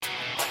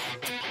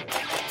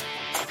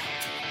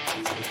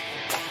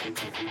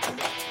Hey,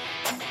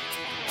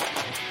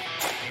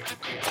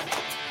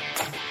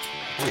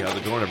 how's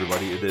it going,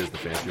 everybody? It is the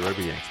Fancy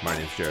Rugby Yanks. My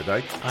name's Jared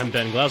Dyke. I'm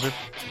Ben Glauser.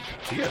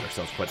 We had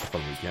ourselves quite a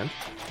fun weekend.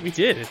 We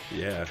did.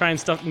 Yeah. Trying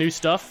new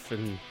stuff,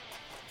 and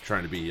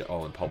Trying to be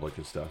all in public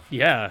and stuff.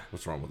 yeah,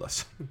 What's wrong with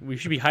us? we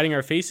should be hiding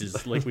our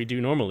faces like we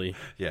do normally.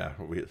 Yeah,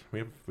 we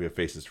have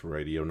faces for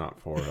radio, not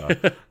for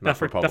Not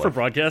for public.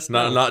 broadcast.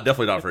 Not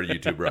definitely not for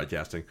YouTube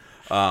broadcasting.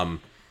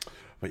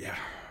 But yeah,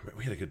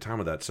 we had a good time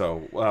with that.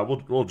 So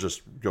we'll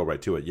just go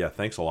right to it. Yeah,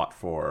 thanks a lot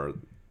for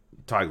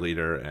Tag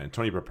Leader and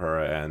Tony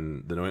Prepara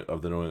and the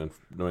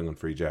New England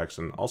Free Jacks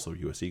and also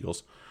U.S.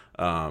 Eagles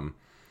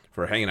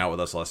for hanging out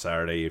with us last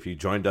Saturday. If you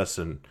joined us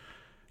and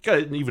got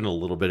even a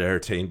little bit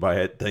entertained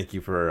by it, thank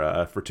you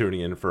for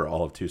tuning in for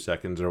all of 2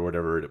 seconds or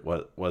whatever it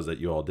was that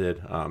you all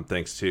did.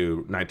 Thanks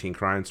to 19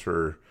 Crimes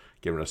for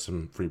giving us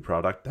some free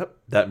product.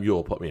 That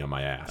mule put me on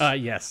my ass.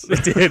 Yes,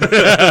 it did.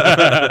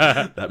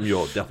 That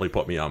mule definitely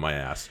put me on my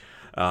ass.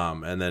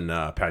 And then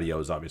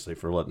Patios, obviously,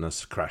 for letting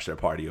us crash their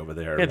party over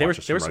there. Yeah, they were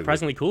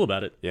surprisingly cool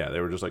about it. Yeah, they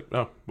were just like,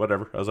 oh,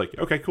 whatever. I was like,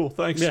 okay, cool,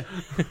 thanks. Yeah.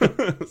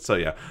 So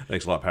yeah,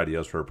 thanks a lot,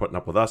 Patios, for putting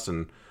up with us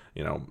and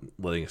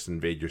letting us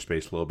invade your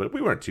space a little bit.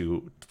 We weren't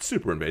too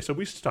super invasive.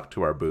 We stuck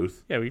to our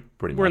booth. Yeah,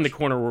 pretty we're much in the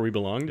corner where we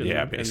belonged. And,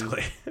 yeah,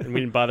 basically. and we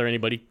didn't bother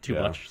anybody too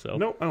much. So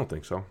no, I don't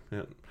think so.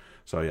 Yeah.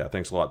 So yeah,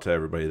 thanks a lot to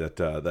everybody that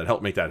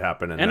helped make that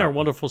happen, and our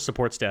wonderful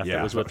support staff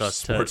that was with us.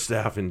 Support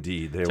staff,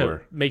 indeed, they to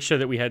were make sure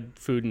that we had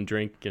food and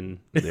drink, and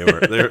they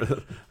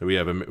were. We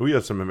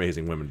have some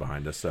amazing women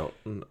behind us. So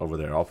over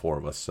there, all four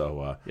of us.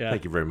 So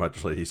thank you very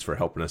much, ladies, for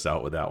helping us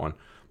out with that one.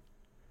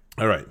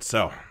 All right,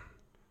 so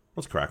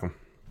let's crack them.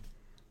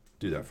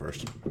 Do that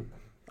first.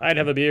 I'd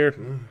have a beer.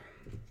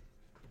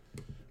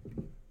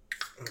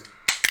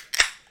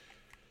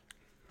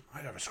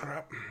 I'd have a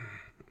scrap.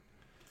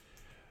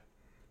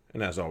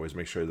 And as always,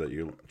 make sure that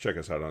you check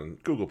us out on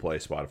Google Play,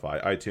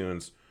 Spotify,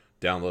 iTunes.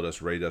 Download us,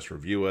 rate us,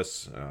 review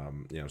us.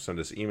 Send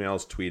us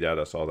emails, tweet at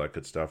us, all that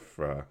good stuff.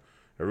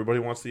 Everybody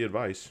wants the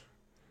advice.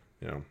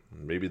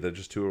 Maybe they're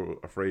just too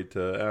afraid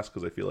to ask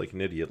because they feel like an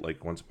idiot,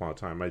 like once upon a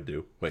time I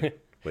do. Wait,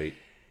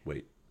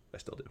 I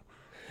still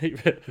do.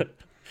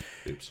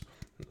 Oops.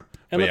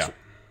 And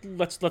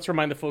let's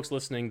remind the folks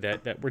listening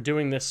that we're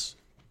doing this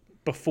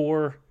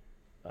before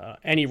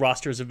any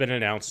rosters have been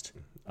announced.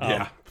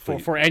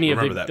 For any of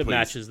the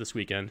matches this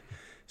weekend.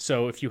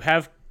 So if you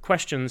have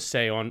questions,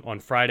 say on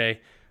Friday,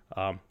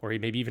 or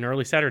maybe even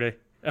early Saturday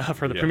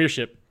for the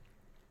Premiership,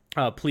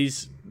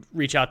 please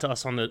reach out to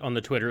us on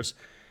the Twitters.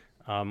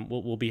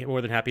 We'll be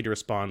more than happy to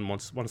respond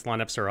once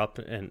lineups are up,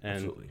 and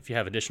if you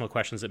have additional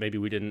questions that maybe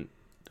we didn't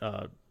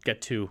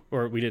get to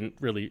or we didn't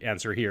really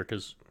answer here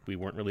because we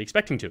weren't really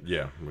expecting to.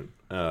 Yeah.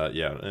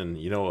 And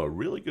a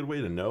really good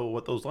way to know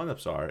what those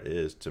lineups are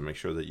is to make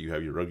sure that you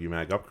have your Rugby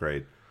Mag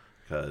upgrade.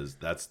 Because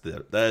that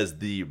is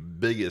the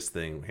biggest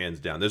thing, hands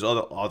down. There's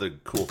other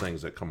cool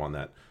things that come on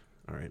that.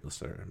 All right,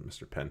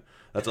 Mr. Penn.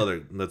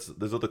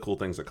 There's other cool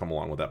things that come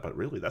along with that, but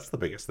really, that's the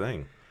biggest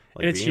thing.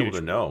 Like and it's being huge. able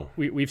to know.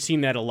 We've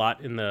seen that a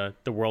lot in the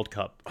World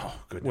Cup. Oh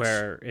goodness.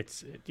 Where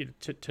it's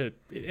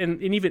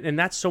and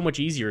that's so much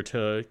easier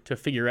to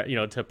figure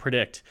out, to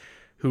predict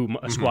who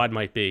a squad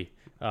might be.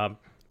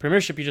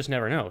 Premiership, you just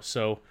never know.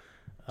 So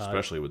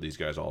especially with these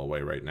guys all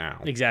away right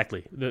now.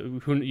 Exactly.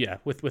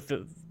 With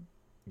the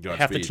Godspeed.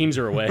 Half the teams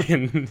are away,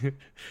 and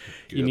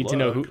you need to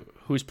know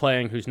who's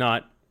playing, who's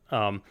not.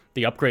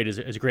 The upgrade is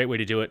a great way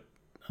to do it,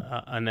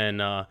 and then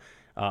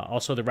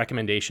also the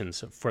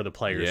recommendations for the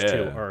players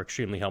too are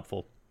extremely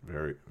helpful.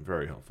 Very,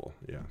 very helpful.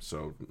 Yeah.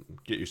 So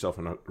get yourself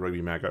a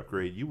Rugby Mag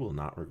upgrade. You will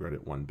not regret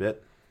it one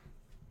bit.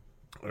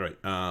 All right.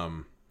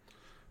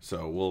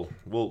 So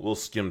we'll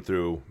skim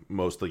through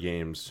most of the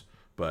games,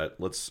 but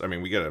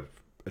we got to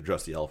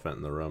address the elephant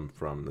in the room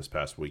from this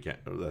past weekend.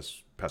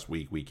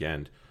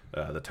 Weekend.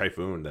 The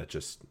typhoon that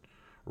just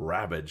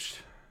ravaged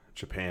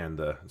Japan,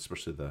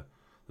 especially the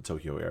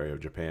Tokyo area of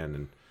Japan,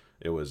 and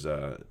it was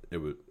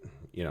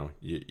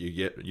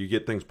you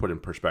get things put in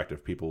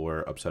perspective. People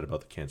were upset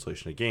about the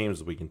cancellation of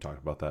games. We can talk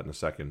about that in a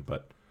second,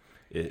 but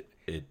it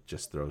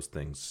just throws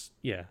things.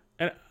 Yeah,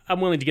 and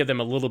I'm willing to give them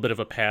a little bit of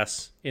a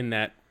pass in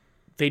that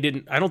they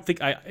didn't. I don't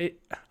think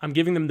I'm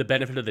giving them the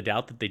benefit of the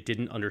doubt that they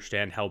didn't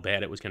understand how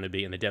bad it was going to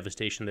be and the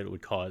devastation that it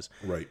would cause.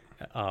 Right.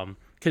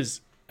 Because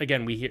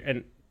again, we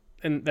hear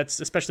and that's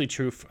especially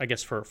true, I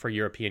guess, for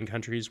European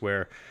countries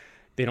where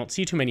they don't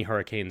see too many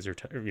hurricanes or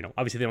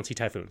obviously they don't see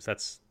typhoons.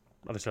 That's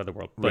other side of the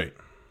world. But,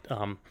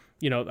 right.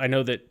 I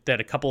know that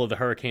a couple of the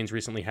hurricanes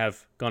recently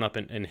have gone up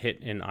and hit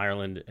in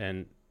Ireland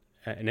and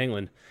in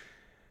England.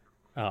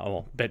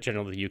 Bet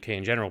generally the UK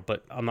in general,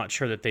 but I'm not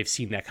sure that they've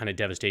seen that kind of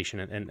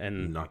devastation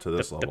and not to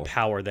this level. The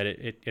power that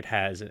it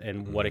has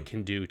and what it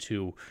can do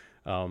to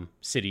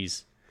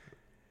cities.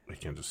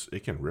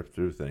 It can rip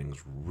through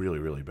things really,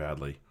 really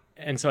badly.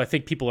 And so I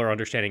think people are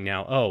understanding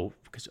now,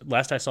 because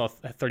last I saw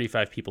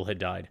 35 people had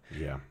died.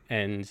 Yeah.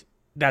 And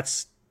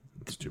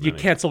you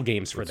cancel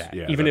games for that.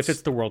 Even if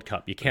it's the World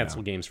Cup, you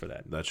cancel games for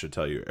that. That should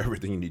tell you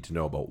everything you need to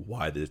know about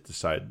why they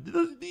decided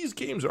these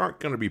games aren't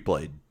going to be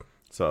played.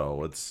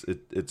 So it's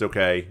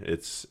okay.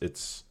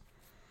 It's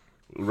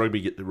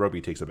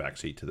rugby takes a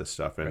backseat to this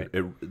stuff, and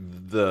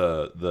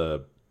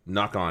the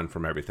knock on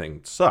from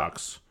everything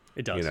sucks.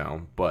 It does,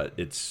 but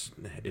it's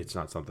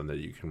not something that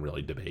you can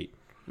really debate.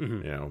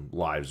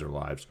 Lives are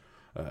lives.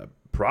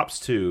 Props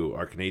to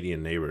our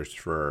Canadian neighbors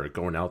for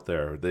going out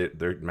there.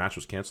 Their match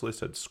was canceled. They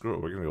said, "Screw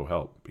it, we're gonna go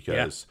help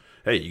because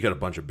hey, you got a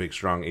bunch of big,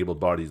 strong,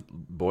 able-bodied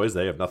boys.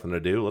 They have nothing to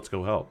do. Let's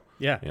go help."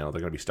 Yeah, they're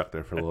gonna be stuck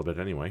there for a little bit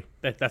anyway.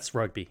 That's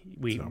rugby.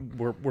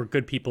 We're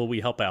good people. We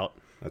help out.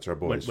 That's our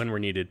boys when we're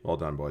needed. Well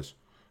done, boys.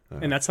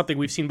 And that's something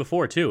we've seen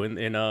before too.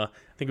 In I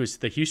think it was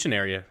the Houston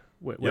area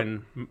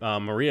when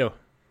Maria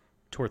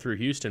tore through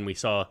Houston. We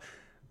saw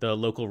the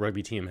local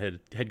rugby team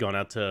had gone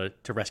out to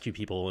rescue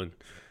people, and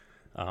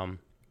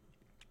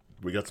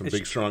we got some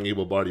big, strong,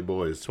 able-bodied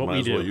boys. Might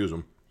as well use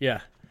them.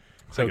 Yeah.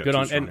 So good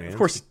on, and of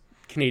course,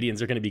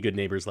 Canadians are going to be good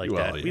neighbors like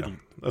that. Yeah.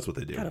 That's what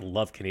they do. Gotta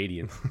love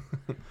Canadians.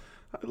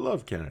 I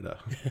love Canada.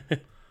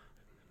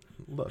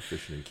 Love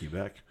fishing in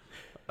Quebec.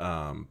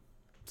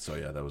 So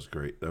yeah, that was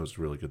great. That was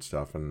really good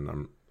stuff,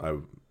 and I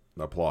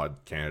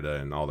applaud Canada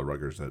and all the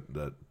ruggers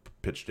that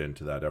pitched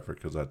into that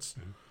effort because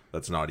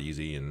that's not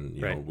easy, and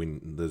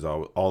there's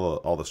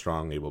all the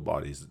strong able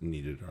bodies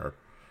needed are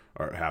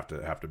have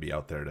to be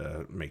out there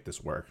to make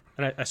this work.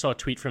 And I saw a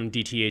tweet from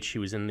DTH. He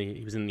was in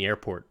the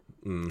airport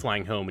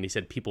flying home, and he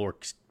said people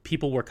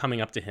were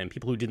coming up to him.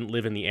 People who didn't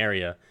live in the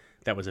area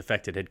that was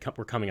affected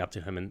were coming up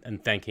to him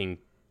and thanking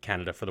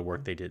Canada for the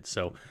work they did.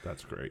 So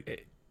that's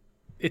great.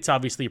 It's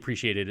obviously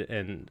appreciated,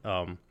 and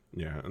and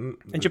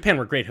Japan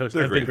were great hosts.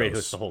 They've been great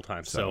hosts the whole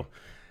time. So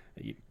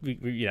we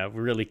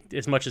really,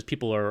 as much as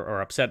people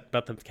are upset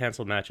about the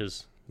canceled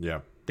matches,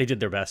 they did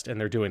their best, and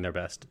they're doing their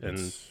best. And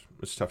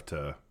it's tough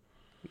to.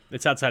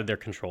 It's outside of their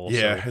control.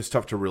 Yeah, it's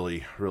tough to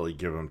really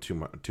give them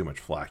too much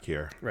flack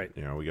here. Right.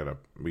 We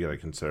gotta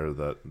consider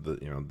that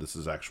this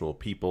is actual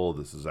people.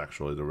 This is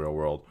actually the real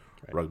world.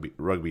 Right.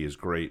 Rugby is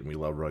great, and we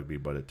love rugby,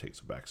 but it takes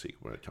a backseat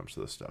when it comes to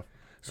this stuff.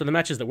 So the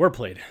matches that were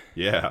played.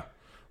 Yeah,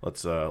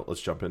 let's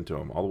jump into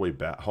them all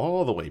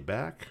the way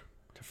back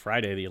to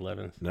Friday the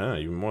 11th. No,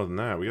 even more than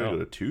that. We gotta go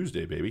to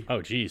Tuesday, baby.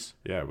 Oh, geez.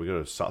 Yeah, we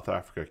go to South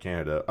Africa,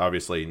 Canada.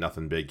 Obviously,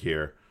 nothing big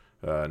here.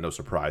 No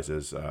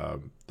surprises.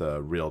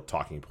 The real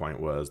talking point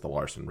was the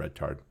Larson red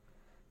card,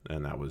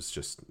 and that was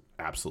just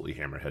absolutely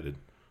hammer-headed.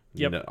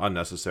 Yep.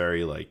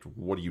 Unnecessary. Like,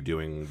 what are you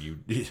doing? You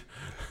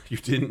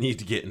didn't need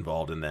to get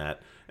involved in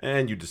that,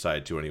 and you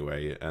decided to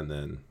anyway. And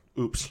then,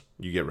 oops,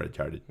 you get red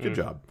carded. Good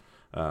job.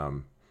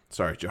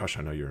 Sorry, Josh.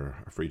 I know you're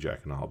a free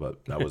jack and all,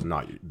 but that was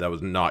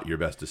not your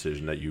best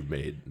decision that you've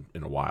made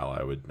in a while.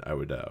 I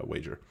would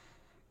wager.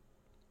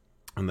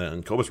 And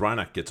then Cobus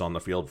Reinach gets on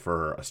the field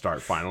for a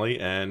start finally,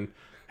 and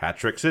hat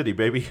trick city,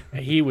 baby.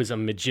 He was a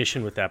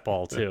magician with that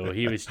ball too.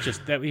 He was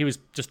just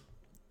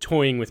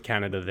toying with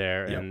Canada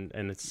there, and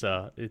it's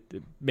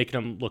making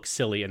them look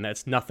silly. And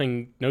that's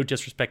nothing, no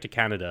disrespect to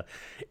Canada.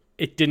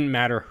 It didn't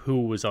matter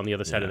who was on the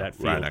other side of that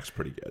field. Reinach's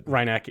pretty good.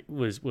 Reinach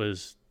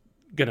was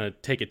gonna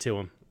take it to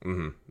him.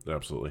 Mm-hmm.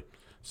 Absolutely.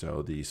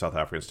 So the South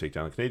Africans take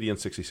down the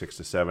Canadians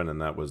 66-7, and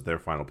that was their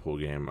final pool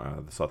game.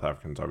 The South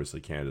Africans, obviously,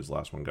 Canada's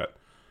last one got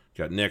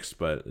nixed,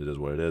 but it is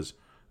what it is.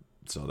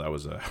 So that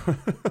was a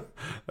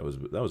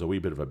that was a wee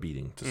bit of a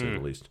beating, to say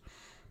the least.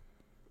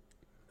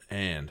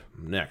 And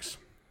next,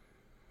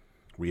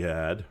 we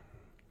had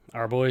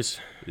our boys.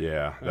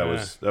 Yeah, that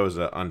was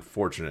an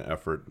unfortunate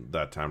effort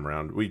that time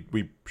around.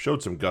 We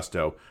showed some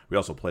gusto. We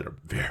also played a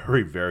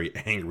very, very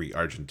angry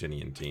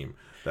Argentinian team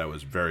that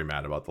was very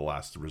mad about the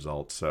last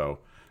result. So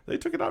they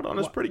took it out on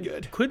us pretty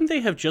good. Couldn't they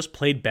have just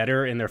played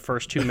better in their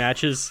first two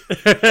matches?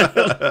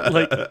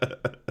 Like,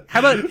 how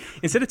about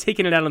instead of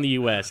taking it out on the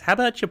U.S., how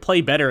about you play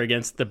better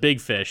against the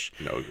big fish?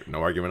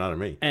 No argument out of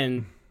me.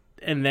 And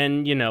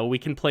then we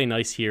can play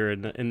nice here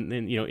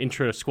in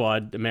intra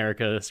squad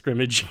America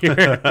scrimmage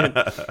here.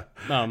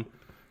 But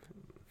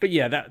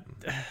yeah, that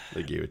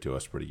they gave it to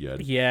us pretty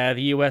good. Yeah,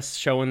 the U.S.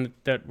 showing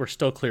that we're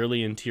still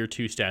clearly in tier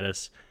 2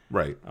 status.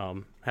 Right.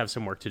 Have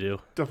some work to do.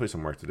 Definitely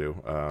some work to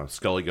do.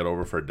 Scully got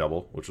over for a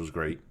double, which was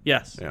great.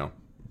 Yes.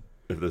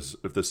 If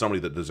there's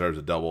somebody that deserves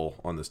a double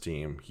on this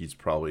team, he's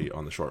probably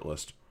on the short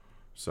list.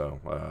 So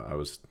I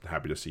was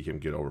happy to see him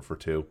get over for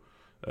 2.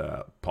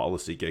 Paul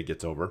Lasike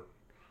gets over.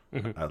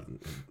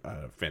 Mm-hmm.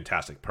 A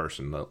fantastic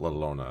person, let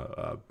alone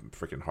a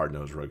freaking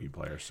hard-nosed rugby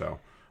player. So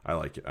I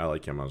like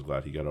him. I was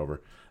glad he got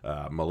over.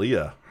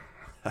 Malia,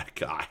 that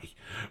guy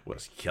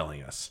was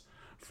killing us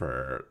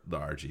for the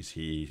Argies.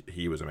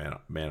 He was a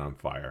man on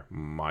fire.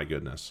 My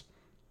goodness,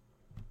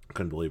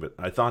 couldn't believe it.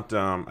 I thought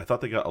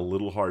they got a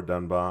little hard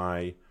done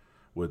by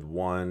with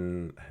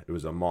one. It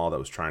was a maul that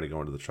was trying to go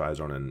into the try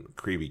zone, and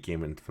Creevy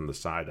came in from the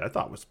side. I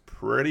thought was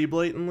pretty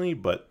blatantly,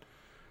 but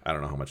I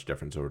don't know how much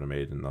difference it would have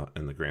made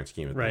in the grand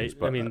scheme of things.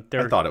 But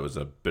I thought it was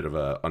a bit of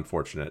a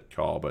unfortunate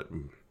call, but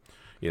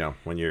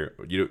when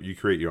you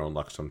create your own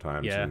luck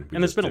sometimes. Yeah,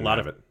 and there's been a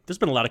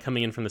lot of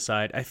coming in from the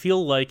side. I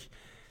feel like,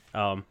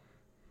 and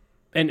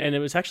it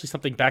was actually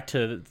something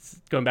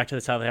going back to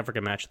the South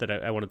Africa match that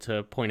I wanted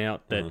to point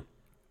out that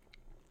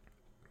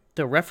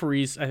the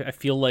referees, I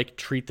feel like,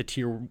 treat the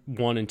Tier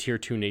 1 and Tier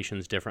 2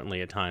 nations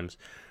differently at times.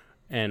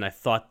 And I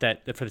thought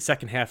that for the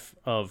second half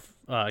of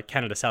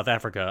Canada-South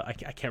Africa, I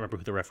can't remember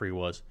who the referee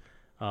was.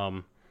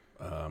 Might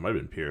have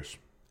been Pierce.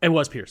 It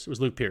was Pierce. It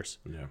was Luke Pierce.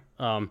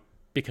 Yeah.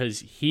 Because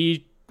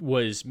he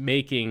was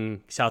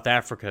making South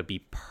Africa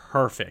be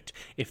perfect.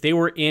 If they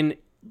were in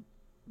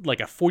like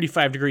a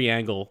 45-degree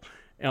angle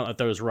at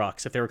those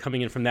rucks, if they were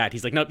coming in from that,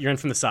 he's like, nope, you're in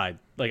from the side.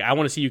 Like, I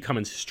want to see you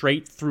coming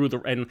straight through the...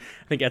 And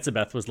I think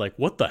Etzebeth was like,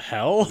 what the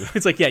hell?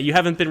 It's like, yeah, you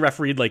haven't been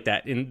refereed like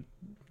that in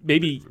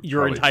maybe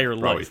your entire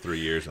life. Probably 3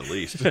 years at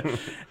least.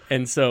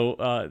 And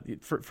so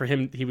for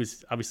him, he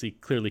was obviously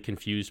clearly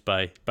confused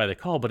by the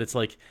call, but it's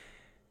like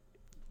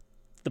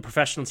the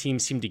professional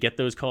teams seem to get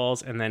those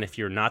calls, and then if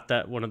you're not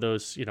that one of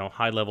those,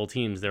 high-level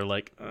teams, they're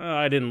like,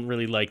 I didn't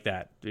really like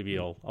that. Maybe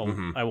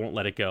I won't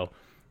let it go.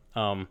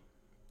 But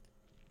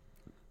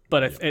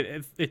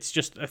it's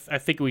just, I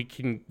think we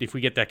can, if we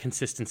get that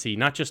consistency,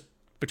 not just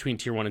between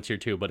Tier 1 and Tier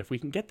 2, but if we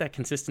can get that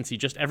consistency,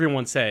 just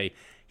everyone say,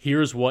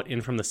 here's what in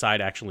from the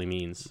side actually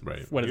means.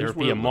 Right. Whether it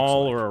be a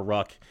maul or a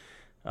ruck.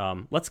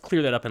 Let's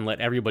clear that up and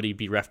let everybody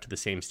be ref to the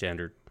same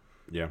standard.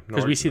 Yeah.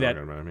 Because we see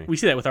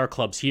that with our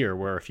clubs here,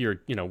 where if you're,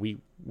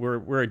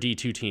 we're a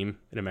D2 team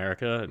in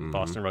America, and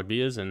Boston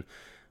Rugby is, and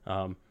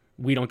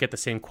we don't get the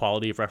same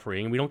quality of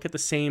refereeing. We don't get the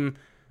same,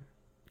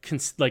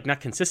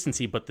 not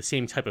consistency, but the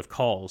same type of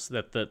calls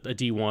that the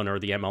D1 or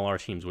the MLR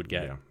teams would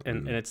get. Yeah.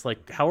 And it's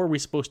like, how are we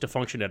supposed to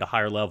function at a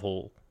higher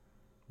level?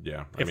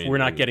 Yeah, if we're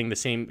not getting the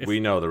same, we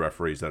know the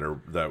referees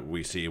that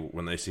we see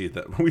when they see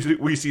that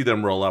we see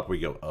them roll up, we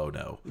go, oh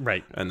no,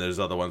 right. And there's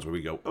other ones where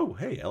we go, oh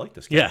hey, I like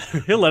this guy. Yeah,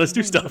 he'll let us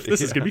do stuff.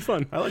 This is gonna be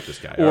fun. I like this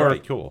guy. Or, all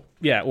right, cool.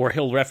 Yeah, or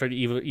he'll ref it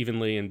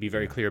evenly and be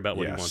very clear about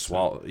what he wants.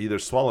 Either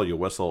swallow your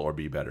whistle or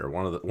be better.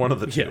 One of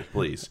the two,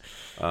 please.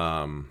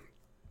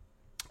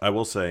 I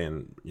will say,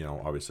 and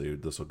obviously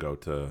this will go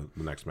to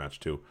the next match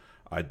too.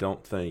 I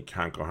don't think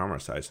Hanko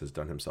Hammersize has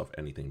done himself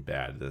anything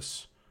bad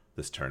this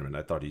tournament.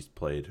 I thought he's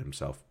played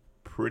himself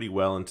pretty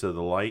well into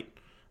the light.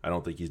 I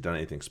don't think he's done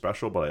anything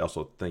special, but I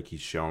also think he's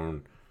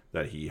shown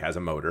that he has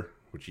a motor,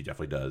 which he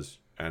definitely does,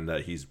 and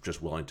that he's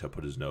just willing to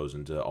put his nose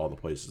into all the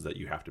places that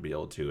you have to be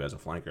able to as a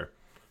flanker.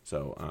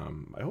 So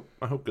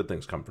I hope good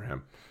things come for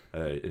him.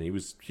 And he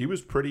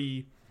was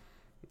pretty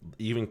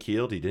even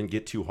keeled. He didn't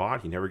get too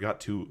hot. He never got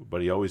too,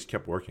 but he always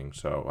kept working.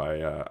 So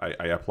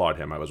I applaud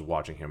him. I was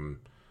watching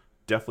him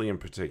definitely in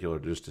particular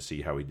just to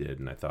see how he did,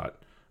 and I thought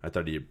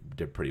he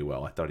did pretty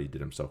well. I thought he did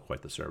himself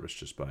quite the service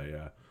just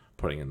by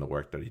putting in the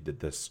work that he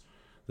did this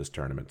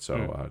tournament.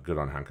 So good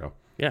on Hanko.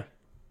 Yeah.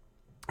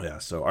 Yeah,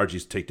 so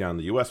RG's take down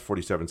the U.S.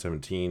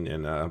 47-17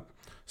 in a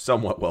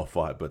somewhat well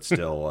fought but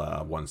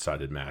still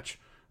one-sided match.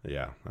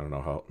 Yeah, I don't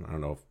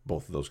know if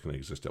both of those can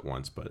exist at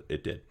once, but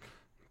it did.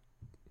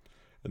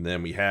 And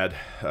then we had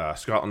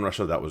Scotland,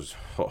 Russia. That was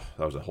a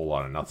whole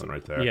lot of nothing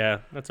right there. Yeah,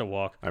 that's a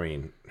walk. I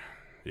mean,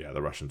 yeah,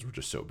 the Russians were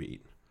just so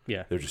beat.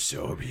 Yeah, they're just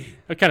so beat.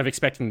 I was kind of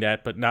expecting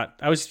that, but not.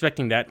 I was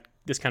expecting that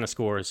this kind of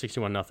score is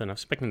 61-0. I was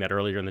expecting that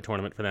earlier in the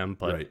tournament for them,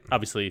 but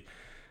obviously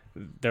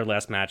their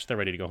last match, they're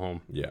ready to go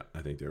home. Yeah,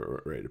 I think they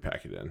were ready to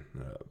pack it in.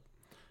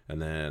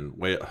 And then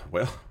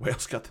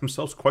Wales got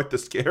themselves quite the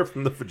scare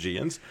from the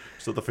Fijians.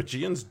 So the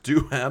Fijians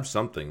do have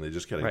something. They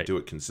just got to do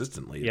it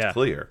consistently. It's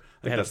clear.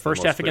 They had the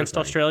first half against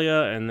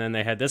Australia, and then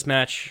they had this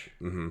match.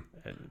 Mm-hmm.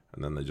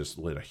 And then they just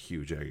laid a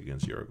huge egg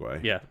against Uruguay.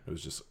 Yeah. It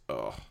was just,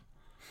 it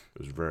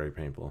was very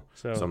painful.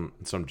 So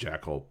some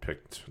jackhole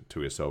picked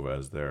Tuiasova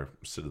as their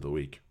sit of the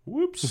week.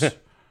 Whoops.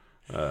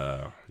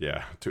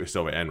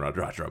 Tuiasova and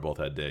Radradra both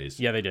had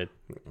days. Yeah, they did.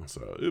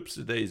 So oops,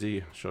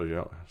 daisy. Shows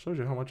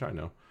you how much I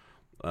know.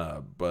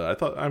 But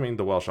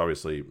the Welsh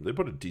obviously they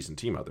put a decent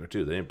team out there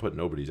too. They didn't put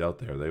nobodies out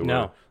there.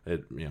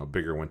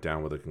 Bigger went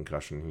down with a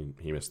concussion.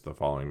 He missed the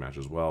following match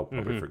as well,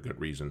 probably for good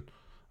reason.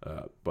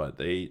 But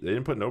they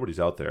didn't put nobodies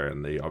out there,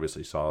 and they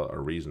obviously saw a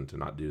reason to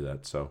not do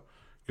that. So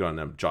good on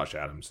them. Josh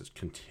Adams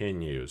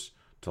continues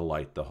to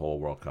light the whole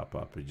World Cup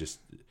up. He just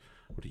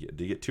did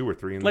he get 2 or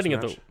 3 in this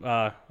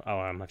match?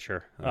 I'm not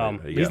sure.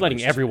 He's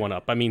lighting everyone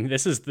up. I mean,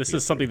 this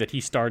is something that he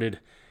started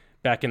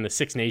back in the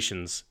Six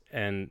Nations,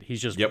 and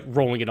he's just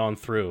rolling it on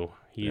through.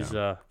 He's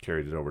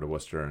carried it over to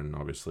Worcester, and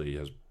obviously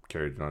has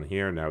carried it on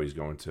here. Now he's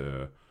going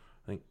to,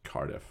 I think,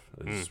 Cardiff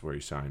is where he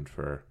signed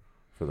for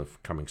the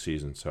coming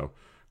season. So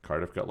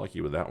Cardiff got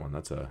lucky with that one.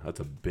 That's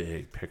a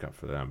big pickup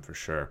for them for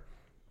sure.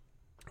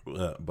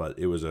 But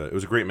it was a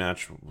great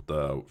match.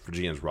 The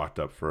Fijians rocked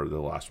up for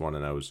the last one,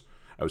 and I was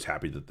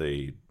happy that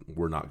they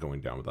were not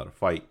going down without a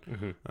fight.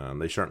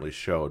 They certainly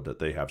showed that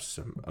they have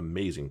some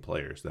amazing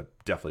players that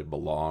definitely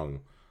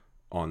belong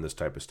on this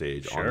type of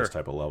stage, on this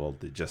type of level.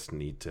 They just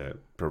need to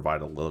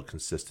provide a little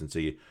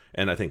consistency,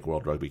 and I think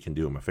World Rugby can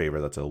do them a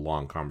favor. That's a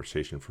long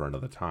conversation for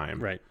another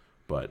time. Right.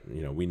 But,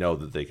 we know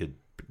that they could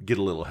get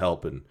a little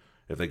help, and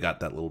if they got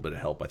that little bit of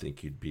help, I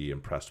think you'd be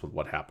impressed with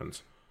what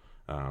happens.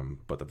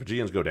 But the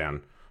Fijians go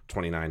down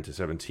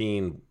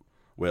 29-17.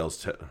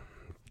 Wales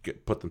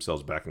put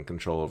themselves back in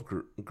control of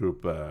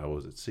group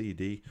was it C,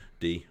 D,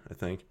 I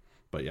think.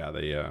 But yeah,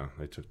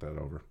 they took that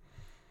over.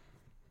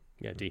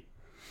 Yeah, D.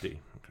 D.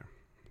 Okay.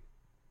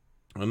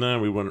 And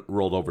then we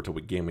rolled over to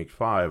game week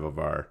 5 of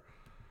our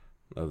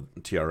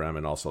TRM,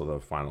 and also the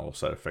final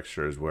set of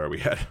fixtures where we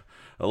had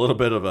a little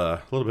bit of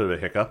a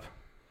hiccup.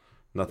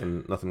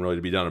 Nothing really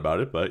to be done about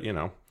it, but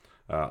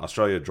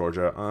Australia,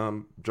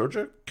 Georgia.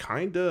 Georgia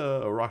kind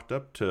of rocked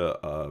up to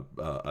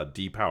a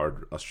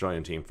depowered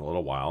Australian team for a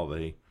little while.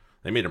 They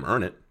made them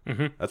earn it.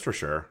 Mm-hmm. That's for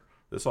sure.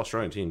 This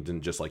Australian team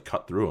didn't just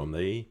cut through them.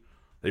 They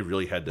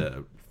really had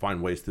to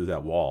find ways through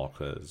that wall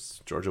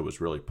because Georgia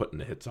was really putting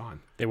the hits on.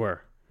 They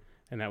were,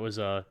 and that was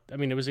it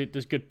was a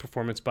good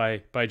performance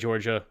by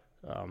Georgia.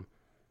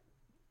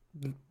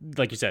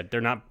 Like you said,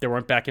 they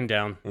weren't backing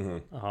down.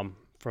 Mm-hmm.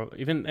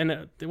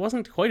 It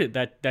wasn't quite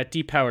that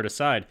depowered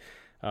aside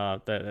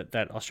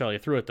that Australia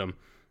threw at them.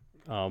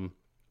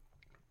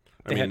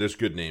 There's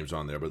good names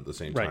on there, but at the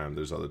same time,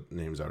 there's other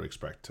names I would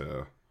expect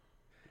to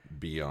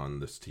be on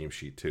this team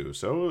sheet too.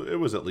 So it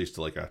was at least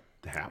like a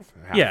half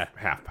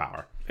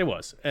power. It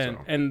was,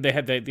 and they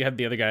had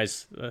the other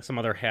guys, some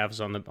other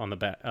halves on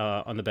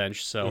the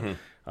bench. So mm-hmm.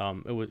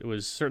 It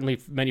was certainly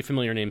many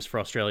familiar names for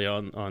Australia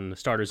on the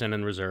starters and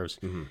in reserves.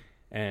 Mm-hmm.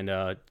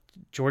 And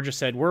Georgia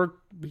said we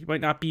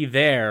might not be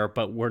there,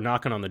 but we're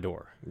knocking on the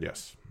door.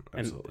 Yes,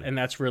 absolutely. And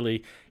that's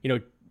really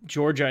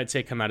Georgia. I'd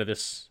say come out of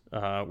this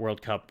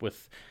World Cup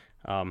with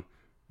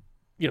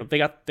they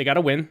got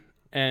a win,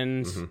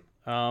 and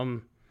mm-hmm.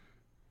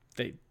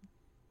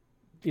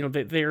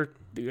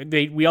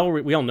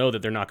 we all know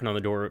that they're knocking on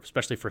the door,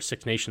 especially for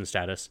Six Nations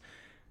status.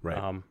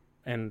 Right.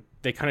 And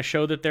they kind of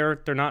show that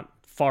they're not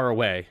far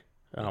away,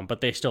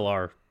 but they still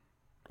are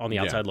on the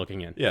outside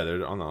looking in. Yeah,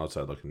 they're on the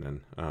outside looking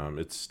in.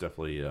 It's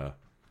definitely a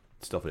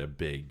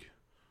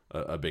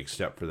big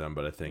step for them,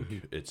 but I think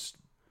mm-hmm. it's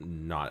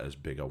not as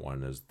big a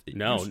one as it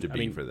used to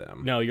be for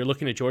them. No, you're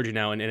looking at Georgia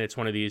now, and it's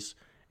one of these.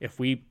 If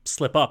we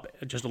slip up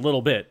just a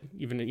little bit,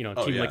 even a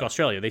team like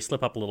Australia, they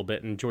slip up a little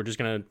bit, and Georgia's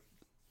going to.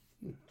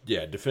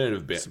 Yeah,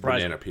 definitive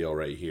banana peel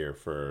right here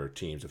for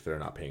teams if they're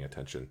not paying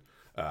attention.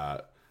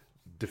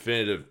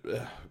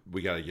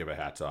 We got to give a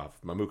hats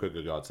off. Mamuka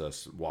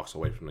Gagotsa walks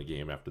away from the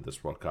game after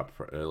this World Cup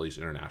for at least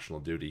international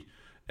duty,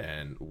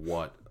 and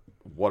what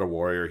a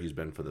warrior he's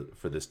been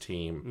for this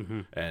team.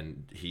 Mm-hmm.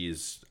 And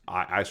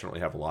I certainly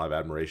have a lot of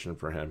admiration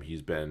for him.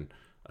 He's been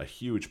a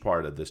huge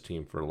part of this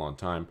team for a long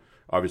time.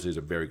 Obviously, he's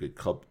a very good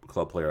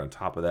club player on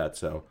top of that,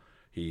 so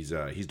he's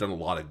done a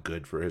lot of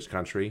good for his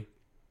country.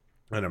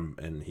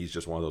 And he's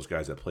just one of those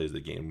guys that plays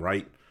the game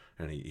right,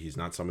 and he's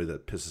not somebody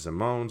that pisses and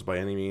moans by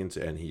any means,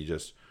 and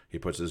he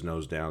puts his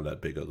nose down,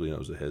 that big ugly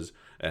nose of his,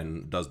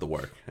 and does the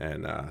work.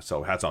 And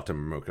so hats off to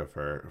Mamuka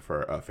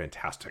for a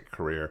fantastic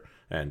career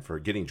and for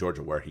getting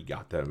Georgia where he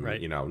got them.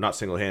 Right. Not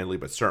single-handedly,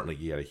 but certainly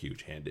he had a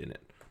huge hand in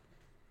it.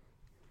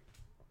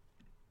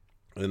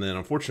 And then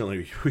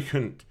unfortunately we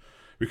couldn't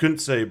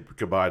say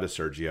goodbye to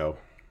Sergio,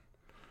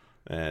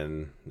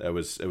 and it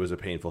was a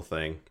painful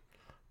thing,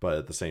 but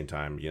at the same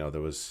time,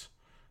 there was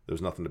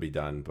nothing to be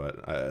done.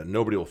 But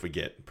nobody will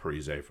forget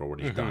Parise for what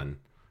he's mm-hmm. done,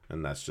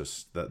 and that's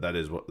just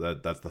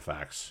that's the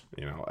facts.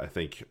 I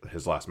think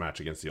his last match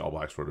against the All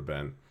Blacks would have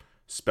been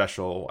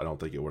special. I don't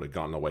think it would have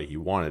gone the way he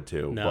wanted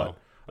to, but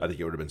I think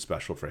it would have been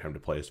special for him to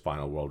play his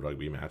final World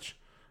Rugby match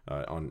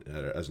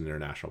as an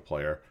international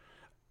player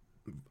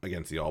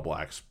against the All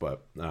Blacks.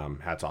 But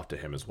hats off to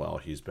him as well.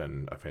 He's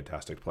been a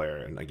fantastic player,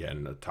 and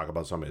again, talk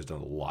about somebody who's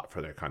done a lot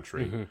for their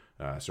country. Mm-hmm.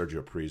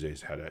 Sergio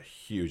Parise's had a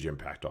huge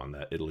impact on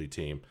that Italy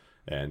team,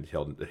 and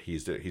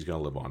he's going to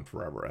live on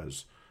forever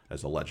as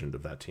a legend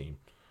of that team.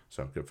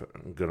 So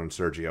good on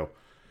Sergio.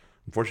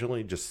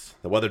 Unfortunately,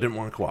 just the weather didn't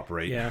want to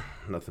cooperate. Yeah,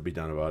 nothing to be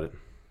done about it.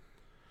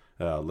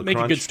 Make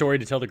a good story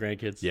to tell the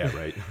grandkids. Yeah,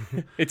 right.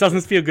 It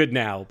doesn't feel good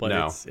now, but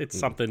it's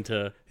something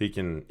to. He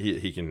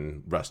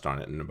can rest on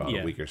it in about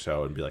a week or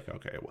so and be like,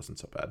 okay, it wasn't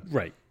so bad.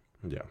 Right.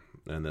 Yeah,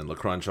 and then Le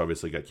Crunch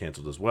obviously got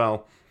canceled as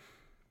well,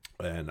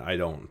 and I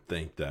don't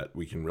think that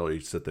we can really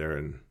sit there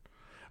and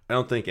I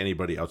don't think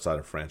anybody outside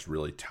of France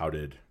really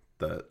touted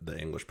the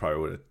English probably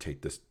would have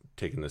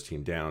taken this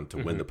team down to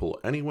mm-hmm. win the pool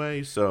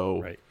anyway.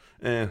 So,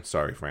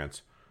 sorry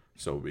France,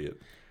 so be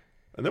it.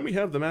 And then we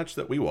have the match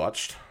that we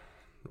watched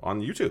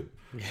on YouTube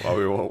while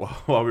we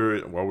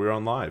were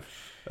on live.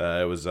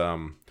 It was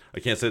I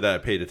can't say that I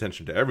paid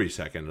attention to every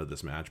second of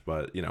this match,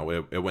 but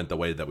it went the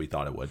way that we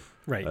thought it would.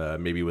 Right.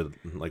 Maybe with,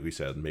 like we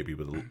said,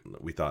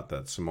 we thought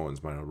that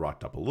Samoans might have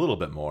rocked up a little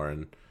bit more,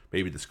 and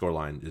maybe the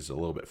scoreline is a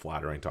little bit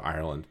flattering to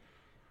Ireland.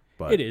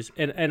 But it is,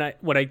 and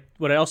what I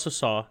also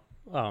saw,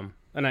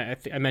 and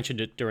I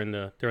mentioned it during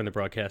the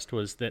broadcast,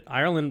 was that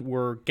Ireland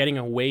were getting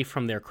away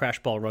from their crash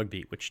ball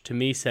rugby, which to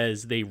me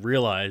says they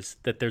realize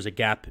that there's a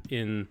gap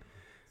in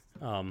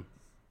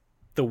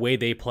the way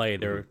they play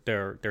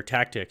their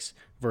tactics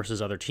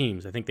versus other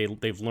teams. I think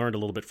they've learned a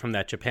little bit from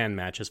that Japan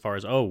match as far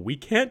as, we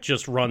can't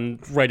just run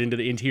right into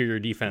the interior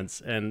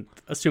defense and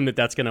assume that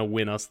that's going to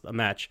win us a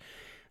match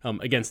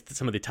against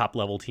some of the top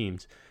level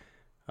teams.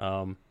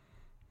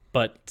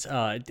 But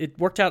it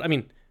worked out. I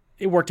mean,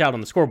 it worked out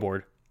on the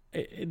scoreboard.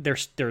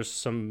 There's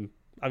some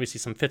obviously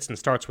some fits and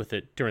starts with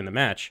it during the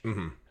match.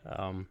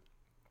 Mm-hmm.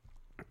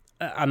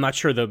 I'm not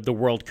sure the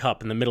World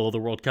Cup, in the middle of the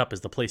World Cup, is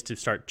the place to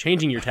start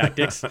changing your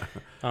tactics.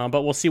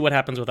 But we'll see what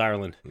happens with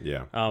Ireland.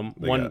 Yeah.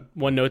 One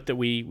note that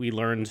we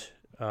learned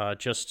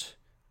just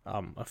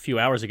a few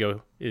hours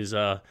ago is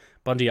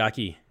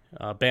Bundyaki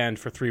banned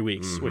for 3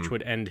 weeks, which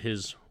would end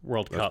his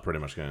World Cup. That's pretty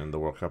much going to end the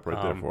World Cup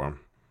right there for him.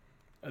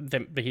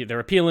 They're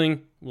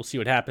appealing. We'll see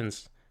what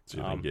happens. So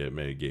you think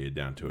maybe get it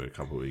down to a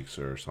couple of weeks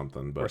or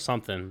something. But,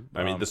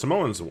 I mean, the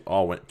Samoans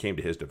all came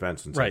to his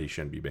defense and said he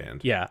shouldn't be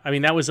banned. Yeah, I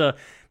mean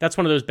that's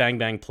one of those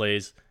bang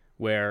plays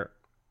where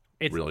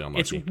it's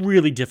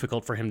really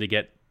difficult for him to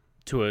get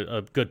to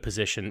a good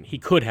position. He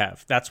could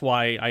have. That's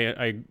why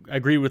I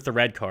agree with the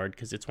red card,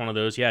 because it's one of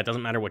those. Yeah, it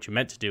doesn't matter what you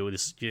meant to do.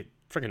 You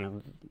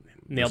freaking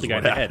nailed the guy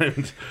in the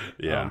head.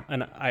 Yeah,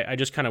 and I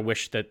just kind of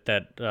wish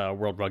that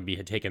World Rugby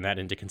had taken that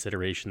into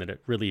consideration. That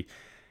it really.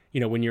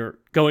 When you're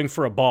going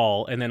for a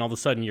ball and then all of a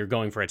sudden you're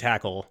going for a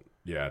tackle.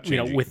 Yeah,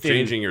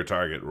 changing your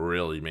target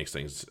really makes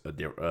things a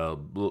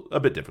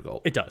bit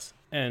difficult. It does,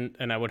 and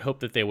I would hope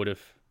that they would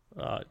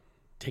have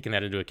taken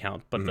that into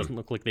account, but it doesn't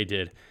look like they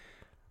did.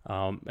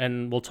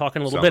 And we'll talk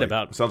in a little bit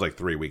about. Sounds like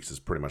 3 weeks is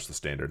pretty much the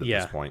standard at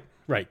this point.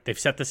 Right, they've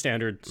set the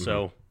standard,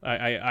 so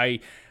I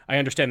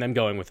understand them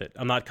going with it.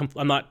 I'm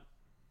not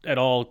at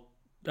all.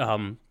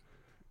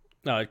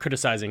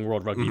 Criticizing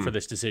World Rugby for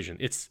this decision.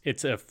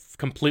 It's a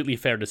completely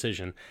fair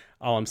decision.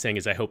 All I'm saying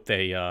is I hope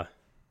they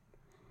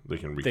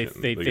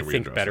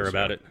think better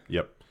about it.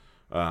 Yep.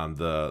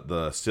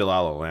 The Still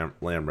Lamb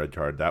red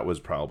card, that was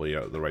probably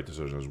the right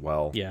decision as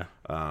well. Yeah.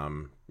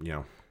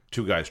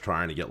 2 guys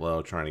trying to get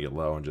low,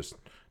 and just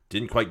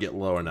didn't quite get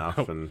low enough.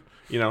 Oh. And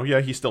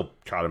he still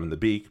caught him in the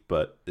beak,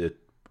 but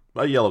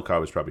a yellow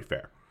card was probably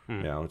fair.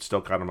 It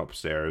still caught him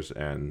upstairs,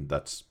 and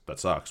that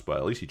sucks. But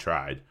at least he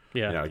tried.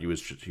 Yeah, he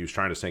was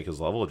trying to sink his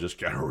level. It just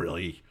got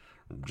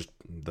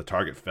the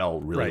target fell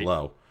really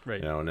low.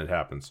 Right, and it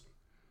happens.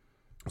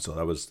 So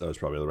that was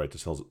probably the right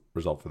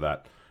result for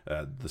that.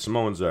 The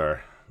Samoans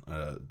are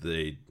I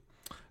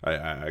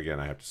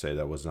have to say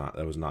that was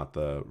not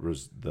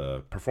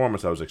the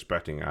performance I was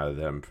expecting out of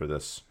them for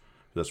this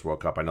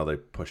World Cup. I know they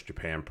pushed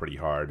Japan pretty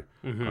hard,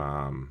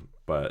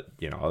 but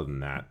other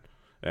than that.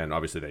 And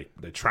obviously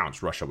they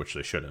trounced Russia, which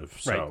they should have.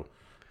 So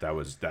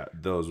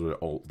those were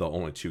the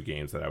only 2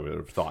 games that I would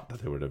have thought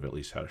that they would have at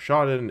least had a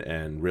shot in.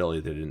 And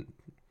really, they didn't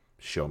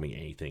show me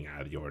anything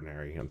out of the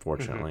ordinary,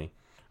 unfortunately.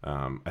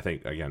 I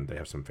think, again, they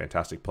have some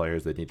fantastic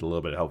players. They need a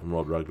little bit of help from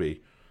World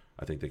Rugby.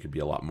 I think they could be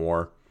a lot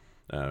more.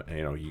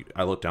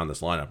 I look down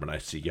this lineup and I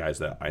see guys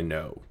that I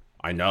know.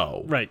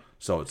 Right.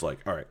 So it's like,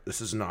 all right, this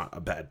is not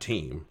a bad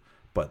team,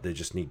 but they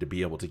just need to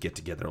be able to get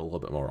together a little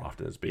bit more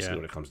often is basically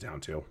what it comes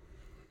down to.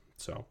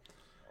 So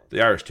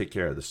the Irish take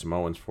care of the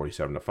Samoans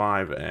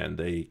 47-5, and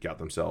they got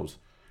themselves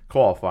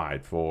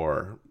qualified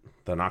for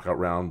the knockout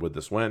round with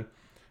this win.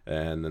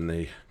 And then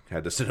they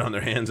had to sit on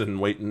their hands and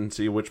wait and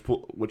see which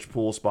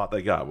pool spot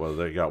they got, whether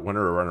they got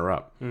winner or runner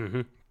up.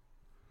 Mm-hmm.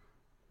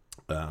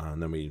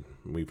 And then we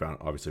found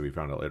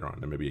out later on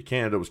that maybe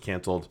Canada was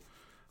canceled,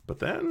 but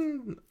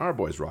then our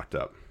boys rocked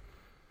up,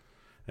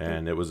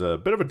 and it was a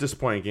bit of a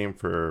disappointing game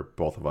for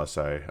both of us.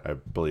 I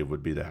believe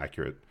would be the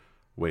accurate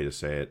way to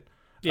say it.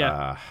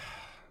 Yeah.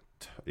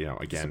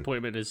 Again,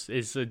 disappointment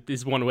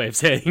is one way of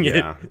saying it.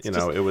 Yeah,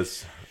 it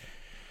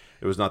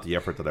was not the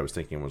effort that I was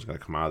thinking was going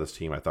to come out of this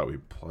team. I thought we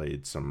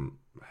played some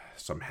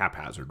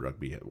haphazard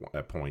rugby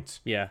at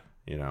points. Yeah.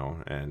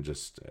 And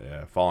just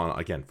falling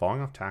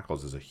off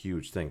tackles is a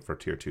huge thing for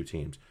Tier 2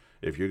 teams.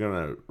 If you're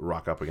going to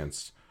rock up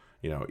against,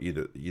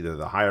 either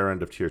the higher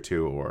end of Tier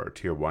 2 or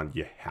Tier 1,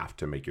 you have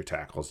to make your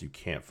tackles. You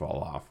can't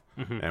fall off.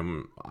 Mm-hmm.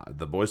 And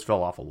the boys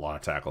fell off a lot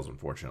of tackles,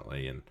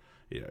 unfortunately, and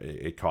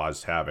it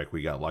caused havoc.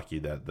 We got lucky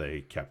that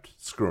they kept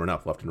screwing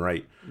up left and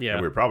right. Yeah.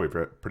 And we were probably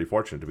pretty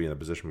fortunate to be in the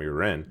position we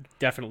were in.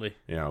 Definitely.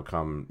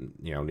 Come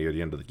near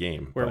the end of the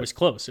game. Where it was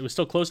close. It was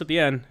still close at the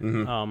end.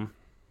 Mm-hmm.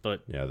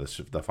 But yeah,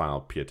 the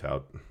final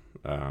Piet-out,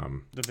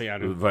 the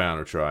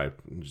Viano try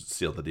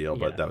sealed the deal,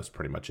 but that was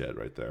pretty much it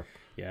right there.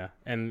 Yeah,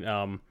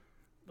 and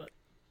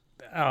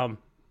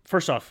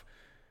first off,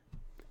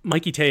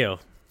 Mikey Teo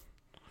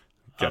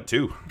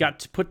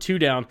got put 2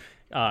 down.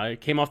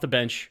 Came off the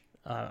bench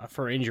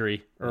for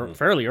injury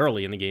fairly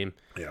early in the game.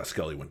 Yeah,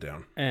 Scully went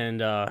down,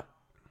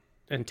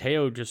 and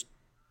Teo just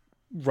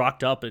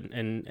rocked up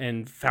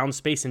and found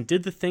space and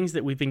did the things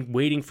that we've been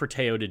waiting for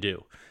Teo to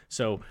do.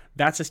 So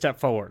that's a step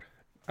forward.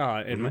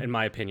 In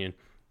my opinion,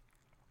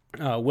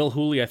 Will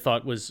Hooley, I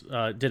thought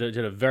did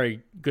a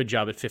very good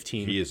job at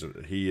 15. He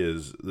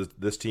is.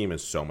 This team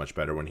is so much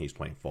better when he's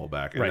playing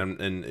fullback, and right.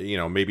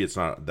 and maybe it's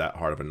not that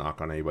hard of a knock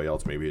on anybody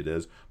else. Maybe it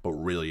is, but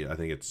really, I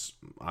think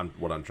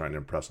what I'm trying to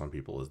impress on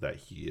people is that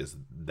he is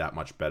that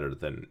much better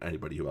than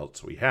anybody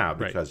else we have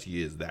because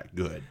he is that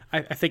good.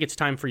 I think it's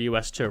time for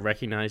US to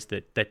recognize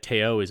that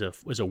Teo is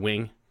a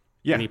wing.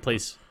 Yeah, and he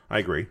plays. I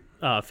agree.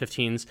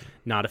 15's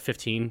not a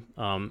 15.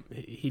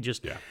 He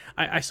just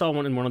I saw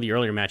one in one of the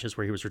earlier matches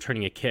where he was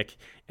returning a kick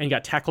and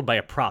got tackled by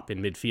a prop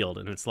in midfield,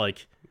 and it's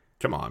like,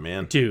 come on,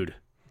 man, dude,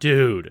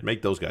 Dude,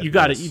 make those guys. You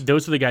got to.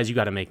 Those are the guys you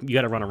got to make. You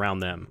got to run around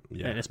them,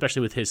 and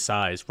especially with his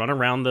size. Run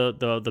around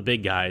the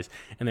big guys,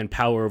 and then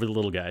power over the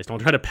little guys. Don't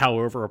try to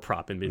power over a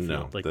prop in midfield.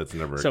 No, like, that's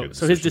never. So, a good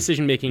so his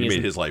decision making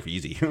made his life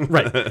easy.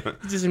 Right. His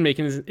decision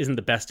making isn't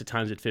the best at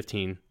times at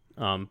 15.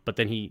 But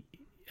then he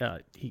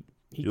came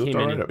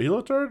in. He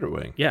looked all right at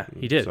wing. Yeah,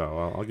 he did.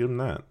 So I'll give him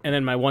that. And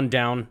then my one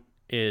down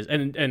is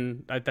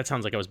and that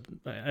sounds like I was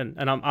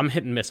and I'm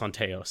hit and miss on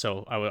Teo,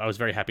 so I was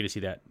very happy to see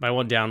that. My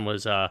one down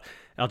was Al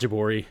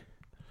Jabori.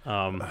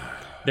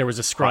 There was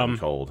a scrum.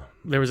 Cold.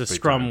 There was a big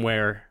scrum time.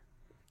 where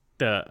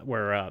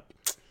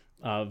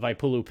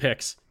Vaipulu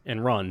picks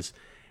and runs,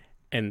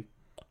 and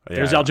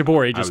there's Al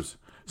Jabori just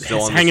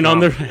hanging on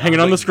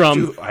the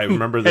scrum. Dude, I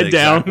remember head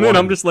down, and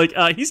I'm just like,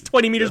 he's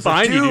 20 meters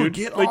behind you, dude.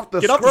 Get off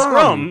the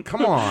scrum!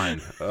 Come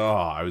on! Oh,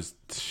 I was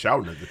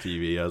shouting at the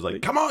TV. I was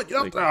like, "Come on,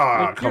 get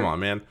up! Come on,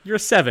 man! You're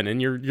 7,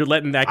 and you're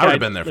letting that guy." I would have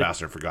been there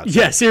faster, for God's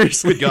sake. Yeah,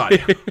 seriously. Good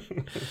God.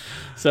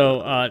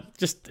 So,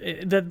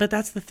 but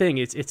that's the thing.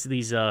 It's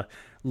these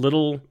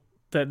little.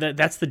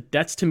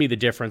 That's to me the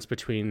difference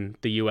between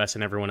the U.S.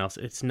 and everyone else.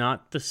 It's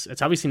not this.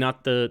 It's obviously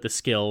not the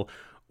skill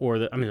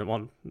or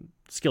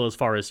skill as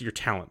far as your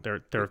talent.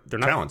 They're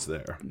not talent's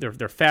there.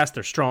 They're fast.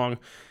 They're strong.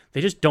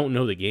 They just don't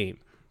know the game,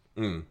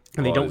 and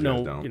they don't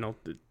know. You know,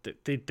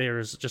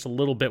 there's just a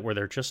little bit where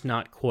they're just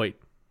not quite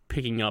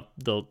picking up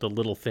the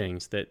little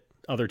things that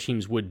other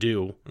teams would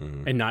do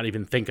and not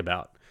even think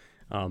about.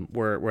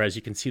 Whereas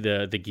you can see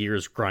the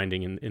gears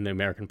grinding in the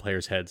American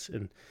players' heads,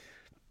 and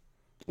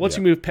once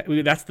you move,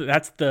 that's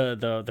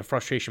the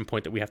frustration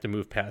point that we have to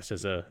move past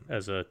as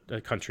a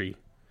country.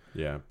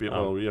 Yeah,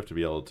 we have to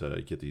be able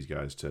to get these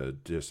guys to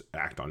just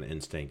act on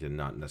instinct and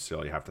not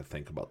necessarily have to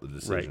think about the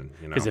decision.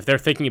 Right. Because if they're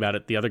thinking about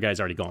it, the other guy's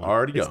already gone.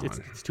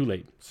 It's too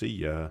late.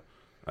 See,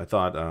 I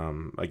thought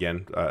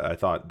I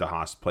thought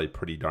DeHaas played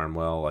pretty darn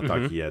well. I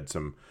thought he had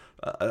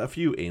a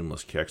few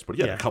aimless kicks, but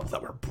he had a couple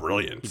that were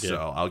brilliant.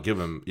 So I'll give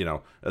him,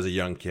 as a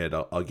young kid,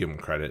 I'll give him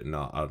credit, and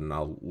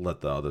I'll let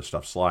the other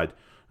stuff slide.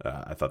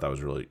 I thought that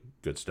was really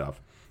good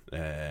stuff,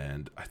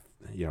 and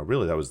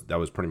really that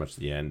was pretty much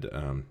the end.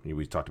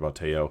 We talked about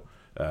Teo.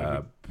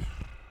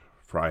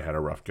 Fry had a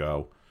rough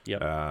go.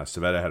 Yep.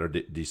 Savetta had a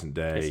decent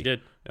day. Yes, he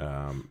did.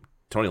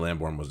 Tony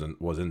Lamborn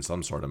was in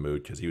some sort of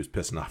mood because he was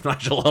pissing off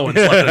Nigel Owens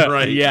left and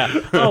right. Yeah.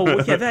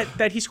 Oh, yeah.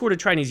 That he scored a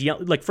try and he's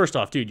yelling. Like, first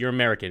off, dude, you're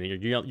American.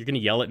 You're going to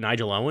yell at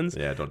Nigel Owens.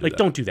 Yeah, don't do that.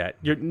 Don't do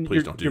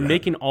that. You're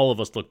making all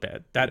of us look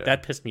bad.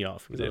 That pissed me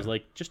off because I was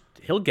like, just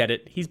he'll get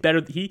it. He's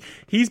better.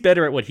 He's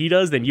better at what he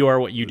does than you are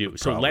what you do.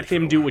 So let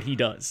him do what he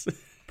does.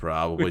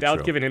 Probably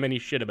without giving him any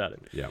shit about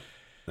it. Yeah.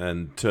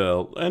 And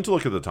to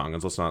look at the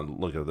Tongans, let's not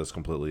look at this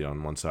completely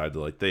on one side.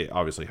 Like, they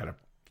obviously had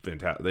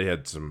they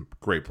had some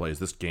great plays.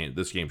 This game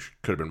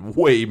could have been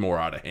way more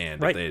out of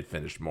hand if they had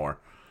finished more.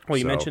 Well,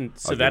 you mentioned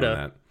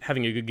Savetta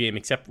having a good game,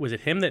 except was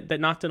it him that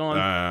knocked it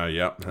on?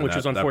 Yeah. Which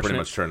was unfortunate. That pretty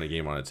much turned the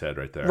game on its head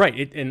right there.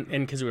 Right, and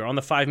because we were on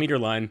the 5-meter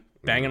line,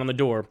 banging on the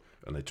door.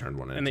 And they turned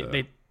one into...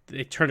 And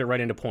they turned it right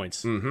into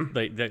points.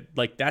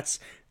 Mm-hmm. That's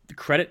the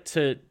credit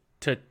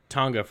to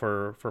Tonga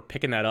for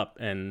picking that up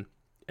and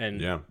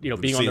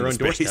being on their own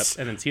doorstep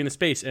and then seeing the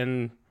space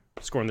and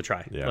scoring the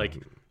try. Yeah.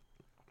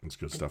 It's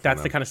good stuff.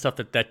 That's the kind of stuff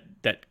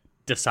that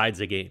decides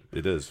the game.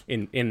 It is.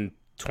 In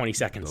 20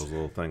 seconds. Those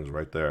little things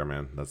right there,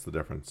 man. That's the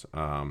difference.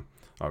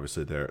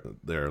 Obviously,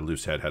 their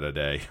loose head had a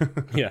day.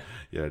 Yeah.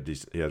 He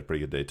had a pretty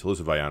good day.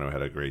 Talusa Vaiano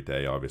had a great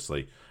day,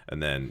 obviously.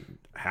 And then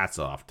hats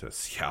off to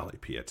Siale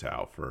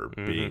Piatau for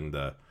being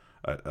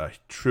a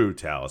true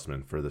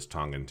talisman for this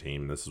Tongan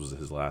team. This was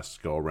his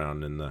last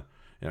go-around in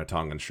a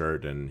Tongan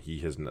shirt, and he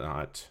has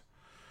not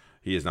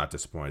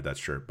disappointed that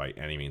shirt by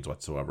any means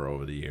whatsoever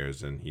over the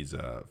years, and he's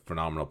a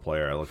phenomenal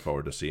player. I look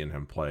forward to seeing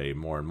him play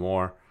more and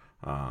more.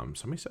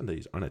 Somebody said that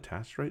he's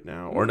unattached right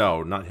now, or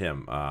no, not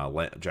him.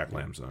 Jack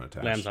Lamb's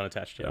unattached. Lamb's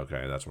unattached. Yeah.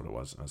 Okay, that's what it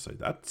was. I was like,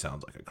 that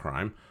sounds like a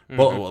crime.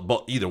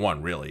 Well, either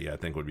one really, I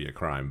think would be a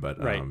crime. But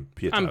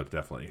Piatau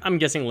definitely. I'm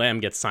guessing Lamb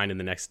gets signed in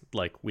the next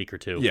week or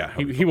two. Yeah,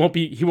 he won't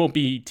be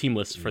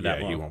teamless for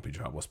that long. He won't be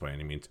jobless by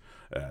any means.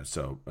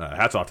 So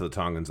hats off to the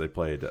Tongans. They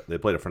played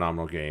a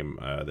phenomenal game.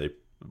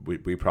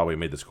 We probably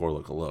made the score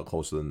look a little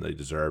closer than they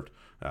deserved.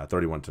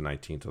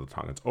 31-19 to the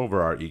Tongans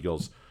over our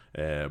Eagles.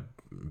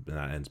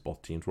 That ends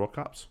both teams' World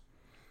Cups.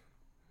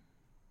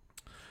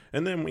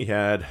 And then we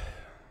had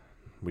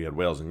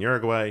Wales and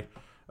Uruguay.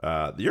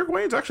 The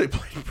Uruguayans actually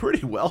played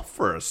pretty well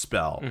for a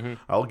spell. Mm-hmm.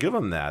 I'll give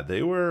them that.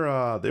 They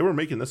were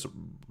making this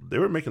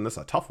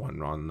a tough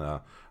one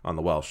on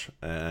the Welsh.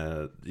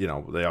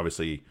 They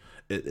obviously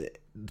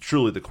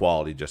truly the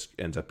quality just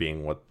ends up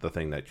being the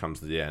thing that comes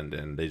to the end,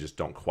 and they just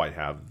don't quite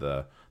have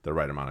the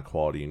right amount of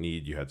quality you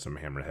need. You had some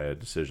hammerhead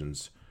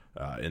decisions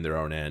in their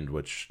own end,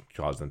 which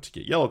caused them to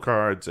get yellow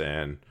cards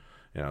and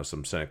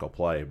some cynical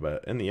play.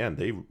 But in the end,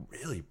 they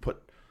really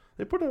put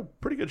a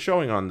pretty good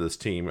showing on this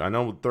team. I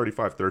know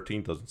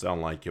 35-13 doesn't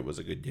sound like it was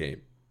a good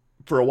game.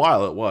 For a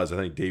while, it was. I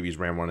think Davies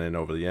ran one in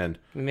over the end.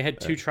 And they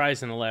had 2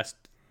 tries in the last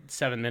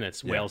 7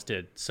 minutes. Wales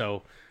did.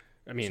 So,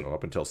 so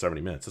up until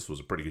 70 minutes, this was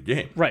a pretty good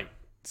game. Right.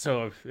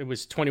 So it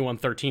was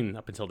 21-13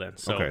 up until then.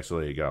 So okay, so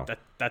there you go.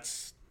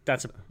 That's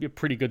a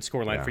pretty good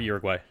scoreline for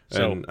Uruguay.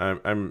 So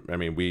and I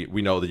mean,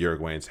 we know the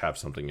Uruguayans have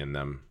something in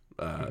them.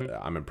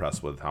 I'm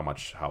impressed with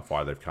how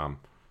far they've come.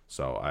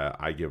 So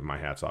I give my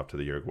hats off to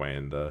the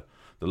Uruguayan, the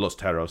Los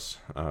Terros.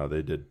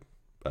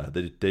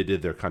 They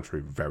did their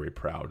country very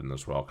proud in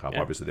this World Cup.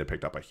 Yeah. Obviously, they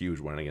picked up a huge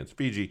win against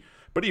Fiji,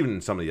 but even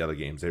in some of the other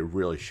games, they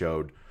really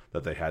showed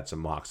that they had some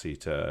moxie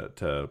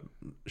to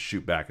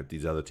shoot back at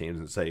these other teams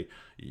and say,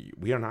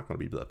 we are not going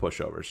to be the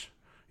pushovers.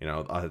 You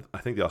know, I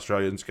think the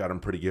Australians got them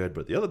pretty good,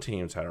 but the other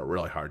teams had a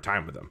really hard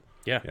time with them.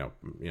 Yeah.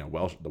 You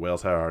know, the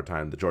Wales had a hard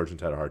time. The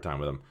Georgians had a hard time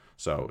with them.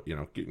 So, you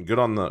know, good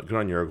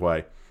on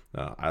Uruguay.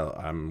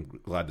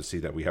 I'm glad to see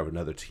that we have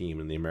another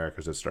team in the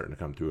Americas that's starting to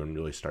come through and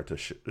really start to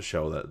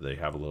show that they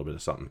have a little bit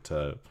of something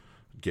to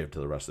give to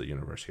the rest of the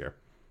universe here.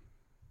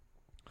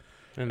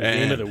 And the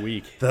game of the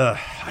week.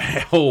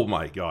 Oh,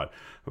 my God.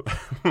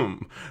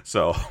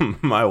 So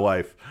my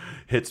wife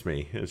hits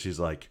me, and she's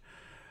like,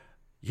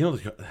 you know,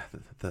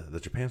 the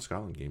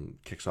Japan-Scotland game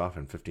kicks off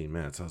in 15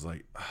 minutes. I was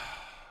like,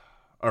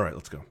 all right,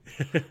 let's go.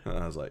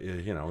 I was like,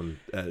 you know,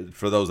 and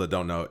for those that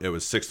don't know, it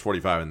was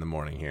 6:45 in the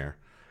morning here.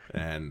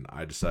 And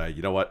I decided,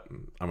 you know what,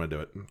 I'm going to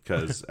do it.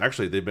 Because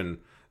actually they've been,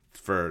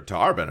 to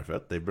our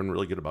benefit, they've been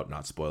really good about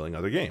not spoiling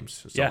other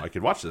games. So I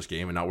could watch this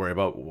game and not worry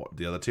about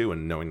the other two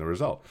and knowing the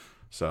result.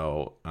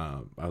 So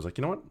I was like,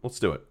 you know what, let's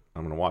do it.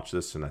 I'm going to watch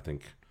this, and I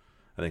think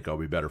I'll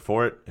be better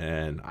for it.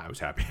 And I was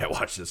happy I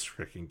watched this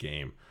freaking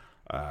game.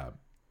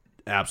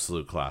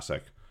 Absolute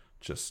classic.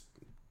 Just,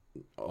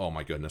 oh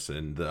my goodness.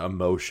 And the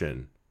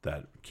emotion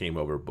that came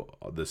over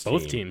this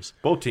team.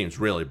 Both teams,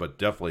 really, but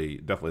definitely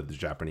the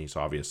Japanese,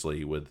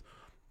 obviously, with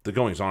the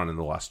goings on in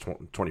the last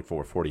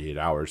 24, 48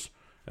 hours.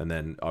 And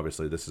then,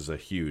 obviously, this is a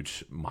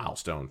huge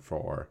milestone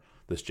for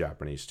this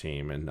Japanese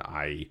team. And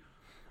I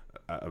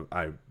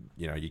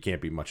you know, you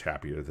can't be much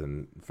happier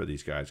than for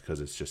these guys, because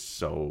it's just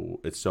so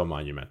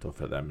monumental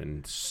for them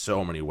in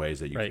so many ways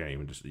that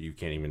you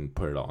can't even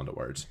put it all into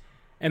words.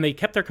 And they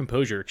kept their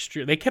composure.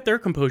 They kept their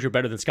composure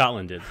better than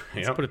Scotland did.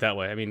 Let's put it that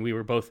way. I mean, we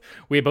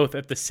both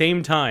at the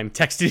same time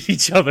texted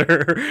each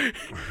other.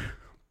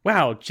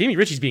 Wow, Jamie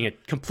Ritchie's being a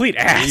complete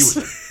ass. He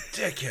was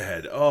a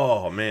dickhead.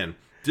 Oh man,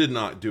 did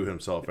not do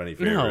himself any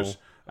favors.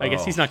 No, I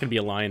guess he's not going to be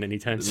a Lion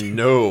anytime soon.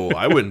 No,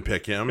 I wouldn't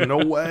pick him. No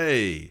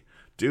way.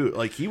 Dude,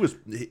 like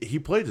he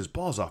played his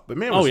balls off, but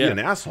man, was he an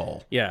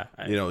asshole? Yeah,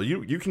 you know,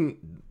 you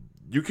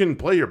can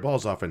play your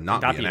balls off and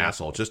not be an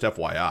asshole. Just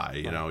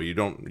FYI, you know, you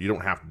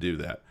don't have to do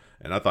that.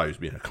 And I thought he was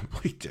being a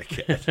complete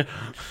dickhead.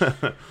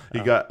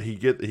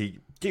 He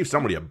gave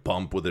somebody a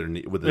bump with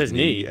his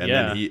knee, and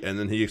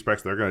then he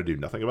expects they're going to do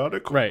nothing about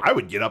it. Right. I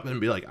would get up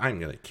and be like, I'm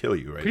going to kill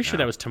you right now. Pretty sure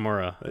that was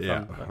Tamura.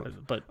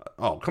 But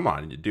oh, come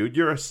on, dude,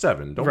 you're a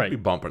 7. Don't be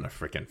bumping a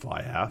freaking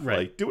fly half. Right.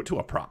 Like, do it to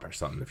a prop or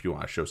something if you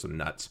want to show some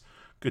nuts.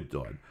 Good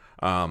Lord.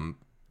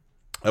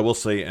 I will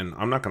say, and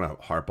I'm not going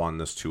to harp on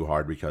this too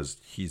hard because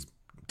he's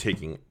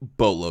taking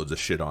boatloads of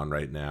shit on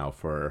right now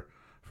for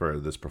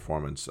this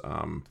performance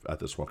at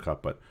this World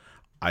Cup, but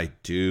I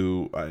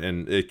do,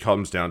 and it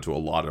comes down to a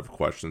lot of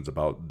questions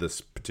about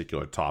this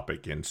particular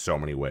topic in so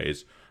many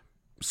ways.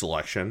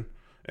 Selection,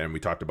 and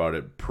we talked about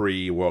it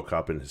pre-World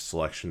Cup and his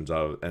selections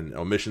of and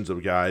omissions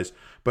of guys,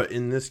 but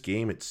in this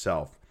game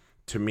itself,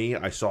 to me,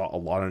 I saw a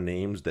lot of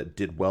names that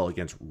did well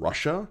against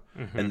Russia,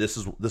 and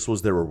this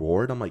was their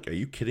reward. I'm like, are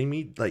you kidding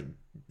me? Like,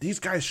 these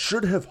guys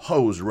should have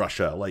hosed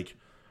Russia. Like,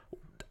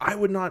 I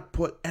would not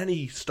put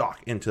any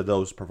stock into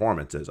those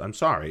performances. I'm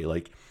sorry.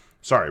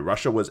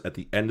 Russia was at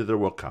the end of their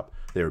World Cup.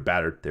 They were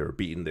battered. They were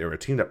beaten. They were a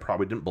team that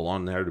probably didn't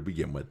belong there to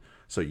begin with.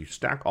 So you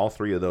stack all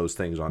three of those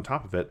things on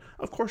top of it.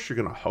 Of course, you're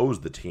going to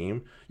hose the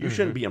team. You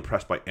shouldn't be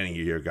impressed by any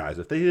of your guys.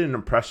 If they didn't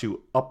impress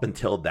you up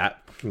until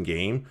that fucking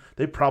game,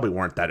 they probably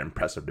weren't that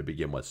impressive to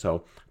begin with.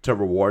 So to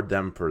reward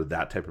them for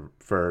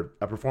for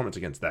a performance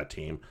against that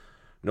team,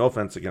 no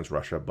offense against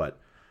Russia, but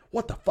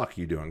what the fuck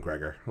are you doing,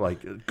 Gregor?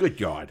 Like, good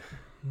God.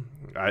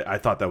 I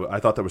thought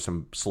there were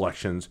some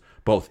selections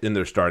both in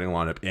their starting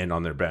lineup and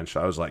on their bench.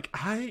 I was like,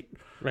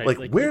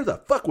 where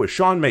the fuck was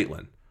Sean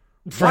Maitland?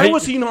 Why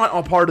was he not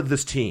a part of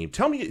this team?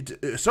 Tell me,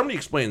 somebody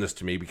explain this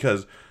to me,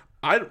 because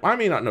I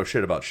may not know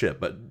shit about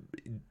shit, but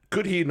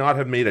could he not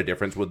have made a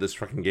difference with this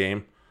fucking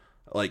game?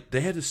 Like,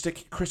 they had to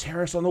stick Chris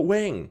Harris on the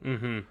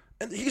wing,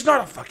 and he's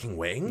not a fucking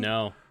wing.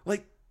 No,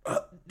 like.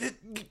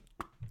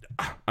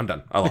 I'm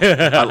done.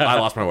 I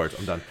lost my words.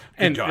 I'm done.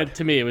 And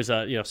to me, it was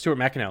Stuart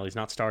McAnally's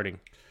not starting.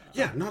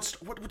 Yeah,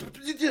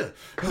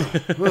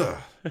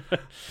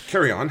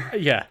 carry on.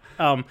 Yeah.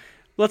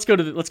 Let's go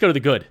to the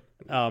good.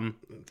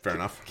 Fair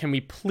enough. Can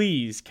we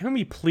please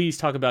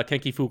talk about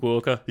Kenki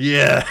Fukuoka?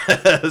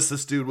 Yes,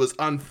 this dude was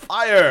on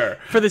fire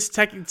for this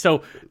tech.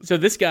 So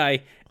this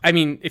guy. I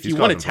mean, if you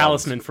want a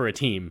talisman for a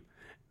team,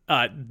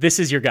 this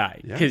is your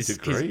guy. Yeah, he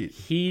did great.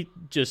 He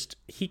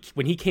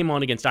when he came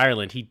on against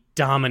Ireland, he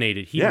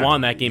dominated. He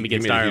won that game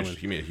against Ireland.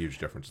 He made a huge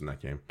difference in that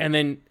game.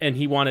 And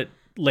he won it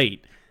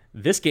late.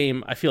 This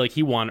game, I feel like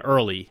he won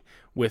early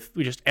with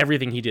just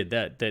everything he did.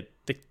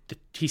 That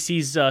he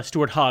sees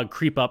Stuart Hogg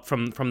creep up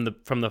from the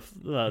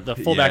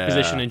fullback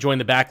position and join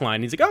the back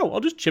line. He's like, oh, I'll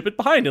just chip it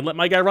behind and let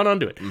my guy run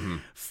onto it. Mm-hmm.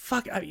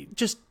 Fuck,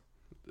 just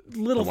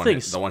little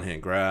things. The one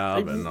hand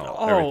grab and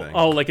everything.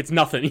 Oh, like it's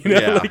nothing. You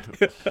know?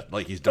 Yeah,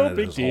 like he's done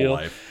it his whole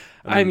life.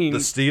 I mean, the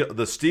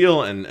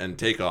steal and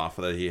takeoff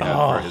that he had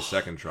for his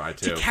second try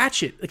too. To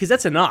catch it, because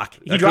that's a knock.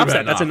 He drops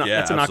that. That's a knock. Yeah,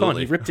 that's a knock on.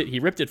 He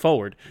ripped it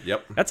forward.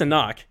 Yep. That's a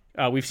knock.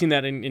 We've seen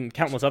that in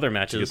countless other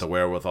matches. To get the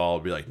wherewithal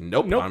to be like,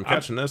 nope, I'm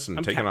catching this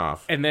and taking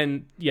off. And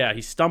then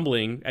he's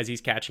stumbling as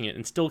he's catching it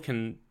and still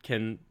can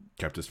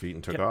kept his feet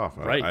and took off.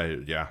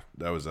 Right.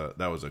 That was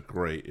a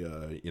great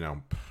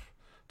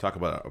talk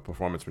about a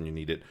performance when you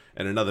need it.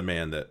 And another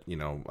man that,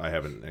 I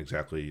haven't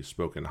exactly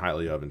spoken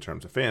highly of in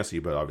terms of fantasy,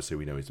 but obviously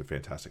we know he's a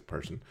fantastic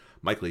person.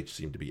 Mike Leach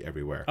seemed to be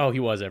everywhere. Oh, he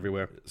was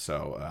everywhere.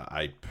 So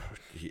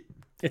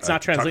it's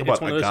not translating.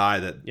 Talk about a guy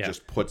that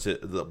just puts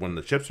it when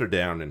the chips are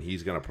down and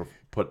he's going to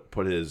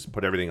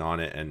put everything on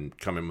it and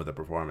come in with a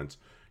performance.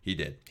 He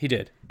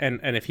did.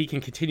 And if he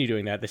can continue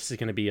doing that, this is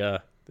going to be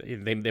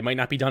they might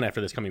not be done after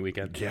this coming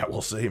weekend. Yeah,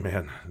 we'll see,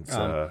 man.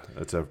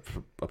 It's a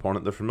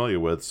opponent they're familiar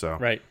with, so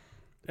right.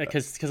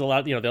 Because a lot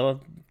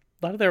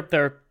of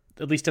their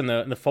at least in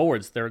the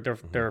forwards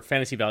their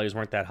fantasy values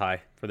weren't that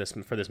high for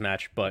this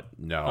match, but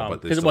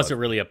because it wasn't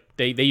really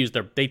they used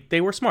they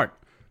were smart.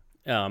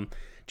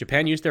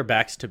 Japan used their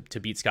backs to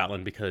beat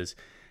Scotland because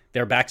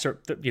their backs are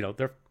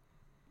they're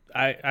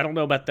I don't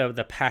know about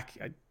the pack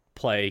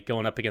play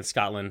going up against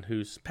Scotland,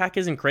 whose pack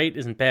isn't great,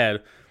 isn't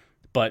bad,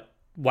 but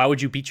why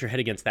would you beat your head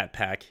against that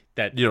pack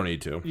that you don't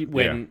need to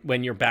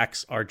when your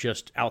backs are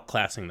just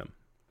outclassing them?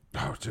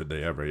 Oh, did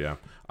they ever? Yeah.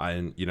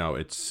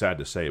 It's sad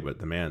to say,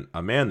 but a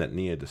man that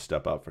needed to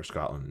step up for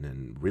Scotland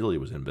and really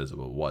was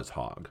invisible was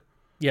Hogg.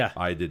 Yeah.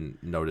 I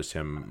didn't notice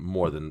him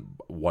more than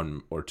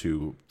one or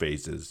two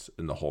phases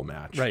in the whole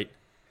match. Right.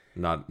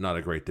 Not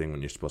a great thing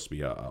when you're supposed to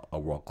be a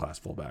world-class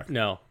fullback.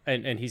 No,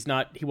 and he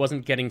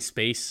wasn't getting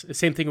space.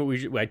 Same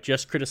thing I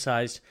just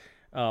criticized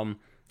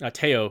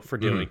Teo for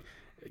doing.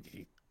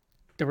 Mm-hmm.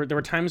 There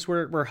were times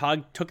where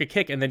Hogg took a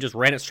kick and then just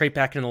ran it straight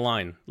back in the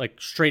line, like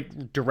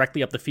straight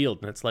directly up the field.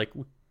 And it's like,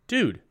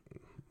 dude,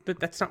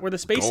 that's not where the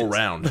space is. Go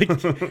around.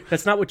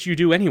 That's not what you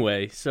do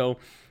anyway. So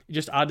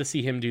just odd to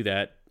see him do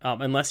that,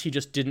 unless he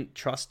just didn't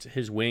trust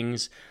his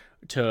wings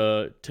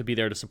to be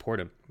there to support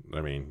him. I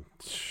mean,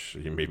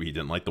 maybe he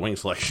didn't like the wing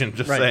selection.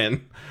 Just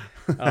saying.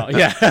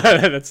 Yeah,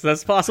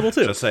 that's possible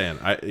too. Just saying.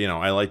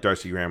 I like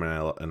Darcy Graham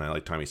and I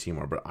like Tommy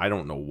Seymour, but I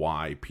don't know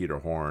why Peter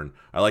Horn.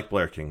 I like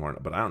Blair Kinghorn,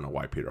 but I don't know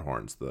why Peter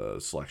Horn's the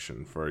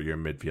selection for your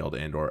midfield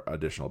and or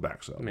additional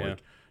back sub.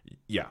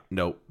 Yeah.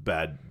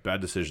 Bad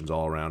decisions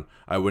all around.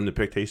 I wouldn't have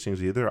picked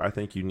Hastings either. I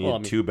think you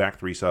need 2 back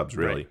 3 subs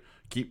really. Right.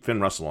 Keep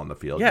Finn Russell on the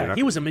field. Yeah,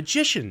 he was a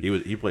magician.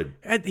 He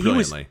played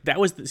brilliantly.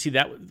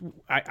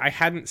 I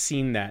hadn't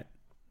seen that.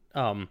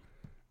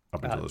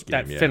 Up until this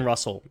game, Finn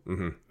Russell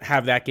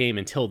have that game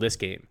until this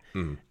game,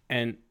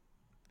 and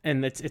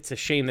it's a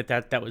shame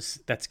that's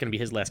going to be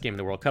his last game in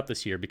the World Cup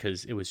this year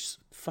because it was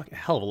a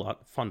hell of a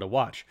lot of fun to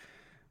watch.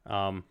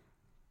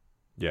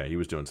 Yeah, he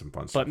was doing some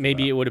fun stuff. But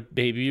maybe it would have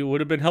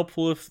been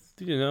helpful if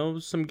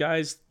some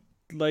guys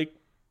like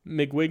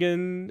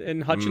McGuigan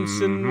and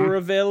Hutchinson were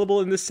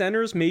available in the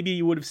centers. Maybe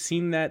you would have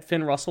seen that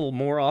Finn Russell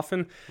more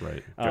often.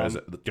 Right.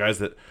 Guys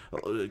that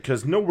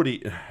because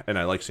nobody, and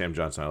I like Sam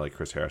Johnson, I like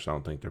Chris Harris, I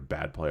don't think they're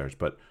bad players,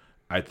 but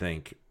I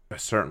think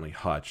certainly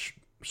Hutch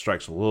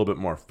strikes a little bit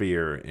more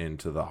fear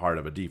into the heart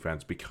of a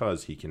defense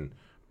because he can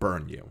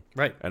burn you.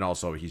 Right. And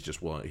also he's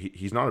just willing,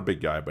 he's not a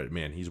big guy, but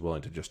man, he's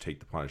willing to just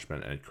take the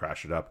punishment and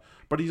crash it up.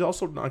 But he's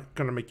also not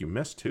going to make you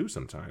miss too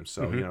sometimes.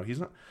 So, he's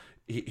not.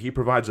 He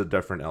provides a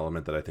different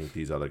element that I think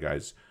these other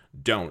guys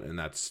don't, and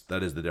that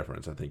is the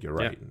difference. I think you're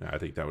right. Yeah. I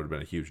think that would have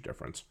been a huge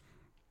difference.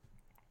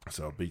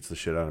 So it beats the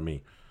shit out of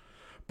me.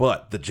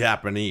 But the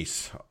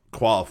Japanese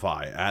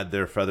qualify, add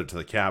their feather to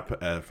the cap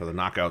for the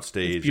knockout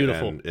stage. It's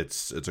beautiful. And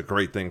it's a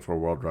great thing for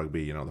World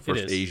Rugby. The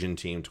first Asian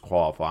team to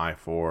qualify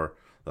for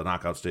the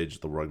knockout stage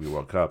of the Rugby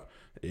World Cup.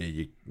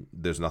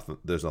 There's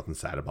nothing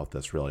sad about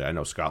this, really. I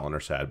know Scotland are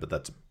sad, but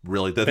they're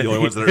the only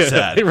ones that are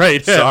sad.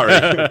 Right.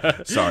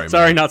 Sorry,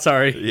 man. Not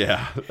sorry.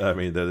 Yeah, I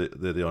mean they're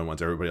the only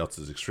ones. Everybody else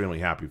is extremely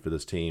happy for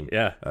this team.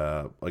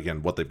 Yeah.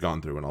 Again, what they've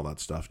gone through and all that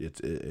stuff.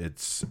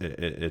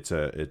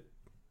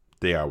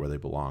 They are where they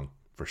belong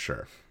for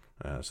sure.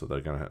 So they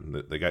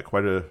got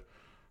quite a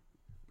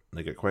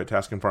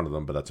task in front of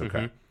them, but that's okay.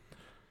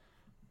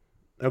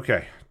 Mm-hmm.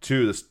 Okay,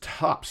 to the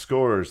top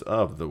scorers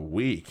of the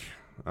week.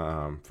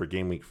 For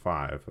game week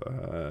 5.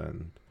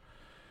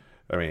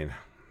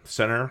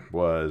 Center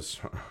was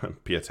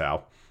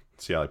Piatau.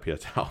 Siali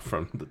Piatau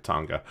from the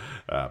Tonga.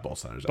 Both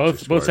centers.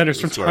 Both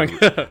centers from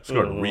Tonga.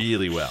 Scored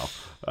really well.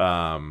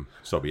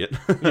 So be it.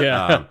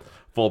 Yeah.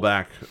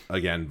 Fullback,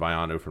 again,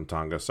 Vaianu from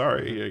Tonga.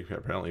 Sorry,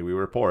 apparently we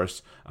were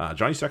porous.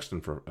 Johnny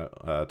Sexton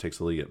takes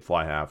the lead at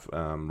fly half.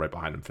 Right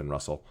behind him, Finn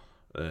Russell.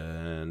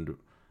 And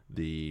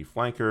the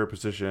flanker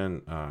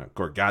position,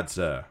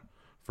 Gorgadze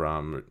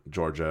from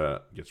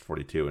Georgia gets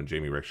 42, and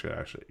Jamie Richter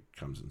actually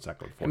comes in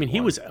second with 41. I mean,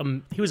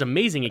 he was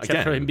amazing,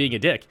 except for him being a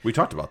dick. We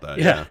talked about that.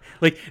 Yeah.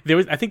 Like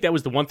I think that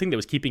was the one thing that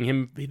was keeping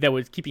him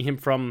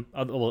from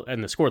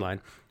and the scoreline.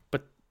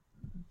 But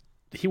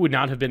he would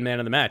not have been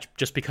man of the match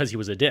just because he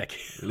was a dick.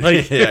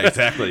 Like, yeah,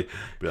 exactly.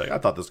 Be like, I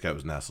thought this guy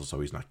was Nessel, so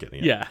he's not getting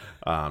it. Yeah.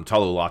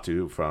 Talu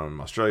Latu from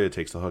Australia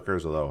takes the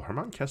hookers, although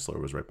Herman Kessler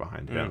was right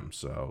behind him,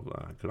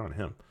 so good on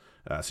him.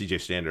 CJ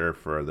Stander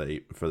for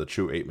the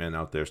true 8-man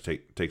out there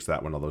takes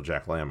that one, although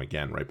Jack Lamb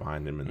again right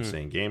behind him in the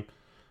same game.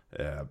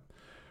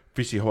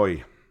 Fisi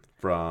Hoi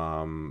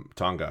from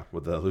Tonga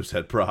with the loose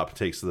head prop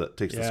takes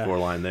the score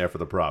line there for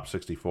the prop,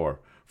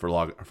 64 for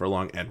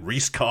long, and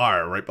Reese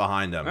Carr right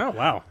behind him. Oh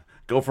wow.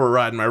 Go for a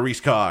ride in my Reese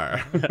Carr.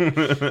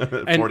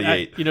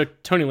 48.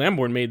 Tony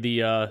Lamborn made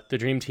the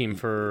dream team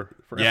for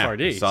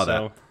FRD. Saw that.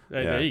 So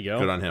there you go.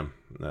 Good on him.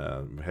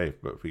 Hey,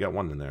 but we got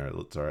one in there.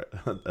 It's all right,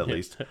 at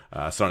least.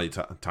 Tani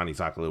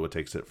Takalua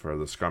takes it for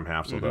the scrum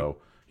halves, although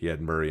he had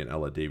Murray and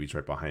Ella Davies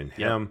right behind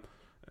him.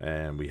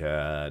 And we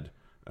had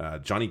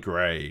Johnny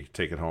Gray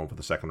take it home for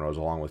the second rows,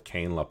 along with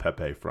Kane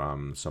LaPepe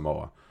from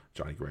Samoa.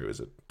 Johnny Gray was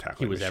a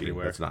tackling machine.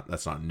 Everywhere.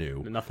 That's not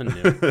new. Nothing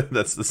new.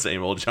 That's the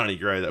same old Johnny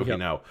Gray that we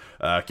know.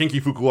 Kinky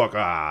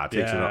Fukuoka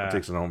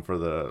takes it home for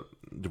the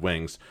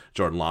wings.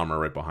 Jordan Lawmer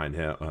right behind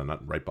him.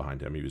 Not right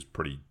behind him. He was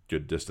pretty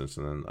good distance,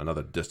 and then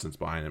another distance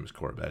behind him is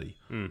Corabetti.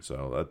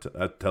 So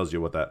that tells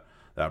you what that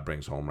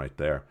brings home right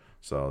there.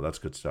 So that's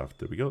good stuff.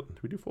 Did we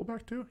do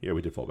fullback too? Yeah,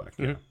 we did fullback.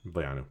 Yeah,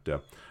 Bayanu. Yeah.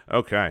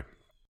 Okay.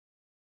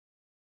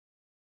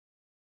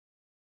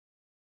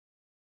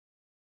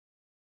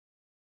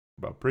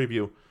 About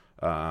preview.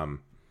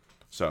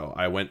 So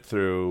I went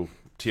through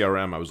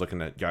TRM. I was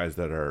looking at guys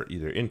that are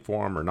either in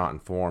form or not in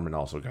form, and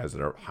also guys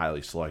that are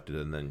highly selected,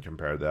 and then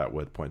compared that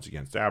with points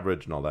against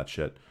average and all that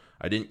shit.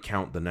 I didn't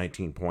count the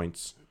 19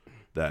 points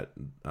that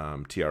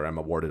TRM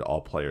awarded all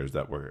players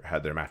that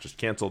had their matches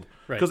canceled,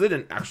 because they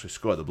didn't actually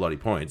score the bloody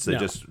points.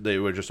 They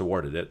were just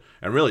awarded it.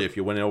 And really, if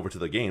you went over to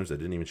the games, they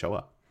didn't even show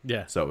up.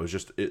 Yeah. So it was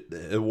just it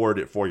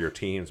awarded it for your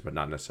teams, but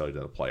not necessarily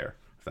to the player,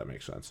 if that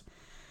makes sense.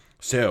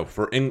 So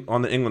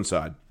on the England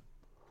side,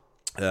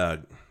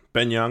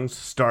 Ben Youngs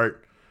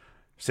start,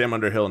 Sam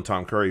Underhill and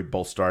Tom Curry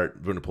both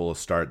start, Vunipola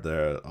start.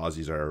 The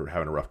Aussies are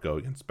having a rough go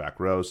against back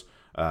rows.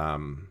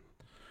 And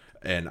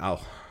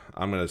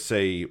I'm going to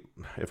say,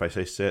 if I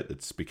say sit,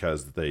 it's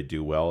because they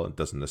do well. It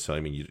doesn't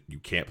necessarily mean you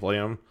can't play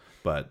them.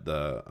 But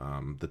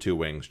the two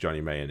wings, Johnny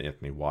May and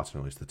Anthony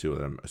Watson, at least the two of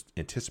them,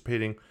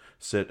 anticipating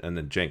sit, and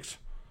then Jenks.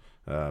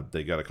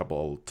 They got a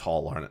couple of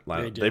tall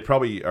line. They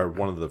probably are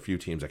one of the few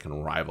teams that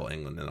can rival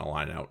England in a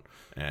line out,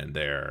 and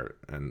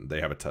they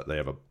have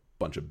a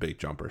bunch of big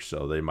jumpers,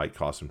 so they might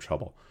cause some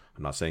trouble.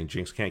 I'm not saying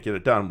Jinx can't get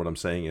it done. What I'm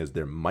saying is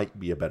there might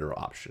be a better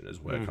option,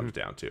 is what it comes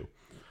down to.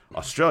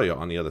 Australia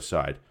on the other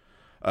side.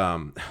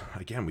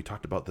 Again, we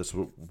talked about this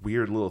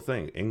weird little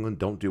thing. England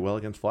don't do well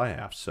against fly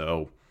halves,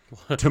 so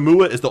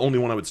Tamua is the only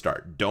one I would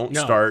start. Don't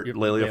start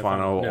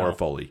Leali'ifano or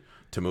Foley.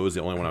 Tamua is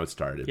the only one I would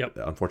start.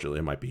 Unfortunately,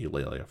 it might be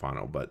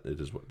Leali'ifano, but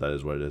that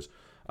is what it is.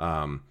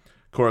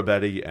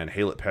 Corabetti and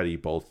Haylett Petty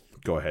both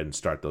go ahead and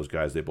start those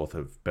guys. They both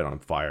have been on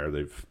fire.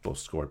 They've both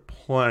scored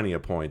plenty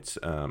of points.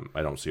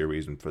 I don't see a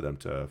reason for them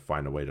to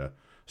find a way to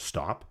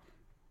stop.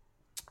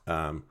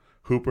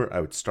 Hooper, I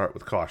would start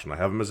with caution. I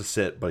have him as a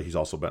sit, but he's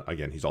also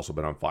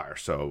been on fire.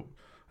 So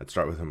I'd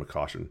start with him with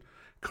caution.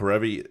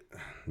 Karevi,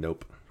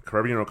 nope.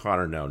 Karevi and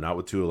O'Connor, no. Not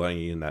with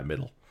Tuolangi in that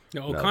middle.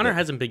 No, O'Connor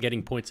hasn't been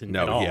getting points at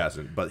all. No, he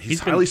hasn't. But he's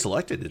highly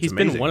selected. It's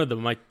amazing. Been one of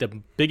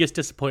the biggest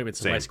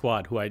disappointments in my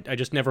squad, who I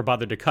just never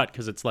bothered to cut,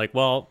 because it's like,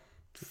 well,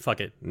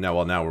 fuck it. No,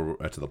 well, now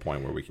we're to the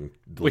point where we can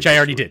which I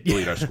already did.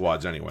 Delete our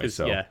squads anyway.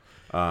 So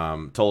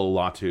Tolo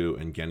Latu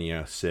and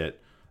Genia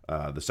sit.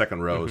 The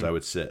second rows I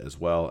would sit as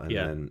well. And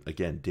then,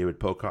 again, David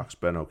Pocock's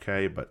been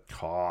okay, but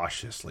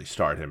cautiously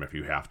start him if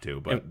you have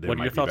to. But what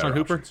are your thoughts on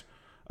Hooper?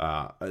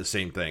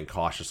 Same thing.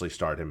 Cautiously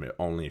start him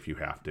only if you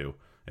have to.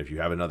 If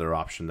you have another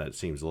option that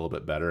seems a little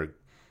bit better,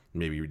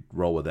 maybe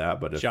roll with that.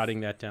 But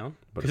jotting that down,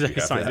 because I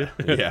signed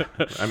it. Yeah,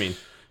 I mean,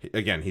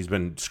 again, he's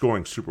been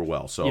scoring super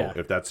well. So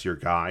if that's your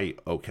guy,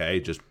 okay,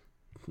 just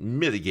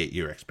mitigate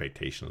your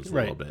expectations a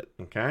little bit.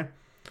 Okay,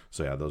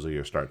 so yeah, those are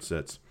your start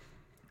sits.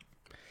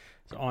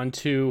 So on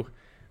to,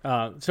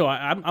 so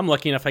I'm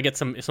lucky enough. I get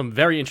some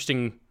very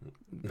interesting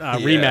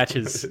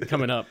rematches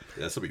coming up.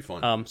 Yeah, this will be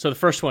fun. So the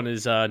first one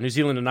is New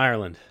Zealand and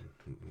Ireland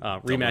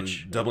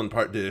rematch. Dublin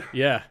Part 2.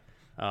 Yeah.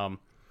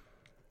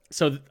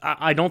 So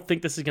I don't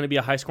think this is going to be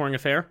a high-scoring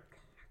affair.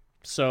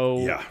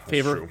 So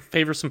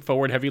favor some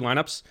forward-heavy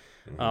lineups.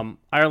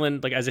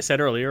 Ireland, like as I said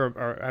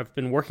earlier, have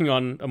been working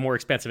on a more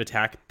expansive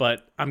attack,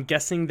 but I'm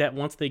guessing that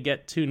once they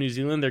get to New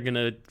Zealand, they're going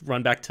to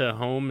run back to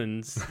home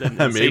and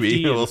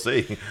maybe we'll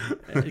see,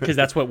 because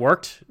that's what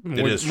worked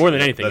more than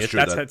anything.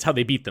 That's how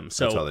they beat them.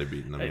 So that's how they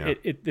beat them. Yeah.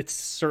 It's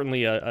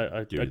certainly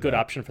a good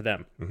option for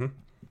them.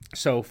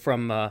 So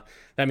from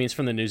that means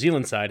from the New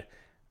Zealand side.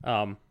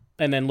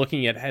 And then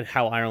looking at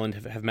how Ireland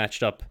have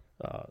matched up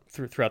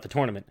throughout the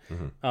tournament,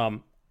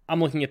 I'm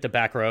looking at the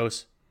back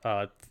rows.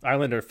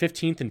 Ireland are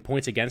 15th in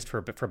points against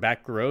for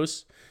back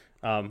rows.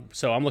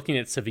 So I'm looking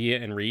at Sevilla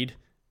and Reed.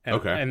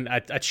 And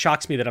it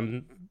shocks me that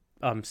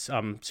I'm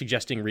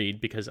suggesting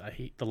Reed because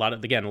a lot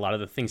of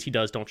the things he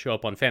does don't show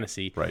up on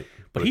fantasy. Right.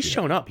 But he's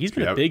shown up. He's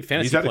been a big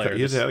fantasy player.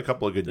 He's had a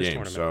couple of good games,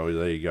 tournament. So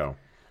there you go.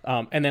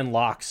 And then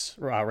locks,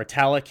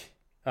 Retallick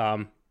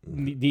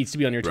needs to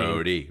be on your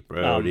team.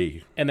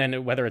 Brody. And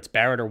then whether it's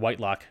Barrett or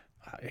Whitelock,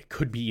 it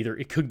could be either.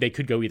 They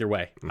could go either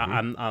way.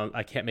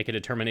 I can't make a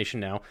determination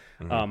now.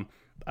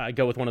 I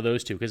go with one of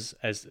those two because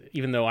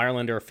even though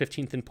Ireland are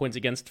 15th in points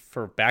against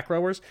for back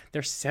rowers,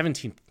 they're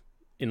 17th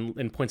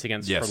in points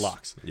against for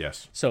locks.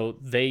 Yes. So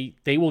they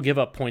will give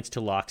up points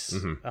to locks.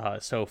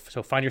 So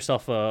find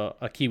yourself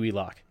a Kiwi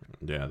lock.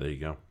 Yeah, there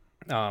you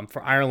go.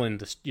 For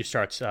Ireland, you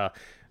start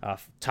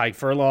Tig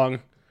Furlong,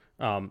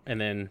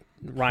 and then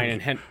Ryan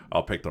and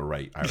I'll pick the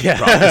right Irish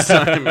this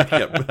time.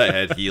 I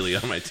had Healy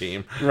on my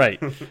team.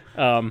 Right.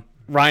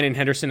 Ryan and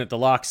Henderson at the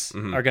locks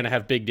are going to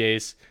have big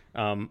days.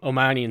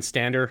 O'Mahony and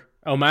Stander.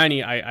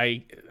 O'Mahony,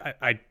 I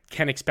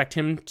can't expect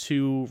him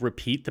to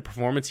repeat the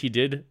performance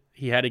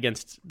he had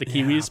against the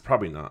Kiwis. Yeah,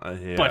 probably not.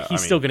 But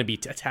he's still going to be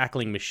a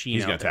tackling machine.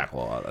 He's going to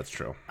tackle a lot. That's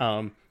true.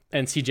 And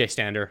CJ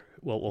Stander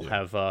will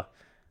have.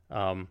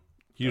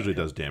 He usually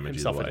does damage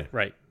either way.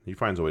 Right. He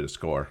finds a way to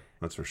score.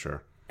 That's for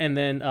sure. And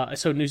then,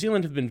 so New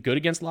Zealand have been good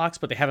against locks,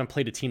 but they haven't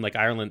played a team like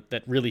Ireland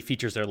that really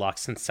features their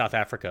locks since South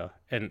Africa.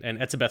 And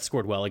Etzebeth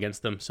scored well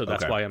against them, so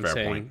that's why I'm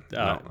saying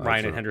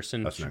Ryan and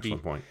Henderson should be.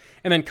 Point.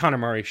 And then Connor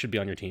Murray should be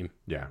on your team.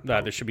 Yeah.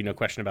 There should be no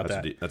question about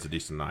that. That's a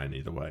decent 9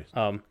 either way.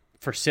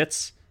 For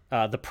sits,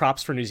 the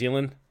props for New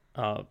Zealand,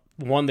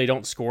 one, they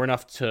don't score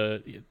enough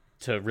to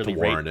really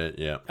warrant it,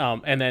 yeah.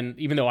 And then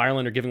even though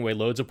Ireland are giving away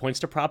loads of points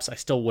to props, I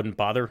still wouldn't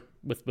bother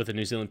with the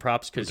New Zealand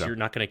props because you're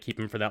not going to keep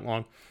them for that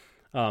long.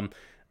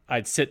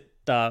 I'd sit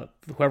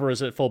whoever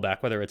is at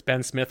fullback, whether it's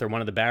Ben Smith or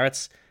one of the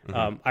Barretts.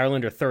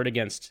 Ireland are third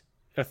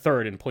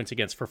in points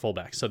against for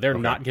fullbacks, so they're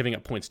not giving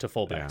up points to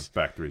fullbacks.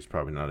 Yeah, back three is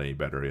probably not any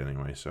better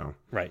anyway. So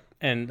right,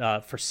 and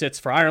for sits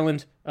for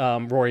Ireland,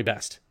 Rory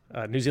Best.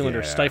 New Zealand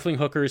are stifling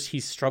hookers.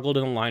 He's struggled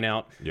in the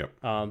line-out.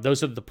 Yep.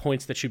 Those are the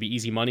points that should be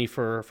easy money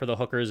for the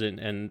hookers,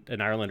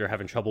 and Ireland are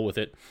having trouble with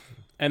it.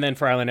 And then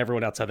for Ireland,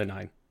 everyone outside the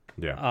 9.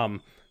 Yeah.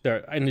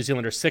 New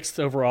Zealand are 6th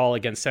overall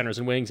against centers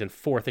and wings and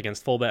 4th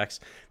against fullbacks.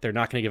 They're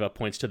not going to give up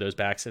points to those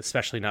backs,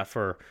 especially not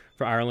for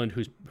Ireland,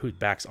 whose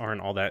backs aren't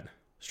all that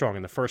strong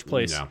in the first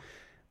place.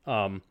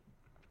 No.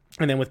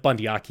 And then with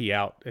Bundyaki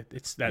out,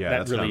 it's that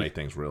that's really going to make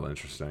things real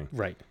interesting.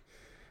 Right.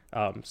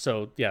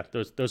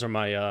 Those are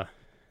my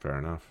fair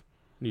enough.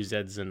 New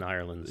Zeds and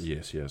Ireland's.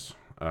 Yes.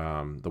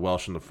 The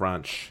Welsh and the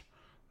French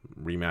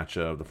rematch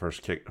of the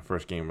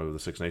first game of the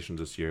Six Nations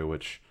this year,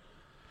 which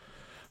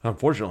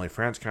unfortunately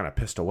France kind of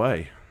pissed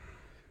away.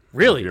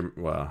 Really?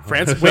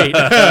 France? Wait.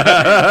 Say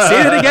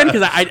that again,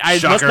 because I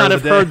must not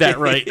have heard that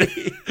right.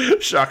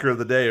 Shocker of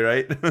the day,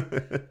 right?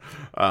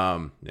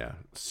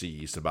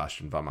 See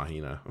Sebastian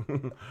Vamahina.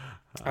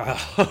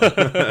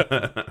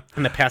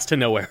 And the pass to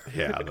nowhere.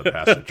 Yeah, the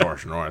pass to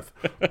George North.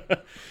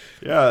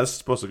 Yeah, that's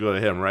supposed to go to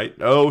him, right?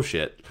 Oh,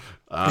 shit.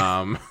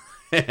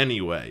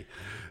 Anyway,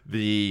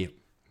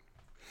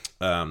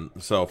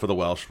 so for the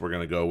Welsh, we're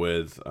going to go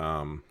with...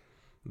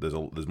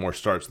 There's more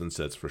starts than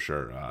sits for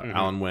sure.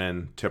 Alan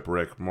Wynn,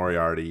 Tipperick,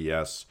 Moriarty,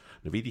 yes.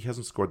 Navidi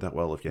hasn't scored that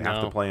well. If you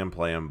have to play him,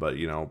 play him. But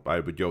I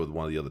would go with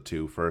one of the other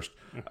two first.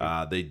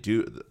 They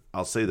do.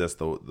 I'll say this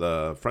though: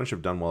 the French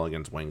have done well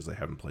against wings. They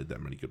haven't played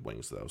that many good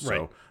wings though.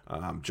 So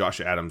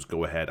Josh Adams,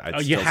 go ahead.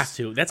 You have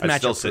to. That's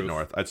matchup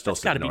proof. I'd still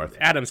sit North.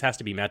 Adams has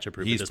to be matchup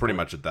proof. He's pretty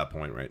much at that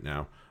point right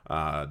now.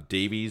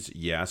 Davies,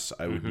 yes.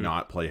 I would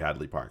not play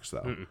Hadley Parks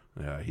though.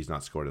 He's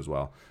not scored as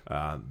well.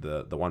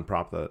 The one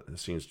prop that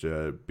seems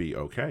to be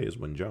okay is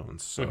Wynn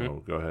Jones.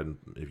 So go ahead,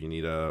 if you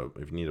need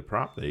a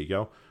prop, there you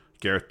go.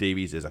 Gareth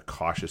Davies is a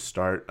cautious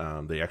start.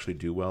 They actually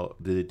do well.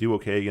 They do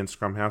okay against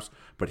Scrum House,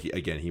 but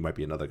he might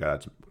be another guy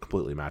that's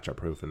completely matchup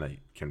proof, and they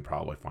can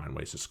probably find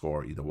ways to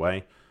score either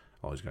way.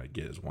 All he's got to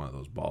get is one of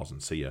those balls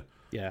and see ya.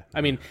 Yeah, I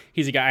mean,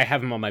 he's a guy. I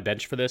have him on my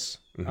bench for this,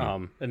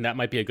 and that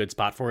might be a good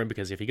spot for him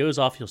because if he goes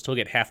off, he'll still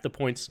get half the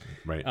points.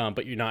 Right.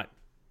 But you're not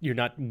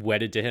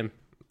wedded to him.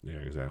 Yeah,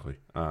 exactly.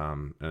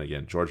 And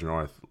again, George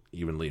North,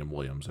 even Liam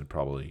Williams, I'd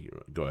probably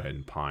go ahead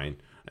and pine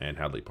and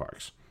Hadley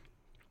Parks.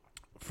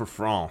 For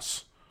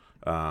France.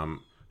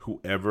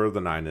 Whoever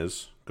the 9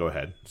 is, go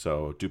ahead.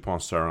 So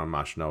Dupont, Saran,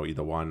 Machino,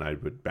 either one, I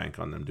would bank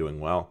on them doing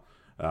well.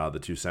 The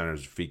 2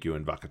 centers, Fiku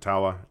and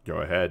Vakatawa, go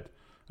ahead.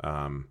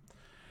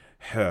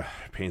 It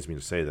pains me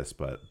to say this,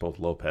 but both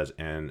Lopez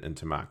and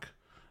Ntamak,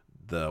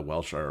 the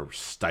Welsh are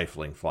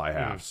stifling fly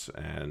halves,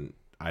 and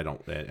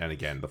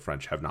again, the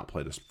French have not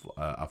played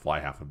a fly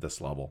half of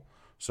this level.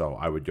 So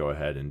I would go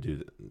ahead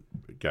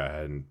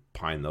and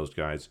pine those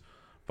guys.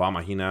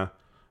 Vamahina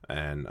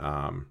and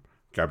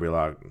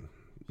Gabriela.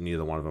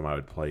 Neither one of them I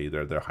would play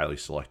either. They're highly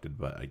selected,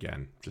 but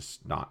again,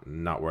 just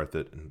not worth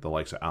it. The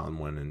likes of Alan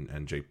Wynn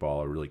and Jake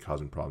Ball are really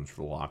causing problems for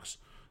the locks,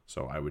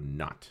 so I would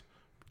not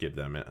give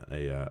them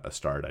a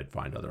start. I'd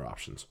find other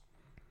options.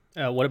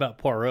 What about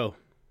Poirot?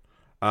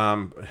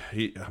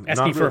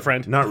 Asking for a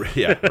friend.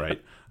 Yeah,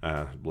 right.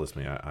 Bless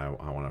me. I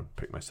want to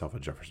pick myself a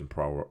Jefferson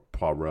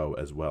Poirot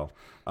as well.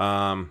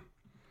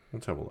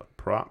 Let's have a look.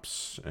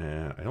 Props,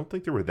 and I don't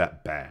think they were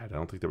that bad. I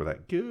don't think they were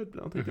that good. I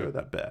don't think they were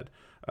that bad.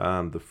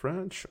 The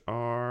French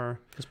are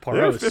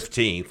they're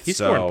 15th. He's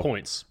scoring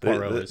points.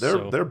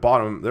 They're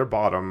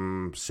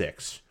bottom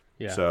 6.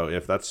 Yeah. So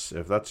if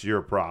that's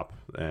your prop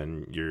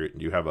and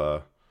you have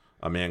a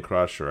man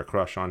crush or a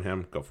crush on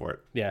him, go for it.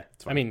 Yeah.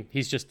 I mean,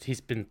 he's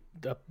been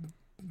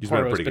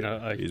pretty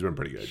good. He's been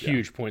pretty good.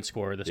 Huge point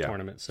scorer this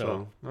tournament.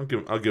 So I'll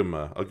give him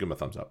a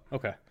thumbs up.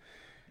 Okay.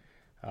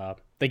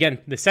 Again,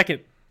 the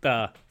second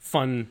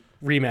fun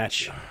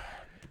rematch.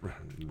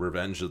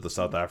 Revenge of the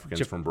South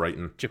Africans from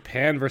Brighton.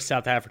 Japan versus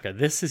South Africa.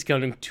 This is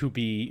going to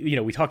be,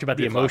 we talked about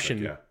the emotion.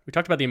 Classic, yeah. We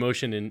talked about the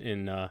emotion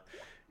in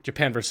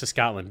Japan versus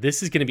Scotland.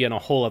 This is going to be on a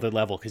whole other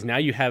level because now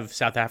you have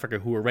South Africa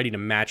who are ready to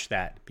match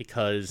that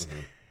because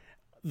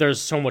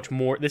there's so much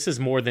more. This is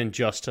more than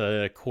just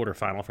a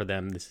quarterfinal for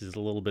them. This is a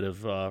little bit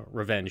of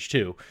revenge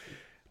too.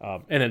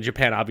 And then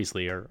Japan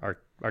obviously are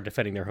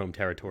defending their home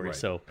territory. Right.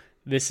 So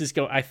this is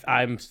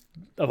I'm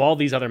of all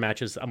these other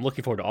matches, I'm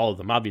looking forward to all of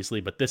them,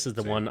 obviously, but this is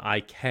the one I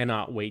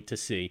cannot wait to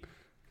see.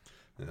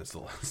 Yeah, it's the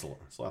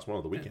last one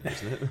of the weekend,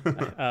 isn't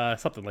it?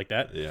 Something like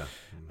that. Yeah.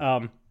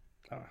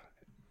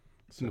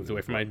 Moved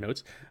away from my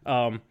notes.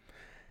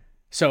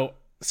 So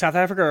South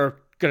Africa are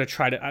going to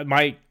try to.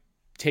 My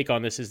take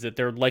on this is that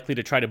they're likely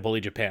to try to bully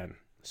Japan.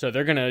 So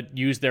they're going to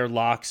use their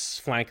locks,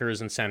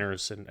 flankers, and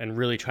centers and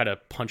really try to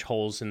punch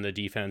holes in the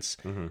defense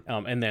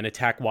and then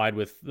attack wide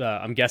with,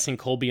 I'm guessing,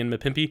 Colby and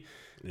Mapimpi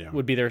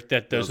would be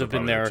those have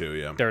been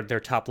their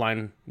top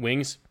line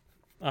wings.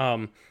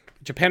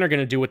 Japan are going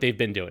to do what they've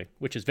been doing,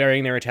 which is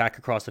varying their attack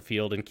across the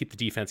field and keep the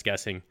defense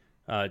guessing,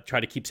 try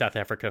to keep South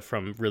Africa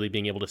from really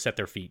being able to set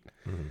their feet.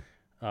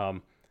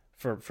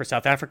 For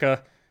South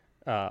Africa,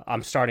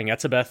 I'm starting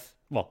Etzebeth.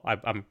 Well,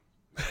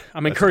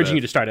 I'm encouraging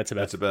you to start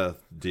Etzebeth,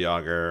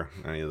 Diager,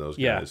 any of those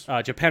guys.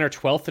 Yeah, Japan are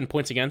 12th in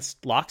points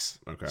against locks.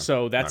 Okay,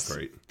 so that's not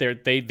great.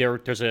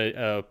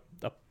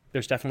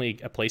 There's definitely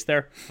a place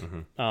there,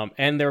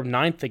 and they're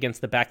 9th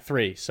against the back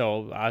three.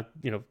 So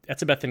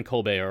Etzebeth and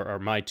Kolbe are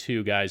my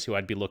two guys who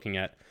I'd be looking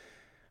at.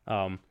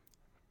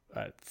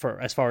 For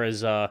as far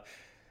as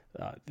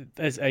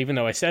even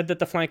though I said that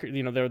the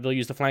flanker, they'll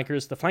use the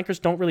flankers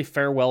don't really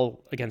fare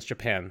well against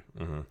Japan.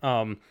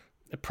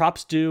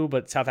 Props do,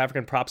 but South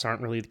African props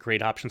aren't really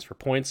great options for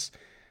points.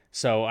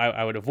 So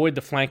I would avoid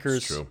the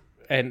flankers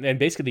and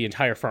basically the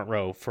entire front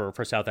row for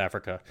South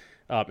Africa,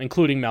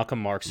 including Malcolm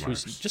Marx,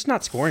 who's just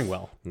not scoring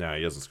well. No,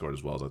 he hasn't scored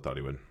as well as I thought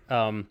he would.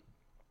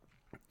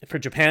 For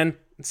Japan,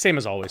 same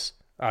as always.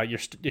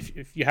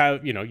 If you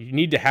have, you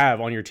need to have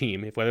on your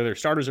team, whether they're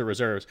starters or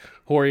reserves,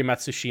 Hori,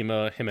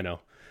 Matsushima, Himeno.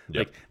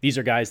 Yep. Like these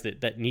are guys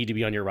that need to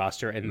be on your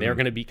roster, and they're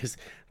going to be because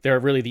they're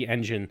really the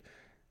engine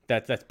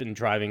that's been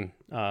driving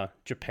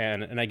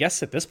Japan. And I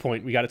guess at this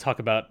point we got to talk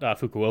about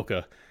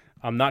Fukuoka.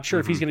 I'm not sure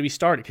if he's going to be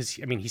started because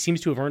he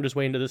seems to have earned his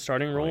way into the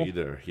starting role.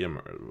 Either him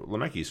or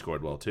Lemeki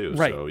scored well too,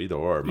 right? So either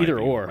or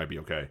might be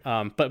okay.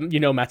 But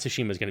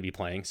Matsushima is going to be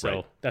playing,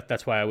 so right.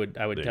 that's why I would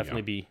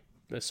definitely be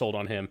sold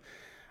on him.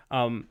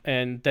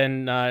 And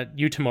then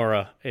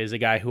Utamura is a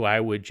guy who I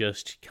would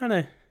just kind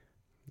of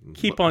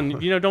keep on.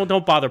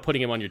 Don't bother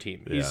putting him on your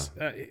team. He's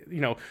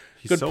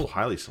he's so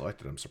highly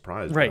selected. I'm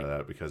surprised by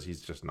that because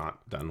he's just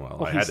not done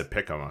well. I had to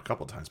pick him a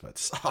couple times, but it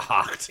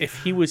sucked.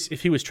 If he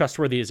was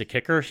trustworthy as a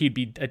kicker, he'd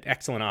be an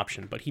excellent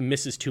option. But he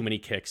misses too many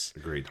kicks.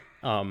 Agreed.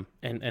 And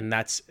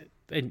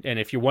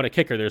if you want a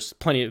kicker,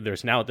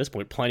 there's now at this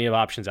point plenty of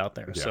options out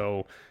there. Yeah.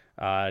 So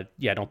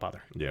don't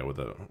bother. Yeah, with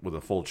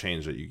a full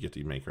change that you get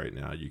to make right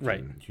now, you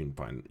can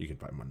find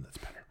one that's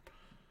better.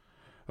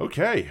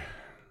 Okay,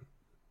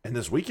 and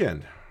this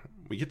weekend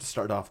we get to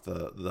start off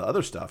the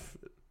other stuff.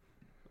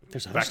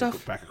 There's other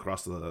stuff back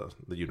across the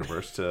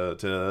universe to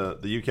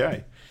the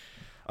UK.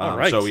 All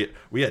right. So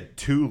we had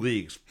 2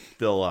 leagues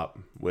fill up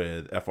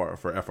with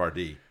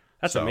FRD.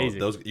 That's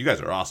amazing. You guys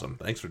are awesome.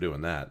 Thanks for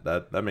doing that.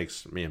 That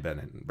makes me and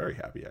Ben very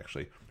happy.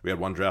 Actually, we had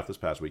one draft this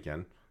past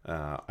weekend.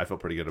 I feel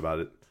pretty good about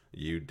it.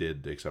 You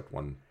did, except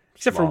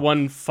for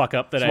one fuck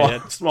up that I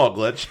had. Small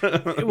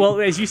glitch. Well,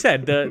 as you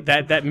said,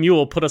 that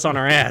mule put us on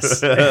our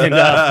ass.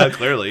 And,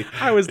 clearly.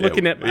 I was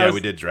looking at... we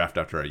did draft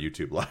after our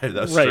YouTube live.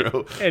 That's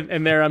true.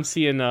 And there I'm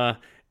seeing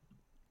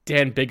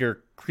Dan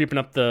Bigger creeping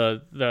up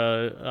the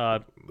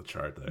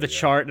chart there, the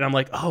chart, and I'm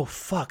like, oh,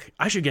 fuck,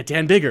 I should get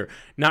Dan Bigger.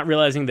 Not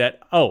realizing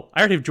that, I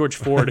already have George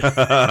Ford.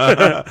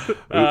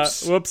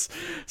 Whoops.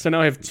 So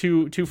now I have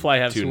two fly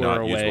halves who are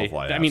away.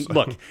 I mean,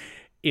 look,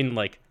 in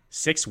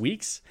 6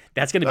 weeks,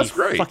 that's going to be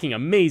great. Fucking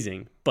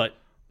amazing, but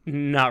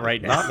not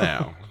right now. Not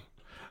now.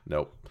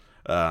 Nope.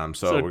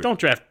 So don't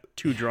draft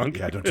too drunk.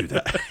 Yeah, don't do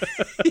that.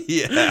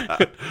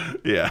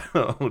 Yeah.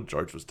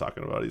 George was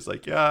talking about it. He's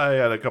like, I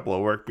had a couple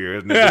of work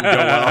beers and it didn't go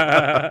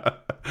well.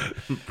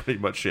 Pretty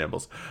much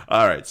shambles.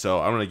 All right,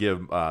 so I'm going to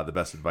give the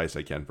best advice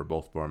I can for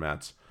both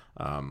formats.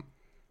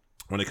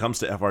 When it comes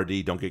to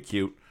FRD, don't get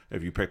cute.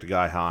 If you picked a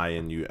guy high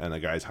and a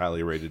guy's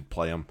highly rated,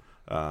 play him.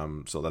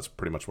 So that's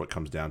pretty much what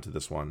comes down to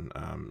this one.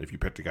 If you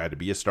picked a guy to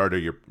be a starter,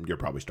 you're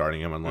probably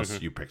starting him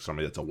unless you pick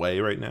somebody that's away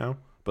right now.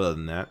 But other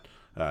than that,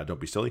 don't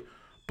be silly.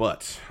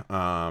 But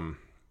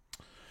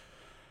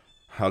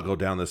I'll go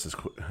down this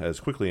as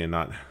quickly and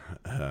not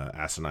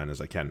asinine as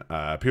I can.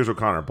 Piers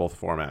O'Connor, both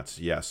formats,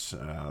 yes.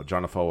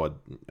 John Afoa,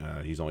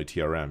 he's only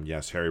TRM,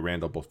 yes. Harry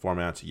Randall, both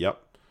formats,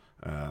 yep.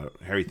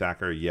 Harry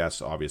Thacker,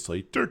 yes,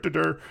 obviously.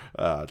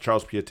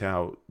 Charles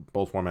Piutau,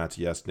 both formats,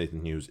 yes.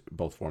 Nathan Hughes,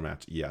 both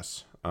formats,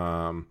 yes.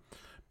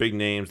 Big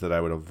names that I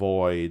would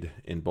avoid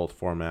in both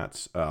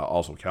formats.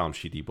 Also, Callum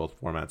Sheedy, both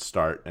formats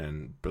start,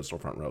 and Bristol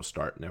front row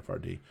start in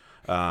FRD.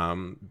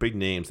 Big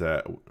names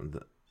that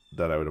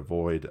I would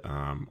avoid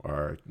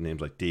are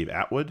names like Dave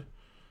Atwood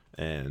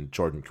and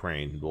Jordan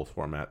Crane in both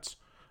formats.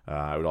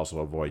 I would also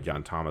avoid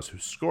Jan Thomas, who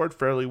scored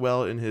fairly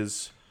well in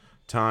his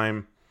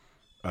time.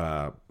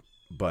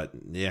 But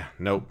yeah,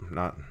 nope,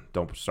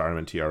 don't start him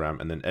in TRM.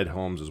 And then Ed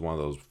Holmes is one of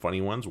those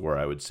funny ones where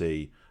I would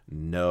say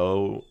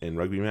no in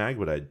Rugby Mag,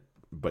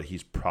 but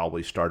he's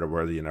probably starter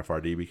worthy in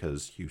FRD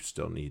because you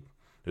still need.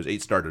 There's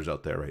 8 starters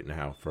out there right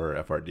now for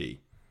FRD,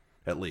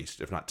 at least,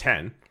 if not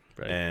 10.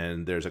 Right.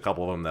 And there's a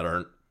couple of them that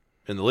aren't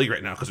in the league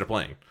right now because they're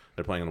playing.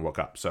 They're playing in the World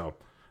Cup, so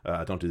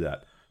don't do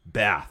that.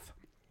 Bath,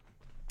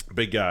 the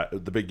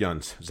big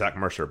guns. Zach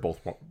Mercer,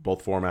 both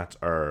formats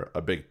are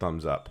a big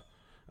thumbs up.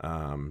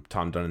 Tom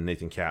Dunn and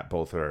Nathan Catt,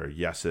 both are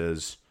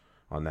yeses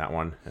on that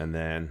one. And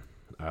then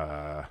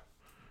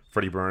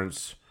Freddie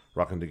Burns,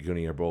 Rockin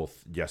Daguni are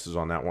both yeses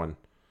on that one.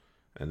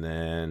 And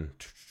then,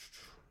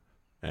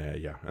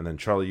 and then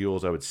Charlie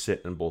Ewells, I would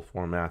sit in both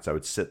formats. I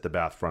would sit the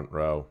Bath front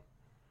row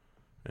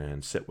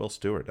and sit Will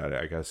Stewart.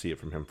 I got to see it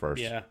from him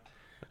first. Yeah.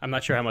 I'm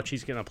not sure how much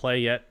he's going to play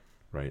yet.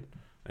 Right.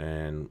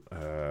 And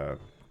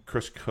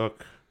Chris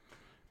Cook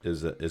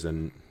is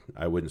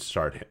I wouldn't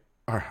start him.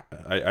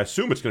 I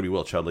assume it's going to be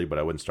Will Chudley, but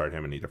I wouldn't start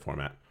him in either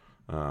format.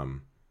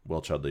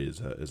 Will Chudley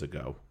is a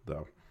go,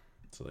 though.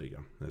 So there you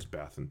go. There's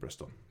Bath and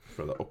Bristol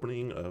for the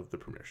opening of the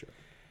Premiership.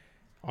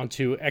 On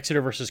to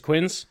Exeter versus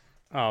Quins.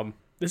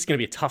 This is going to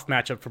be a tough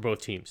matchup for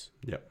both teams.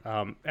 Yep.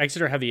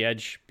 Exeter have the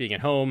edge being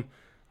at home.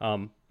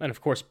 And,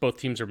 of course, both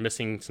teams are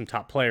missing some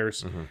top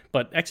players. Mm-hmm.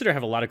 But Exeter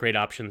have a lot of great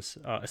options,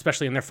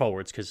 especially in their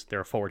forwards because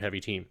they're a forward-heavy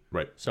team.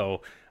 Right.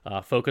 So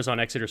focus on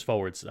Exeter's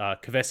forwards.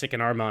 Kvesic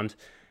and Armand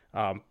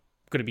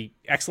going to be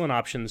excellent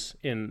options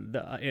in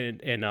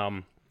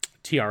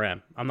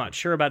TRM. I'm not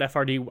sure about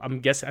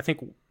FRD. I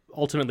think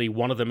ultimately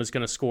one of them is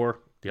going to score.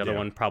 The other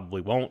one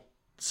probably won't.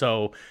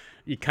 So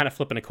you're kind of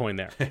flipping a coin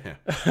there.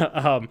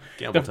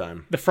 Gamble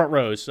time. The front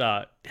rows,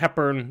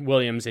 Hepburn,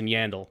 Williams, and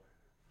Yandel.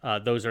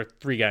 Those are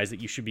 3 guys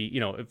that you should be,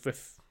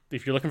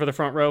 if you're looking for the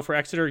front row for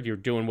Exeter, you're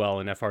doing well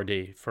in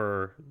FRD.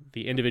 For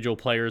the individual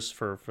players,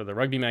 for the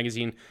Rugby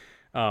magazine,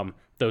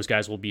 those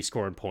guys will be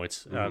scoring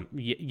points.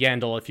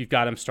 Yandel, if you've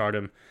got him, start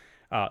him.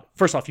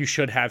 First off, you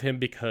should have him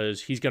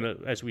because he's going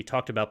to, as we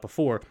talked about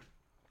before,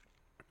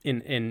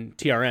 in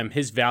TRM,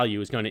 his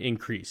value is going to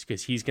increase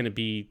because he's going to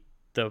be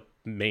the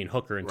main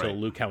hooker until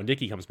Luke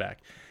Cowan-Dickey comes back.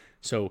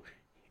 So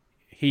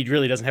he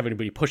really doesn't have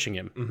anybody pushing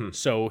him. Mm-hmm.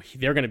 So he's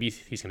going to be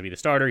the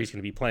starter. He's going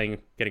to be playing,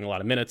 getting a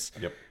lot of minutes.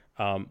 Yep.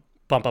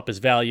 Bump up his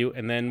value,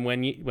 and then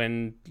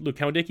when Luke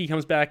Cowan-Dickey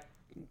comes back,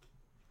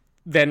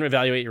 then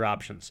evaluate your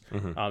options.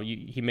 Mm-hmm.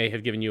 He may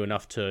have given you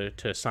enough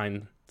to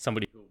sign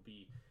somebody who will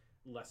be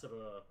less of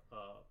a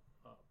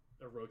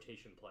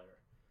rotation player.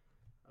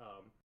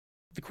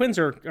 The Quins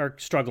are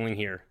struggling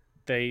here.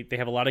 They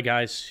have a lot of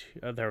guys.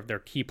 They're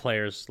key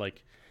players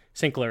like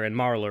Sinclair and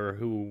Marler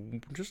who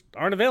just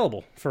aren't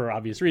available for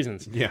obvious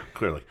reasons. Yeah,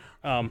 clearly.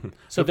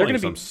 So they're going to be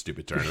some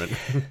stupid tournament.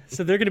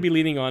 So they're going to be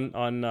leaning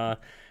on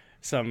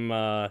some.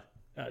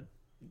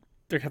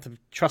 They have to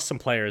trust some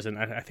players, and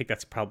I think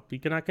that's probably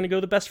not going to go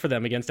the best for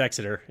them against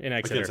Exeter.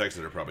 Against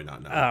Exeter, probably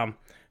not. No.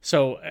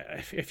 So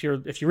if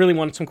you really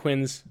want some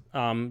Quins,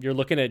 you're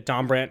looking at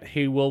Dombrandt.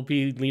 He will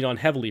be leaned on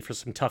heavily for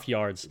some tough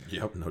yards.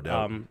 Yep, no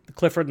doubt.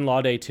 Clifford and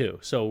Lauday too.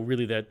 So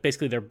really,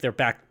 their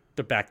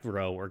back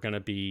row are going to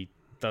be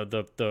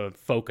the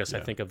focus,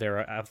 I think, of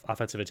their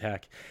offensive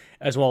attack,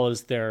 as well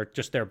as their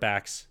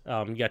backs.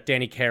 You got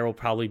Danny Kerr will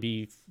probably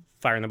be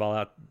firing the ball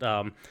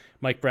out.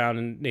 Mike Brown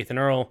and Nathan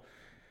Earl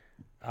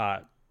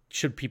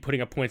should be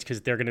putting up points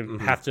because they're going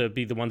to have to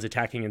be the ones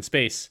attacking in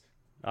space.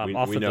 We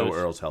know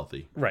Earl's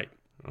healthy. Right.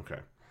 Okay.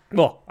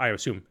 Well, I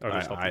assume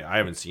Earl's healthy. I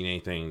haven't seen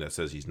anything that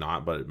says he's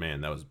not, but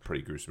man, that was a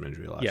pretty gruesome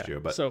injury last year.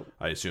 But so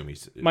I assume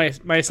he's... My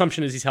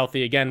assumption is he's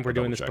healthy. Again, we're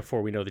doing this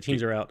before we know the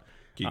teams are out.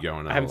 Keep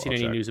going. I haven't seen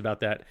any news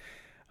about that.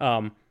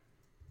 And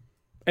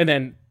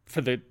then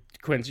for the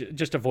Quins,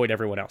 just avoid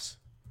everyone else.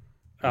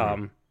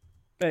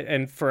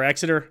 And for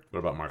Exeter... What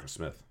about Marcus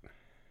Smith?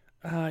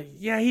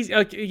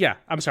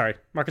 I'm sorry.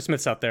 Marcus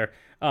Smith's out there.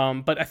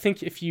 But I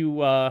think if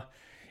you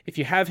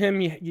have him,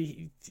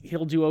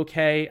 he'll do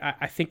okay.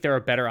 I think there are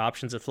better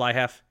options at fly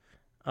half.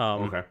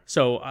 Okay.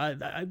 So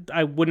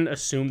I wouldn't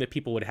assume that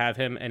people would have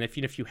him. And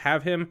if you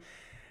have him,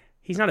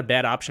 he's not a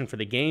bad option for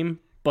the game.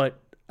 But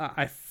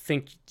I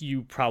think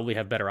you probably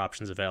have better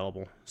options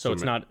available. So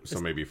it's not. So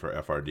maybe for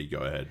FRD, go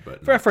ahead,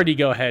 but for FRD,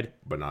 go ahead,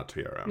 but not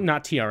TRM.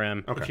 Not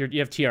TRM. Okay. If you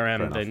have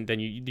TRM, then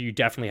you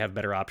definitely have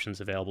better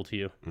options available to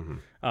you.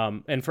 Mm-hmm.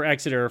 And for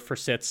Exeter, for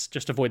sits,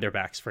 just avoid their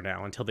backs for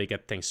now until they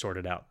get things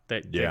sorted out.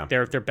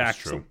 Their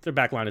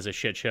back line is a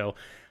shit show.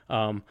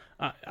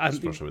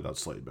 Especially without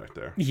Slade back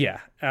there. Yeah.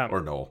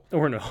 Or Noel.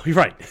 You're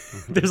right.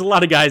 There's a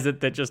lot of guys that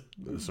just...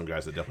 There's some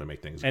guys that definitely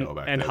make things go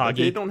back and there. Hoggy.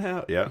 They don't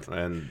have... Yeah,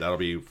 and that'll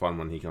be fun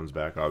when he comes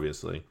back,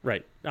 obviously.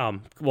 Right.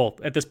 Well,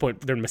 at this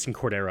point, they're missing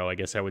Cordero, I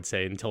guess I would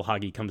say, until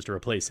Hoggy comes to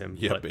replace him.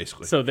 Yeah,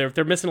 basically. So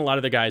they're missing a lot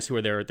of the guys who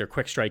are their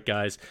quick strike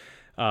guys.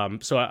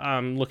 So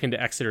I'm looking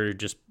to Exeter to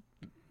just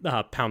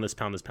pound this.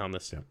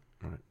 Yeah.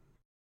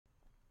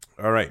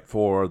 All right.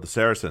 For the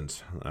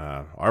Saracens,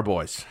 our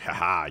boys.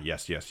 Haha,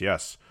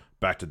 yes.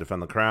 Back to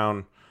defend the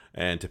crown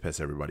and to piss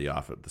everybody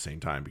off at the same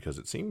time, because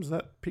it seems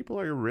that people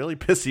are really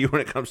pissy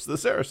when it comes to the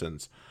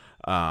Saracens.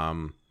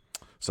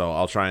 So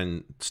I'll try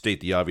and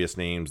state the obvious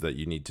names that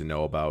you need to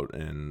know about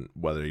and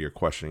whether you're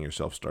questioning your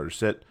self-starter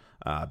sit.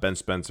 Ben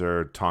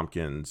Spencer,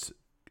 Tompkins,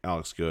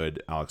 Alex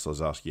Good, Alex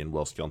Lazowski, and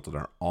Will Skilton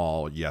are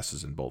all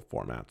yeses in both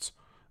formats.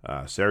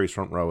 Sary's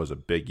front row is a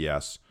big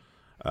yes.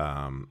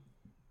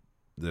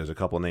 There's a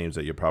couple of names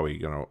that you're probably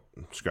going to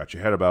scratch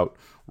your head about.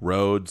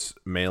 Rhodes,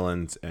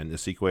 Malins, and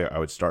Isikwe, I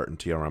would start in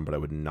TRM, but I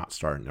would not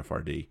start in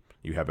FRD.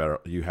 You have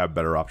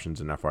better options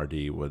in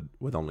FRD with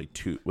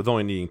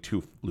only needing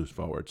 2 loose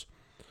forwards.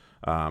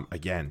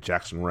 Again,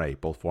 Jackson Ray,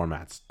 both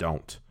formats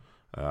don't.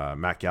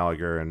 Matt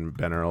Gallagher and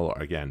Ben Earl,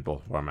 again,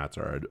 both formats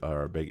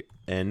are a big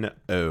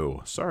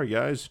NO. Sorry,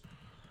 guys.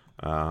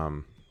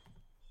 And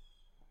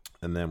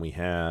then we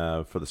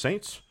have for the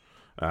Saints.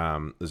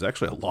 There's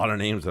actually a lot of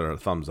names that are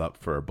thumbs up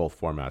for both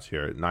formats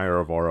here.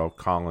 Nairo Avoro,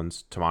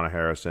 Collins, Tamana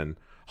Harrison,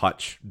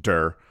 Hutch,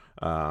 Durr,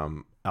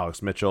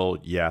 Alex Mitchell,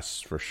 yes,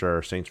 for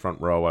sure. Saints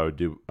front row, I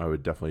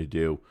would definitely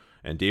do.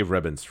 And Dave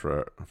Ribbons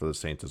for the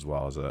Saints as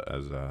well as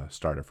a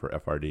starter for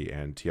FRD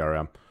and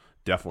TRM.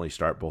 Definitely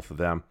start both of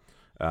them.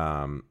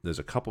 There's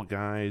a couple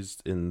guys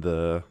in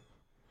the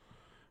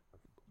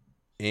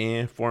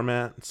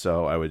format,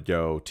 so I would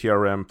go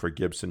TRM for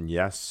Gibson,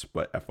 yes,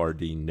 but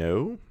FRD,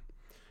 no.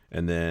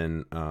 And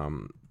then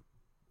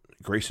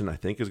Grayson, I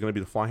think, is going to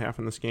be the fly half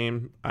in this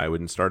game. I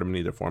wouldn't start him in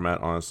either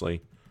format,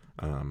 honestly.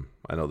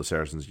 I know the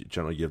Saracens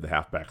generally give the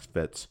halfbacks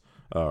fits.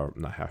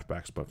 Not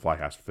halfbacks, but fly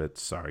halves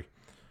fits, sorry.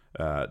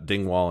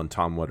 Dingwall and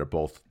Tom Wood are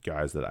both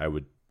guys that I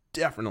would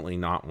definitely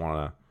not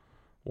want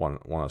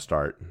to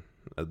start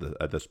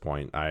at this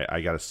point. I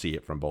got to see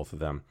it from both of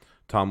them.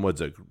 Tom Wood's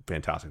a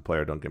fantastic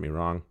player, don't get me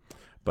wrong.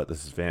 But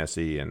this is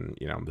fantasy, and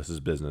this is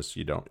business.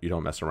 You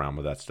don't mess around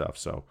with that stuff.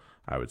 So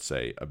I would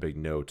say a big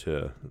no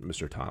to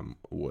Mr. Tom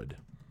Wood.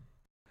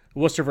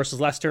 Worcester versus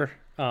Leicester.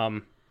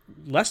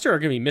 Leicester are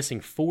going to be missing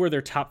 4 of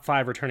their top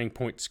 5 returning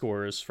point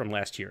scorers from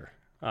last year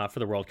for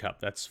the World Cup.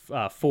 That's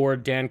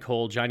Ford, Dan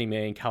Cole, Johnny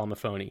May, and Callum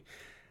Mahoney.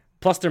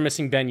 Plus, they're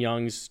missing Ben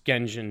Youngs,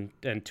 Genge,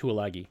 and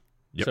Tuolagi.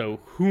 Yep.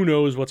 So who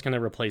knows what's going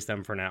to replace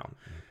them for now.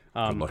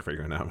 Good luck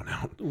figuring that one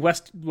out.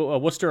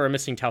 Worcester are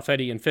missing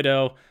Talfetti and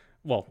Fido.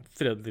 Well,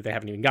 Fido they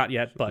haven't even got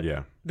yet, but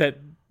that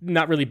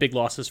not really big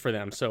losses for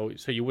them. So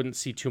you wouldn't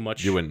see too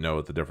much. You wouldn't know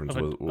what the difference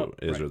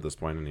is right at this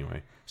point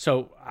anyway.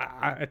 So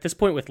at this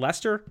point with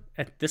Leicester,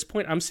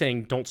 I'm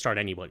saying don't start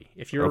anybody.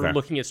 If you're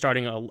looking at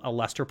starting a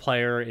Leicester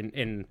player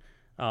in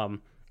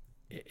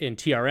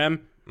TRM,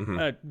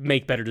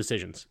 make better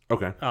decisions.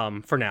 Okay.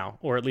 For now,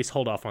 or at least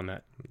hold off on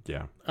that.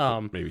 Yeah.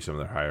 Maybe some of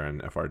their higher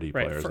end FRD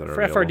players that are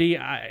for available. FRD.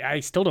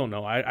 I still don't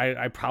know.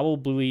 I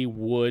probably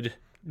would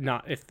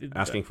not if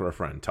asking for a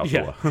friend.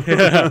 Taltula.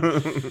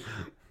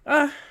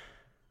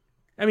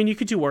 I mean, you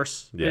could do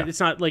worse. Yeah.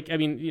 It's not like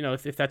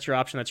if that's your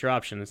option, that's your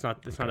option. It's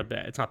not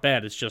bad. It's not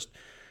bad. It's just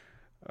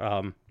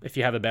if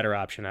you have a better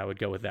option, I would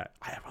go with that.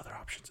 I have other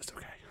options. It's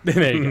okay.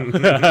 There you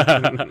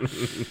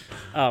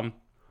go.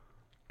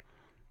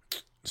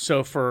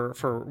 So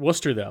for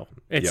Worcester though,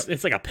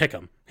 it's like a pick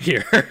 'em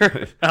here.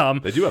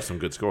 They do have some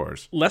good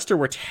scores. Leicester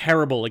were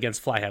terrible against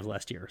fly halves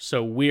last year,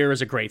 so Weir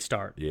is a great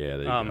start. Yeah,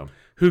 there you go.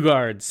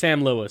 Hugard,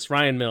 Sam Lewis,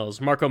 Ryan Mills,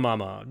 Marco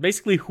Mama,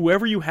 basically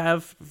whoever you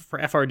have for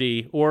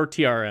FRD or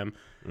TRM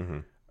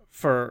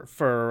for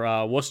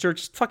Worcester,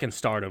 just fucking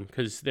start them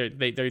because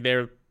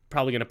they're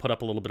probably going to put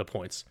up a little bit of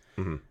points.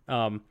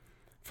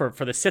 For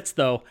the sits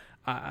though,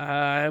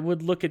 I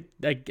would look at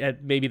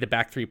maybe the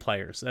back 3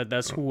 players.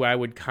 That's who I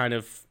would kind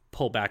of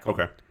pull back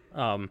on.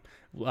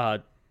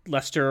 Okay.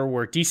 Leicester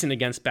were decent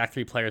against back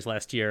 3 players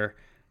last year,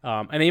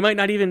 and they might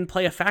not even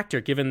play a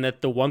factor given that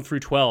the 1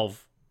 through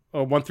 12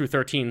 or 1 through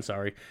 13,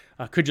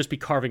 could just be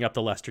carving up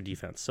the Leicester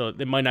defense. So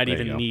they might not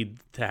even need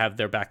to have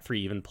their back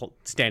 3 even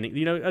standing,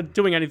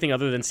 doing anything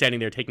other than standing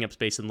there, taking up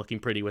space and looking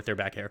pretty with their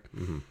back hair.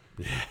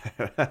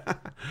 Yeah,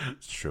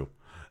 it's true.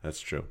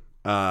 That's true.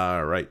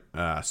 Right.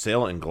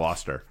 Sale and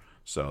Gloucester.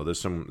 So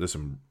there's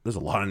a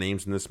lot of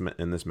names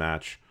in this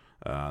match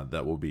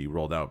that will be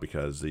rolled out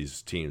because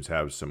these teams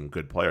have some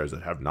good players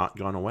that have not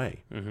gone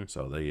away.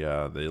 So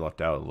they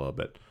lucked out a little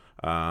bit.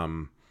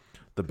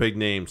 The the big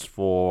names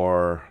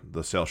for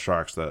the Sale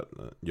Sharks that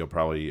you'll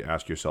probably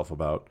ask yourself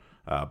about.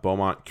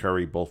 Beaumont,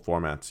 Curry, both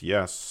formats,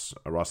 yes.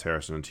 Ross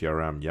Harrison and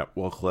TRM, yep.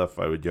 Will Cliff,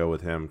 I would go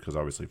with him because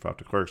obviously Faf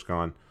de Klerk's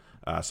gone.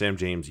 Sam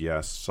James,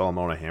 yes.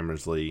 Solomona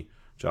Hammersley,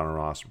 John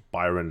Ross,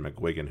 Byron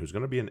McGuigan, who's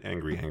going to be an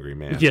angry, angry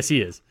man. Yes,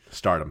 he is.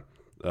 Start him.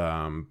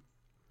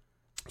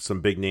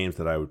 Some big names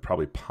that I would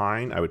probably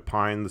pine. I would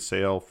pine the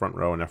Sale front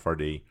row and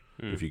FRD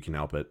if you can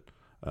help it.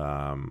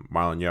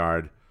 Marlon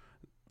Yard,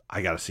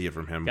 I got to see it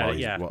from him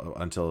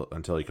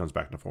until he comes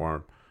back to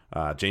form.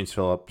 James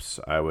Phillips,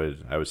 I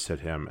would sit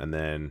him, and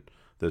then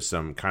there's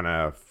some kind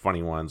of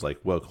funny ones like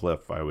Will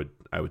Cliff. I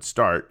would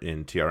start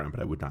in TRM,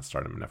 but I would not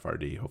start him in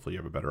FRD. Hopefully, you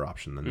have a better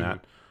option than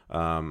that.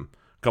 A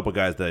couple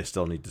guys that I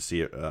still need to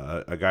see it.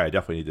 A guy I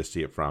definitely need to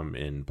see it from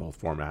in both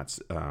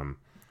formats, or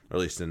at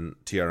least in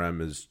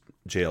TRM, is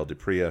JL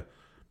Dupria.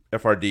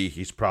 FRD,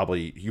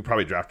 you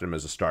probably drafted him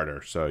as a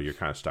starter, so you're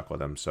kind of stuck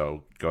with him.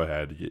 So go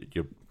ahead,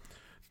 you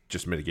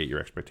just mitigate your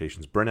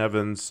expectations. Brent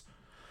Evans.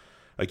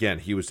 Again,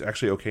 he was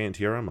actually okay in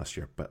TRM last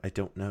year, but I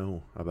don't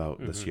know about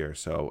this year.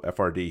 So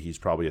FRD, he's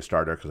probably a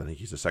starter because I think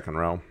he's a second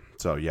row.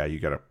 So yeah, you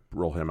got to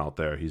roll him out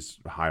there. He's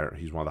higher.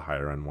 He's one of the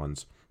higher end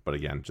ones. But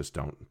again, just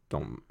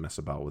don't mess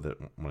about with it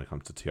when it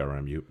comes to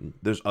TRM.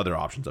 There's other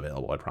options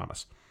available, I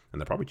promise,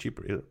 and they're probably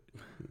cheaper either.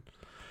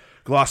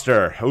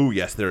 Gloucester. Oh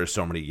yes, there are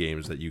so many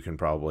games that you can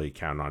probably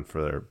count on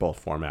for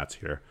both formats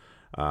here.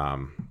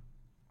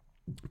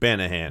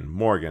 Banahan,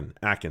 Morgan,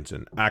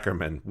 Atkinson,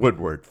 Ackerman,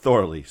 Woodward,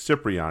 Thorley,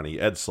 Cipriani,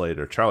 Ed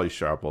Slater, Charlie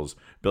Sharples,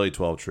 Billy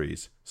 12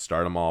 Trees.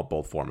 Start them all,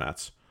 both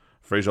formats.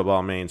 Fraser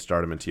Balmain,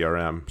 start him in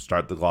TRM.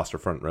 Start the Gloucester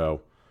front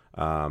row.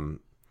 Tom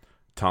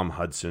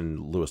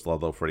Hudson, Lewis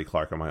Ludlow, Freddie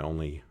Clark are my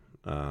only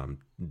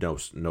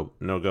no-goes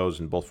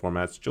in both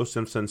formats. Joe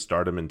Simpson,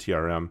 start him in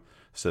TRM.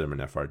 Sit him in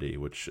FRD,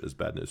 which is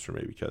bad news for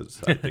me because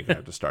I think I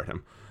have to start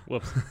him.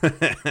 Whoops.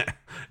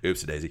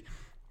 Oopsie-daisy.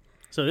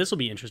 So this will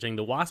be interesting.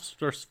 The Wasps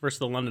versus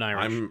the London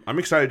Irish. I'm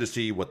excited to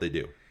see what they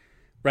do.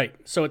 Right.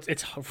 So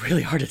it's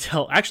really hard to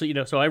tell. Actually,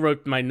 so I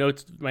wrote my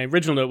notes. My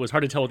original note was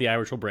hard to tell what the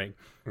Irish will bring.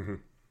 Mm-hmm.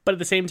 But at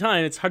the same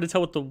time, it's hard to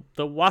tell what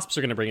the Wasps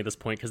are going to bring at this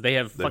point because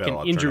they've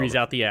fucking injuries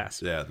out the ass.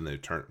 Yeah, and they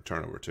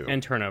turnover too.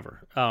 And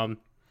turnover.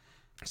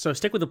 So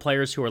stick with the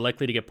players who are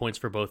likely to get points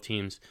for both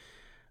teams.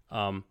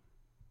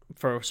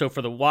 For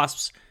the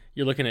Wasps,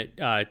 you're looking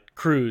at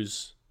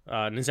Cruz,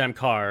 Nizam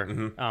Carr,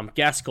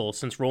 Gaskell.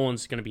 Since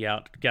Roland's going to be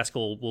out,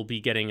 Gaskell will be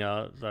getting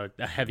a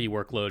heavy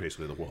workload.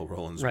 Basically, the Will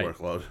Roland's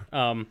workload.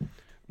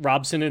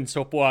 Robson and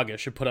Sopoaga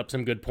should put up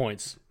some good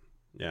points.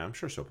 Yeah, I'm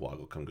sure Sopoaga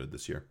will come good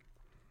this year.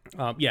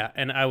 Yeah,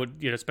 and I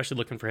would, especially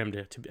looking for him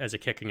to as a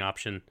kicking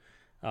option.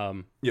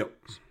 Yep.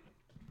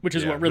 Which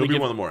is what really he'll be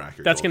one of the more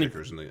accurate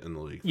kickers in the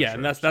league. Yeah,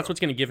 and that's what's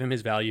going to give him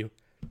his value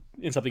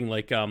in something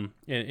like in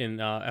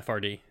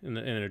FRD in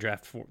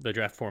the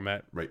draft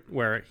format, right?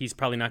 Where he's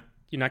probably not.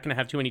 You're not going to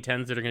have too many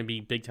 10s that are going to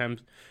be big time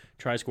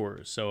try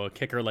scorers. So a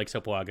kicker like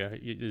Sopoaga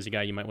is a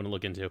guy you might want to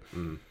look into.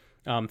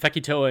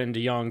 Fekitoa and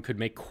De Jong could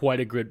make quite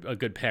a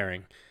good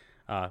pairing,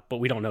 but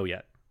we don't know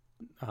yet.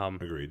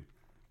 Agreed.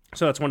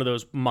 So that's one of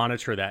those.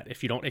 Monitor that.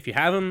 If you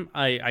have them,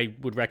 I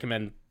would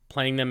recommend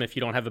playing them. If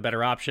you don't have a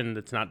better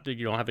option,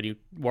 you don't have any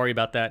worry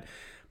about that.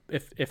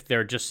 If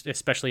they're just,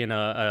 especially in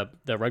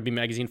the rugby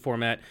magazine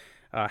format,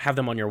 have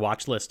them on your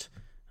watch list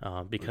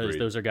because Agreed.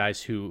 Those are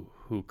guys who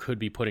could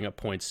be putting up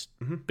points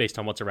based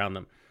on what's around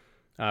them.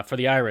 For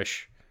the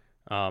Irish,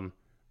 I'm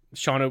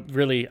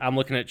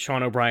looking at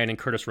Sean O'Brien and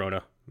Curtis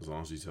Rona. As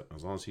long as he's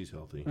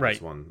healthy, right?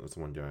 That's the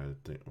one guy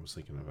I was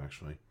thinking of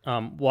actually.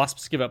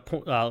 Wasps give up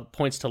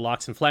points to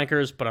locks and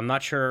flankers, but I'm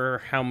not sure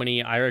how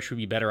many Irish would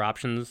be better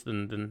options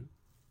than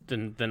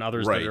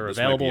others that are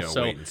available.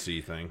 So wait and see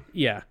thing.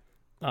 Yeah.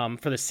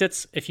 For the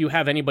sits, if you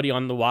have anybody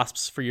on the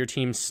Wasps for your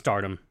team,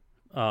 start them.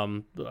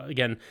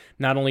 Again,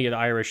 not only are the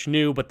Irish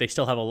new, but they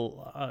still have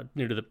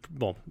new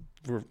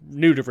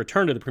to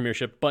return to the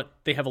Premiership, but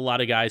they have a lot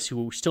of guys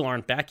who still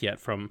aren't back yet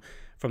from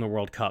the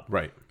World Cup.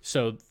 Right.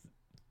 So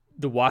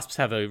the Wasps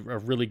have a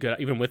really good,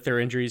 even with their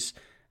injuries,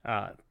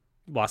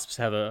 Wasps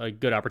have a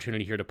good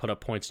opportunity here to put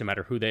up points no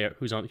matter who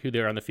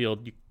they're on the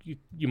field.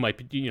 You might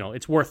be,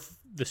 it's worth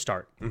the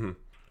start. Mm-hmm.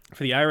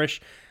 For the Irish,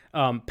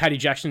 Paddy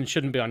Jackson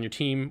shouldn't be on your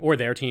team or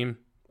their team.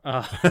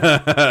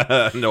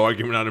 No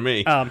argument out of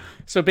me.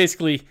 So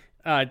basically,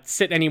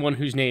 sit anyone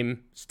whose name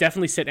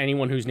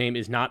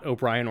is not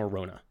O'Brien or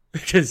Rona.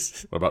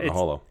 Because what about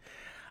Naholo?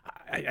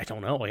 I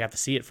don't know. I have to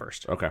see it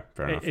first. Okay,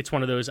 fair enough. It's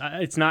one of those.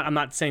 I'm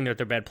not saying that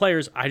they're bad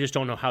players. I just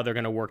don't know how they're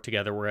going to work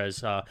together.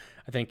 Whereas I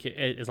think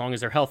as long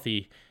as they're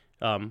healthy,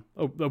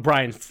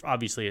 O'Brien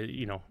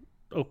obviously,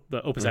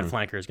 the opposite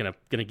flanker is going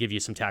to give you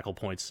some tackle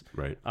points.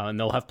 Right. And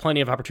they'll have plenty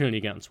of opportunity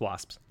against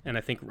Wasps. And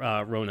I think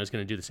Rona is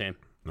going to do the same.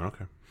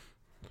 Okay.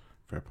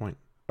 Fair point.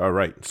 All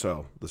right,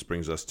 so this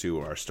brings us to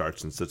our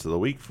starts and sits of the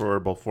week for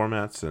both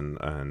formats and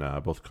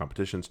both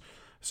competitions.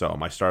 So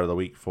my start of the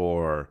week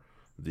for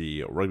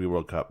the Rugby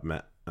World Cup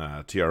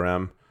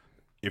TRM,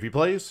 if he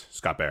plays,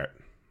 Scott Barrett.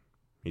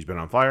 He's been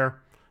on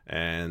fire,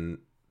 and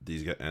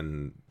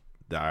the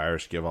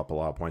Irish give up a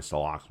lot of points to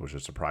locks, which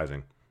is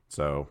surprising.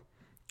 So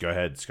go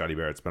ahead. Scotty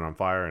Barrett's been on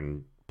fire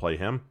and play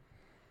him.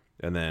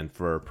 And then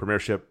for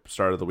Premiership,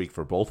 start of the week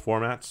for both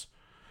formats,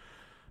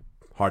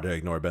 hard to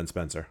ignore Ben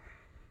Spencer.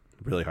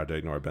 Really hard to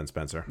ignore Ben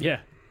Spencer.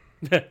 Yeah.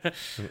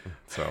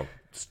 So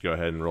just go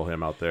ahead and roll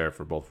him out there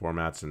for both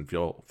formats and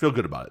feel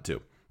good about it too.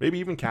 Maybe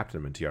even captain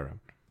him in TRM.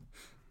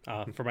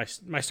 For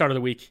my start of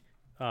the week,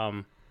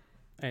 and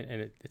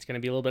it's going to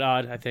be a little bit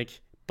odd, I think,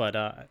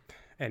 but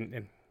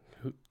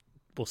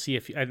we'll see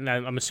if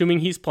I'm assuming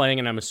he's playing,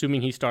 and I'm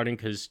assuming he's starting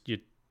because you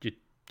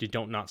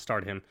don't not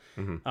start him.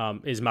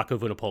 Is Mako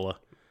Vunipola.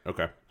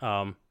 Okay.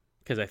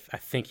 Because I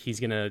think he's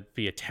going to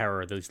be a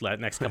terror these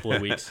next couple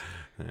of weeks.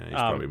 Yeah, he's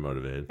probably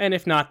motivated. And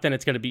if not, then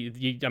it's going to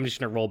be I'm just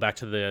going to roll back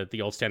to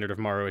the old standard of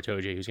Mario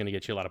Itoje, who's going to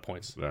get you a lot of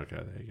points. Okay,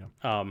 there you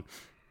go.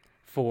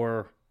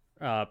 For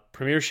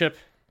Premiership,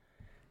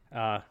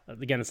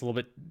 again, it's a little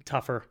bit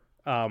tougher,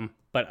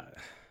 but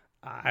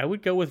I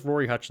would go with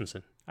Rory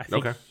Hutchinson. I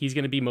think he's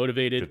going to be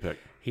motivated. Good pick.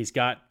 He's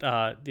got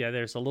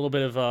there's a little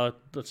bit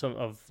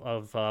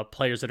of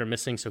players that are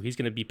missing, so he's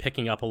going to be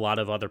picking up a lot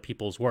of other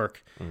people's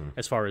work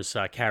as far as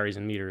carries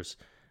and meters.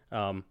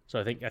 So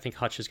I think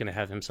Hutch is going to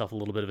have himself a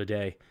little bit of a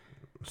day.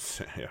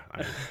 Yeah,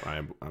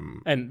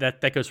 I'm and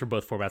that goes for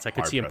both formats. I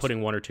could see him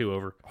putting one or two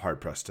over. Hard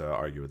pressed to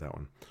argue with that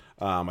one.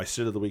 My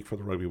sit of the week for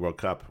the Rugby World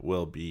Cup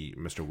will be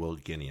Mr. Will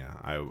Guinea.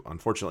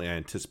 Unfortunately, I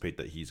anticipate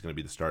that he's going to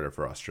be the starter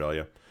for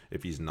Australia.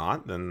 If he's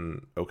not,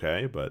 then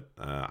okay, but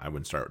I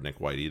wouldn't start with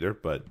Nick White either.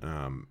 But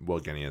Will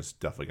Guinea is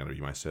definitely going to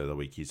be my sit of the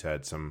week. He's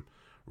had some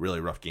really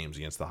rough games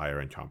against the higher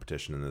end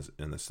competition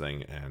in this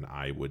thing, and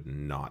I would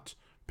not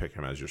pick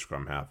him as your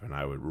scrum half, and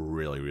I would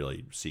really,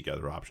 really seek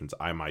other options.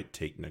 I might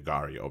take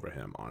Nagari over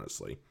him,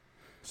 honestly.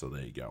 So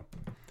there you go.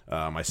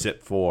 My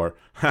sit for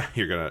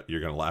you're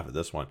gonna laugh at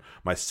this one.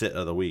 My sit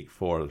of the week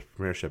for the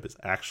Premiership is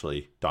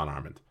actually Don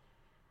Armand.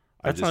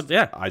 I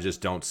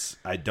just don't. So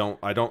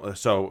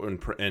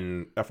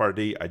in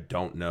FRD, I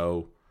don't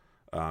know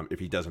if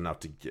he does enough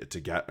to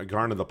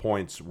garner the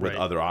points with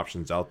other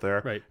options out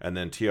there. Right. And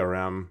then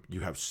TRM,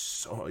 you have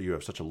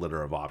such a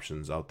litter of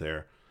options out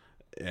there,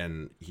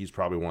 and he's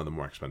probably one of the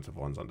more expensive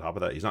ones. On top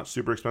of that, he's not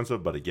super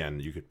expensive, but again,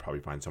 you could probably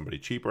find somebody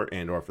cheaper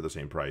and/or for the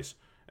same price,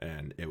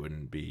 and it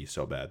wouldn't be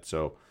so bad.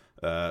 So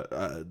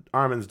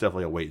Armin's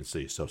definitely a wait and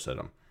see. So sit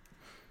him.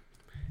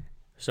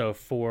 So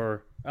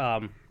for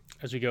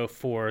as we go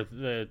for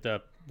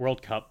the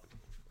World Cup,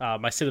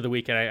 my sit of the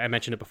week, and I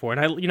mentioned it before, and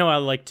I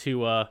like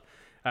to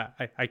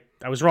I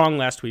was wrong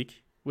last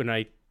week when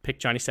I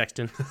picked Johnny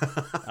Sexton.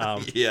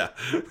 Yeah,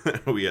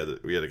 we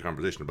had a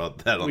conversation about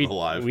that on the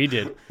live. We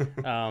did,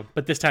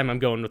 but this time I'm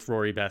going with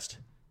Rory Best.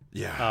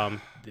 Yeah,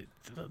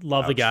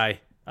 love the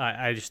guy.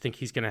 I just think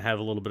he's going to have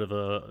a little bit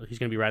of he's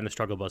going to be riding the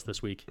struggle bus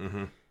this week.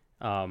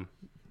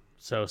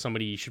 So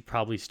somebody you should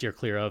probably steer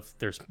clear of.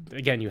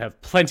 You have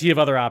plenty of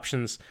other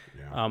options.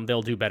 Yeah.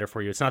 They'll do better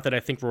for you. It's not that I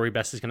think Rory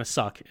Best is going to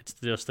suck. It's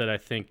just that I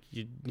think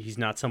he's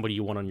not somebody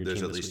you want on your team.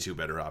 There's at least two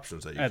better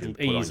options that you can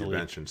put on your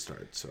bench and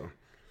start. So,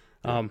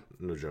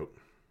 no joke.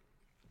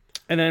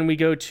 And then we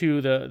go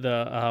to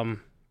the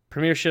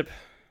Premiership,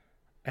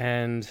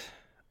 and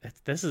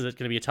this is going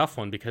to be a tough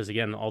one because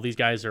again, all these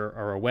guys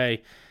are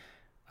away,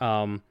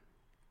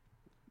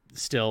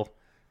 still,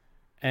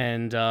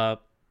 and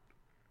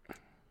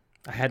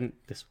I hadn't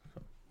this.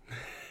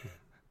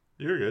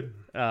 You're good.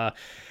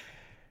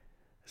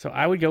 So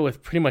I would go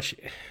with pretty much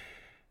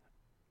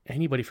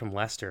anybody from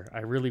Leicester. I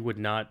really would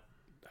not.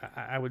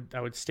 I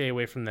would stay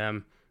away from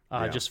them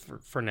just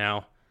for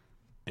now.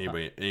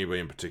 Anybody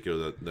in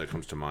particular that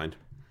comes to mind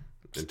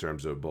in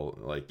terms of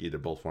either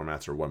both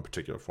formats or one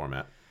particular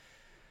format?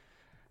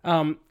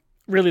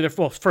 Really,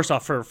 first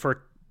off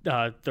for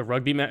the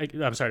rugby.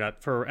 I'm sorry,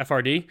 not for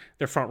FRD.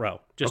 Their front row.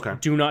 Just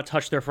do not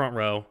touch their front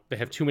row. They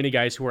have too many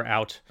guys who are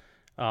out.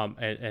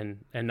 And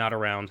not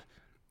around.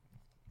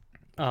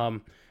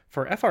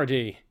 For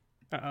FRD,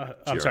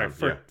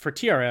 TRM, for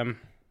TRM,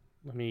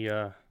 let me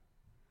go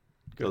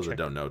those that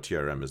don't know,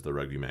 TRM is the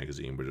rugby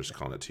magazine. We're just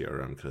calling it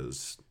TRM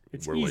because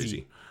we're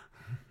easy.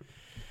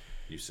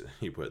 Lazy.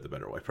 You put it the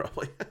better way,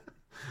 probably.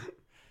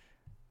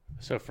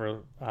 So for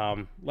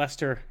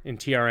Leicester in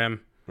TRM,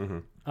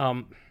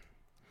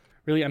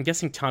 really, I'm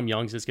guessing Tom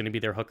Youngs is going to be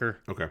their hooker.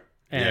 Okay.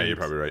 Yeah, you're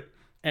probably right.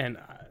 And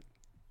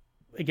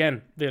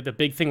again, the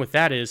big thing with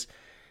that is,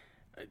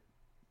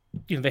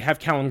 they have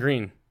Callum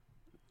Green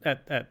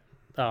at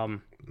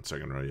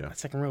second row, yeah.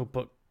 Second row,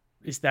 but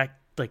is that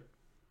going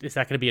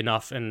to be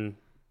enough? And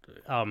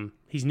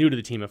he's new to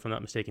the team, if I'm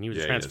not mistaken. He was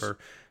a transfer,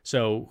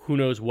 so who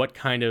knows what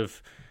kind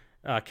of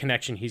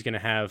connection he's going to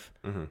have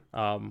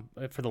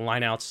for the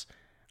lineouts.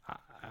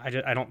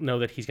 I don't know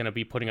that he's going to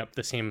be putting up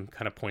the same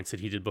kind of points that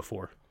he did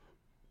before.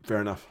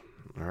 Fair enough.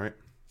 All right,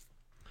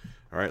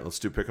 let's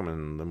do pick 'em,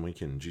 and then we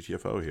can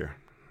GTFO here.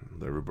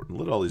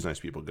 Let all these nice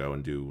people go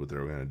and do what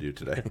they're going to do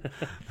today.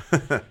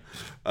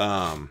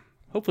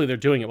 Hopefully they're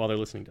doing it while they're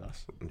listening to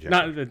us. Yeah.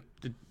 Not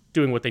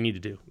doing what they need to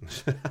do.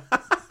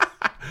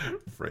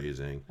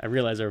 Phrasing. I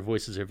realize our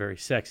voices are very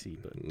sexy,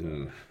 but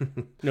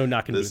no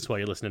knocking boots while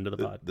you're listening to the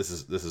pod. This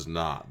is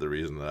not the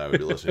reason that I would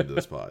be listening to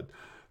this pod.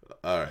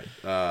 All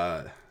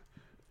right.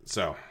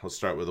 So let's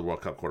start with the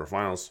World Cup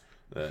quarterfinals.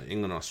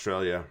 England,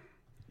 Australia.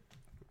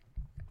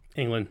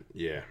 England.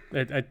 Yeah.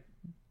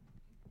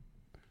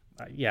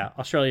 Yeah,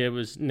 Australia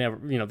was never.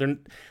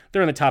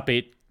 They're in the top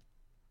 8,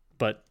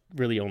 but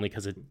really only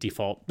because of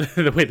default.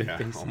 The way that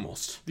things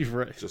almost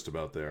right. Just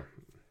about there.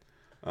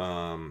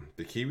 The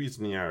Kiwis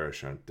and the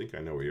Irish. I think I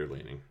know where you're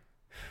leaning.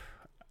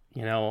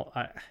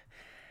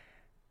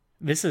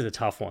 This is a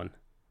tough one.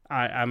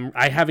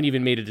 I haven't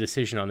even made a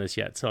decision on this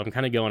yet, so I'm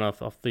kind of going off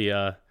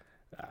the.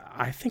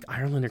 I think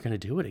Ireland are going to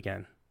do it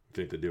again. You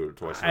think they do it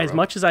twice? As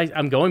much as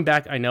I'm going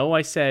back, I know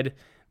I said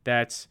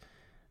that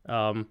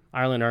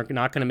Ireland are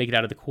not going to make it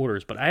out of the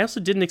quarters, but I also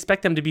didn't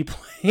expect them to be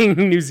playing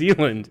New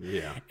Zealand.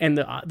 Yeah. And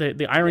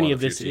the irony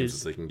of this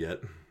is they can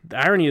get. The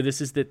irony of this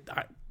is that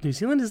New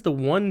Zealand is the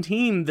one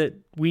team that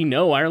we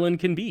know Ireland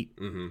can beat.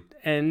 Mm-hmm.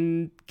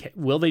 And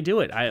will they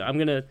do it? I'm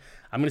gonna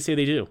say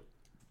they do.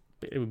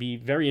 It would be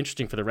very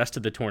interesting for the rest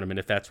of the tournament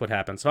if that's what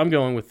happens. So I'm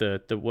going with the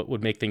what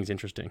would make things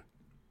interesting.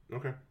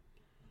 Okay.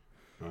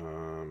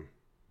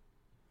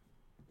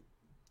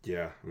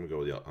 Yeah, I'm gonna go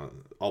with the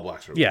All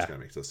Blacks are gonna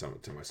make it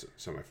to my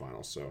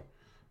semifinals. So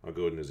I'll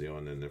go with New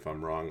Zealand, and if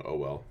I'm wrong, oh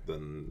well.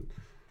 Then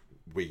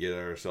we get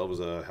ourselves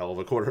a hell of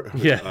a hell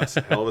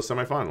of a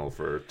semifinal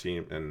for a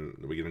team, and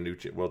we get a new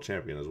world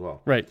champion as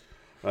well. Right.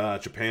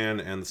 Japan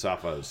and the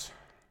Safas.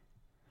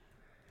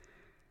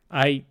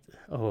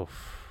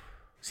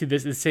 See,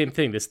 this is the same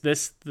thing.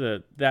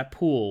 That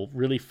pool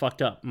really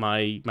fucked up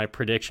my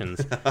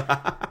predictions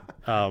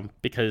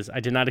because I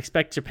did not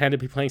expect Japan to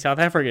be playing South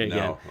Africa again.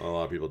 No, a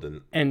lot of people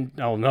didn't. And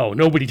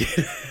nobody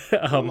did.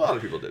 A lot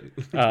of people didn't.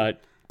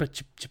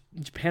 But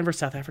Japan versus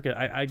South Africa,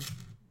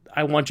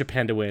 I want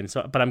Japan to win.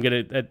 So, but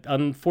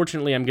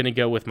unfortunately, I'm gonna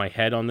go with my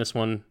head on this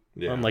one,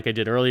 like I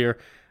did earlier,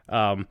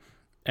 and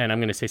I'm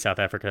gonna say South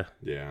Africa.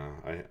 Yeah,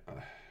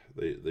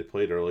 they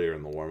played earlier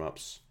in the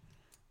warm-ups.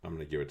 I'm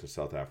gonna give it to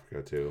South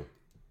Africa too.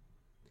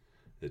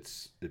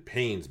 It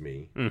pains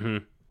me,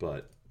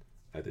 but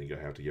I think I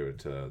have to give it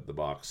to the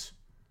Boks.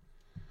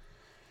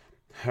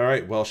 All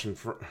right,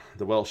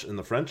 the Welsh and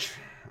the French.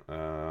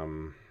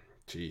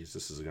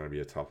 This is going to be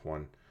a tough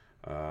one,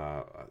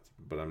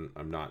 but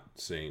I'm not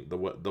saying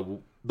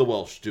the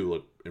Welsh do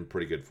look in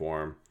pretty good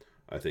form.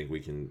 I think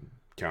we can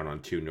count on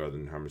 2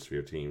 Northern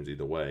Hemisphere teams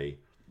either way,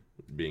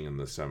 being in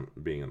the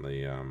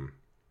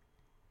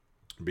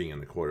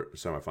quarter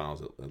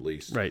semifinals at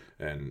least, right?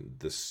 And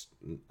this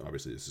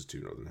is 2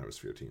 Northern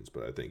Hemisphere teams,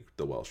 but I think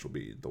the Welsh will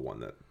be the one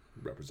that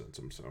represents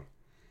them.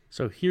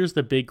 So here's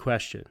the big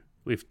question: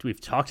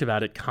 we've talked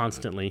about it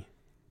constantly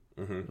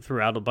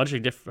throughout a bunch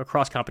of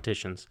across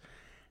competitions.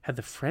 Have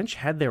the French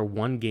had their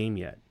one game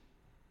yet?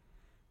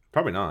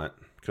 Probably not,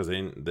 because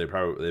they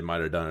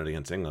might have done it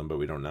against England, but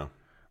we don't know.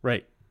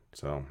 Right.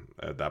 So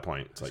at that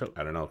point, it's like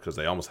I don't know, because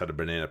they almost had a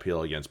banana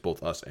peel against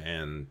both us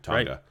and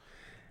Tonga. Right.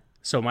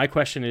 So my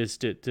question is,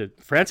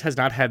 France has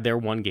not had their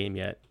one game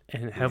yet,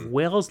 and have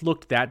Wales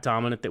looked that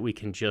dominant that we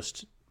can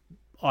just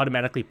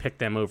automatically pick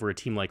them over a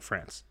team like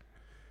France?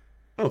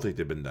 I don't think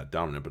they've been that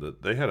dominant,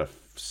 but they had a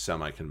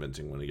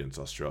semi-convincing win against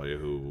Australia,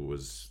 who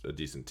was a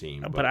decent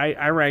team. But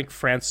I rank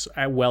France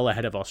well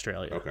ahead of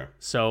Australia. Okay.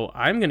 So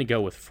I'm going to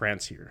go with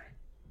France here.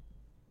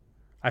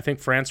 I think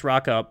France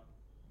rock up,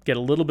 get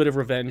a little bit of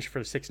revenge for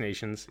the Six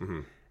Nations,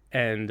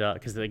 and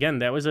because again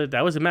that was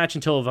a match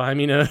until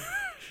Vahimina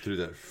threw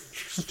that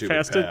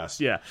stupid pass.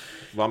 Yeah,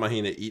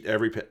 Vahimina, eat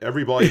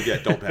every ball you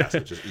get. Don't pass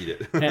it, just eat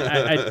it. And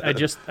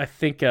I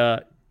think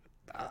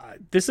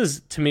this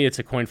is, to me, it's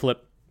a coin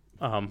flip.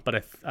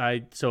 But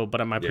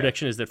my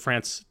prediction is that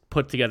France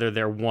put together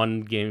their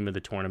one game of the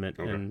tournament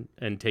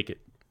and take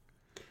it.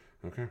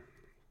 Okay.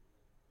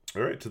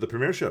 All right, to the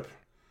Premiership.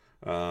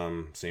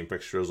 Same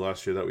fixture as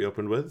last year that we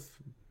opened with.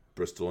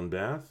 Bristol and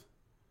Bath.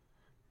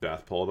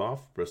 Bath pulled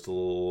off.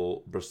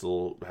 Bristol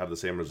have the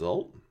same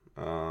result.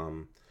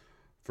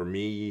 For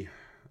me,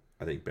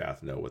 I think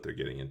Bath know what they're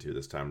getting into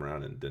this time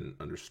around and didn't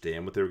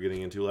understand what they were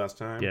getting into last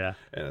time. Yeah.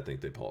 And I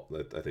think they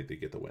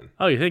get the win.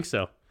 Oh, you think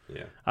so?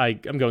 Yeah.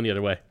 I'm going the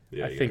other way.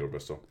 Yeah, I think go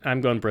Bristol. I'm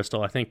going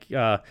Bristol. I think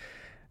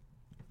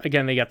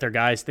again, they got their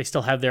guys. They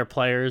still have their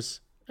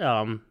players.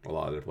 A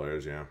lot of their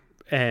players, yeah.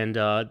 And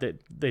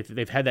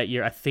they've had that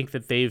year. I think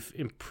that they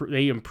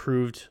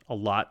improved a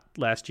lot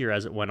last year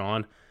as it went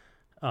on.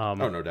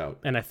 No doubt.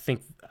 And I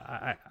think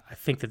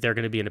that they're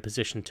going to be in a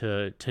position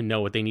to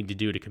know what they need to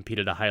do to compete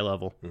at a high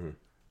level. Mm-hmm.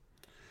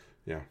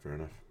 Yeah, fair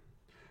enough.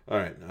 All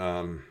right.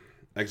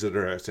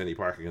 Exeter at Sandy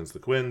Park against the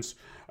Quins.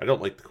 I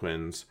don't like the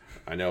Quins.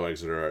 I know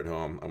Exeter are at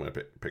home. I'm going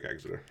to pick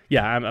Exeter.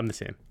 Yeah, I'm the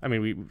same. I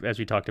mean, as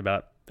we talked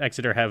about,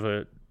 Exeter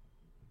have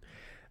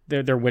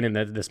they're winning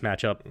this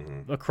matchup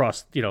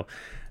across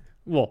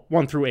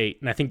 1 through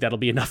 8, and I think that'll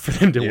be enough for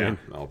them to win.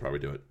 Yeah, I'll probably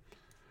do it.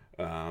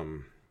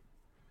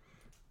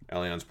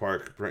 Allianz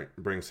Park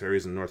brings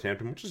Harry's in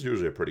Northampton, which is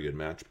usually a pretty good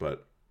match,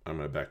 but I'm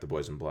going to back the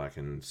boys in black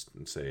and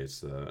say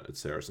it's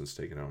Saracens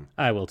taking home.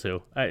 I will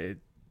too.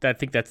 I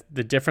think that's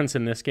the difference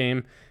in this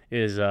game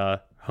is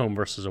home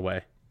versus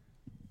away.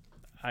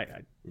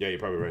 Yeah, you're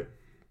probably right.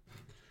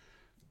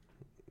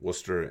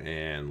 Worcester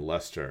and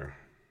Leicester.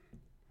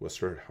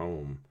 Worcester at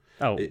home.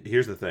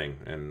 Here's the thing,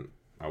 and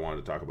I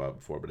wanted to talk about it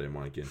before, but I didn't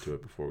want to get into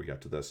it before we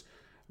got to this.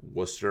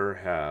 Worcester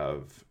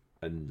have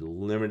a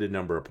limited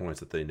number of points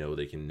that they know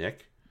they can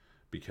nick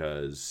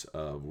because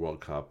of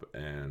World Cup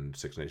and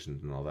Six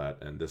Nations and all that,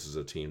 and this is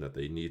a team that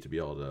they need to be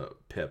able to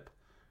pip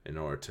in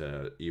order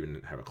to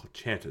even have a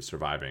chance at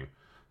surviving.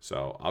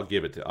 So I'll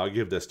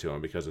give this to them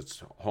because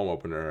it's home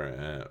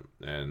opener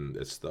and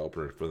it's the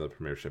opener for the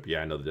Premiership.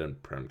 Yeah, I know they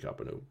didn't Prem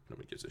Cup, and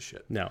nobody gives a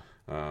shit. No.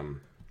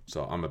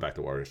 So I'm gonna back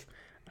the Warriors.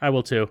 I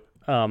will too.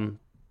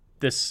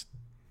 This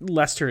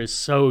Leicester is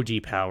so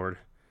depowered,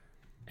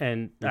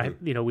 and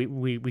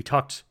we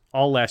talked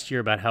all last year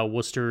about how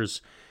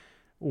Worcester's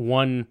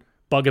one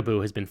bugaboo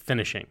has been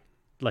finishing.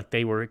 Like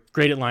they were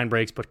great at line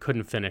breaks but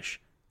couldn't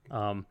finish.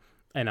 And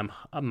then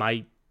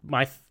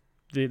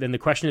the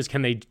question is,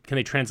 can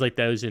they translate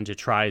those into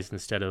tries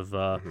instead of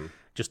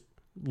just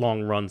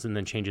long runs and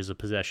then changes of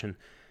possession?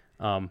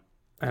 And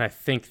I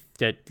think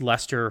that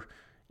Leicester,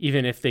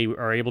 even if they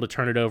are able to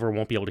turn it over,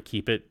 won't be able to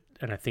keep it.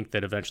 And I think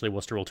that eventually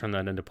Worcester will turn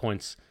that into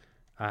points.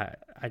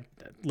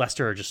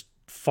 Leicester are just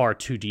far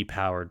too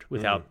depowered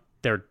without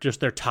their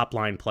top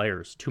line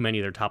players. Too many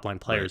of their top line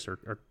players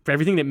are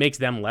everything that makes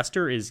them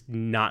Leicester is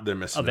not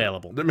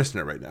available. They're missing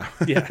it right now.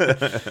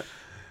 Yeah.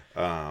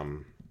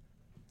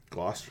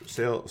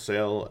 Gloucester,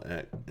 Sale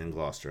and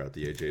Gloucester at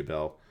the AJ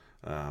Bell.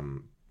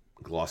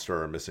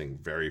 Gloucester are missing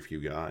very few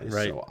guys,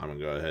 so I'm going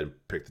to go ahead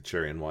and pick the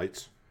Cherry and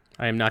Whites.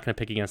 I am not going to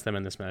pick against them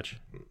in this match.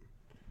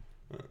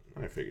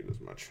 I figured as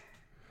much.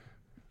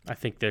 I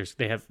think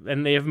they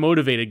have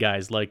motivated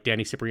guys like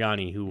Danny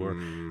Cipriani who are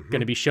going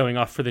to be showing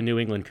off for the New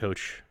England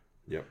coach.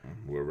 Yep,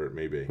 whoever it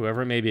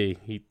may be.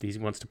 He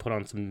wants to put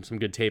on some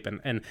good tape,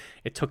 and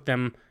it took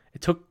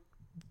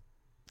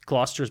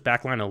Gloucester's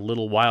backline a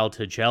little while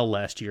to gel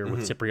last year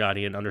with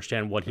Cipriani and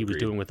understand what he was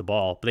doing with the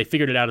ball, but they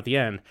figured it out at the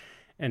end.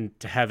 And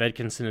to have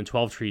Edkinson and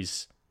 12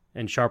 Trees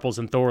and Sharples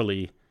and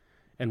Thorley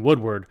and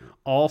Woodward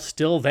all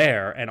still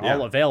there and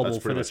all available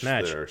for this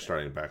match. Their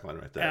starting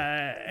backline right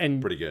there. And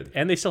pretty good.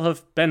 And they still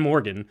have Ben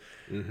Morgan,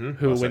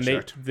 who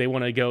when they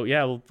want to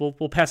go,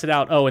 we'll pass it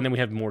out. Oh, and then we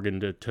have Morgan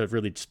to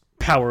really just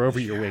power over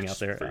your wing out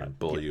there.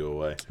 Bully you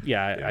away.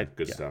 Yeah.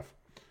 Good stuff.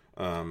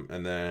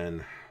 And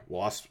then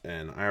Wasp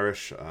and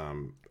Irish.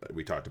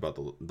 We talked about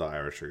the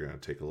Irish are going to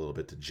take a little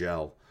bit to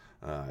gel.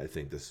 I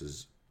think this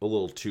is a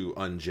little too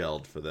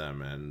ungelled for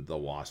them, and the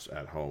Wasps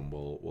at home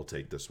will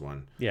take this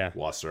one. Yeah.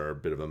 Wasps are a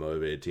bit of a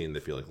motivated team. They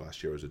feel like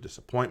last year was a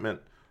disappointment.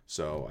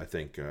 So I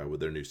think with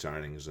their new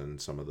signings and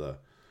some of the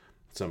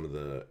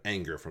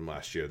anger from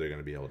last year, they're going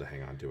to be able to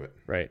hang on to it.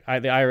 Right.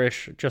 The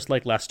Irish, just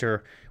like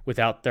Leicester,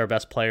 without their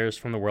best players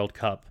from the World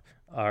Cup,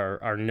 are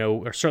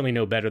certainly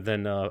no better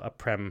than a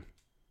Prem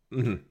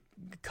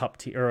Cup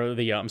team or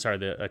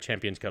the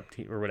Champions Cup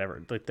team or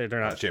whatever. Like they're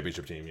not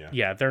championship team.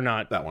 Yeah, they're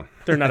not that one.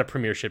 They're not a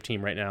Premiership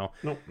team right now.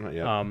 Nope, not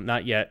yet.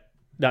 Not yet.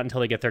 Not until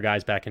they get their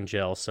guys back in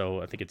jail.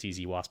 So I think it's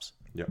easy Wasps.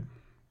 Yep.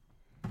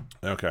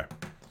 Okay.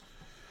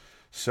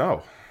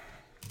 So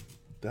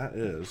that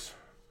is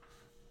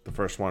the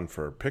first one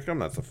for Pick'em.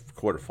 That's the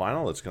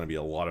quarterfinal. It's going to be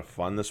a lot of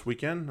fun this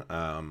weekend.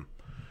 A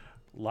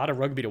lot of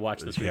rugby to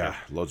watch this weekend.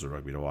 Yeah, loads of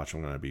rugby to watch.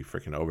 I'm going to be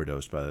freaking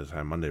overdosed by the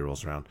time Monday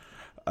rolls around.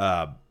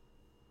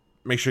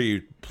 Make sure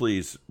you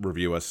please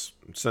review us.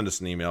 Send us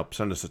an email.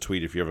 Send us a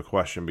tweet if you have a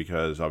question,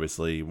 because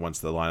obviously once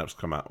the lineups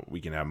come out, we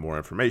can have more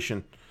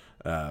information.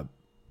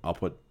 I'll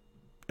put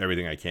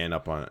everything I can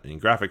up in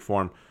graphic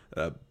form.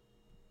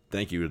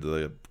 Thank you to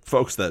the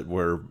folks that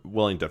were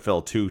willing to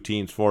fill 2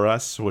 teams for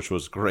us, which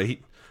was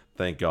great.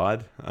 Thank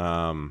God.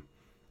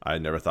 I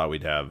never thought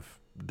we'd have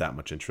that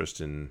much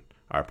interest in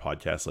our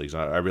podcast leagues.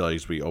 I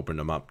realized we opened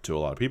them up to a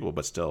lot of people,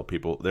 but still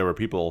there were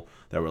people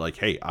that were like,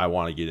 hey, I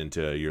want to get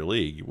into your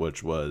league,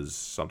 which was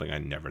something I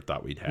never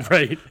thought we'd have.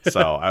 Right. So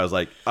I was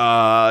like,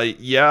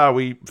 yeah,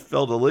 we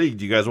filled a league.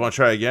 Do you guys want to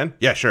try again?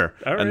 Yeah, sure.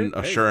 All right, and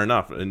sure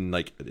enough,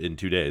 in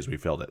 2 days, we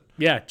filled it.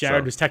 Yeah,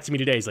 Jared was texting me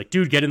today. He's like,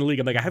 dude, get in the league.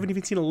 I'm like, I haven't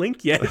even seen a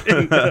link yet.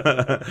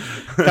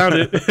 Found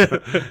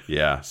it.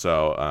 Yeah,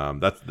 so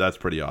that's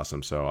pretty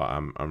awesome. So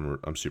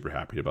I'm super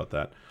happy about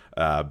that.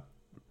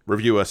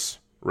 Review us.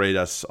 Rate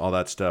us, all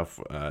that stuff.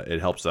 It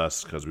helps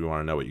us because we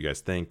want to know what you guys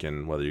think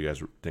and whether you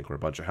guys think we're a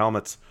bunch of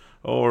helmets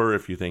or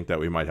if you think that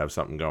we might have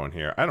something going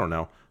here. I don't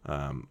know.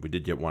 We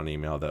did get one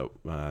email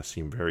that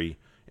seemed very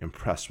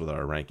impressed with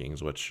our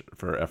rankings, which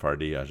for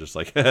FRD, I was just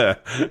like,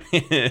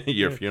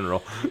 your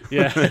funeral.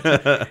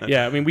 Yeah.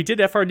 Yeah. I mean, we did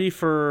FRD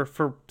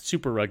for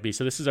Super Rugby,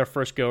 so this is our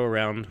first go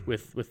around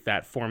with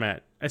that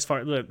format as far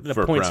as the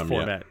points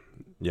format.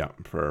 Yeah.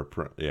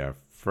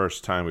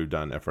 First time we've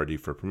done FRD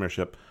for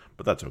Premiership,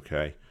 but that's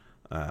okay.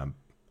 Other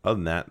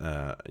than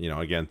that,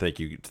 again, thank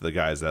you to the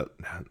guys that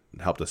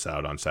helped us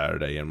out on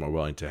Saturday and were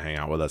willing to hang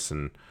out with us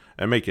and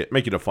make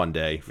it a fun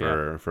day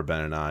for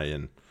Ben and I,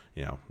 and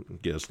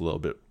get us a little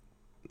bit,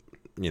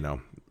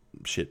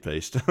 shit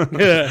faced, for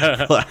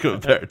lack of a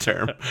better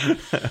term.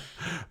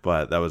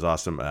 But that was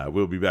awesome.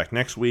 We'll be back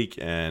next week,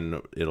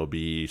 and it'll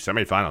be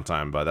semifinal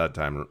time by that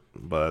time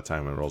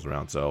when it rolls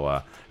around.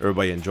 So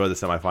everybody enjoy the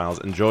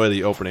semifinals. Enjoy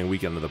the opening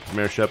weekend of the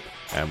Premiership,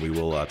 and we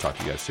will talk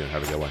to you guys soon.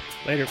 Have a good one.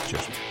 Later.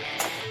 Cheers.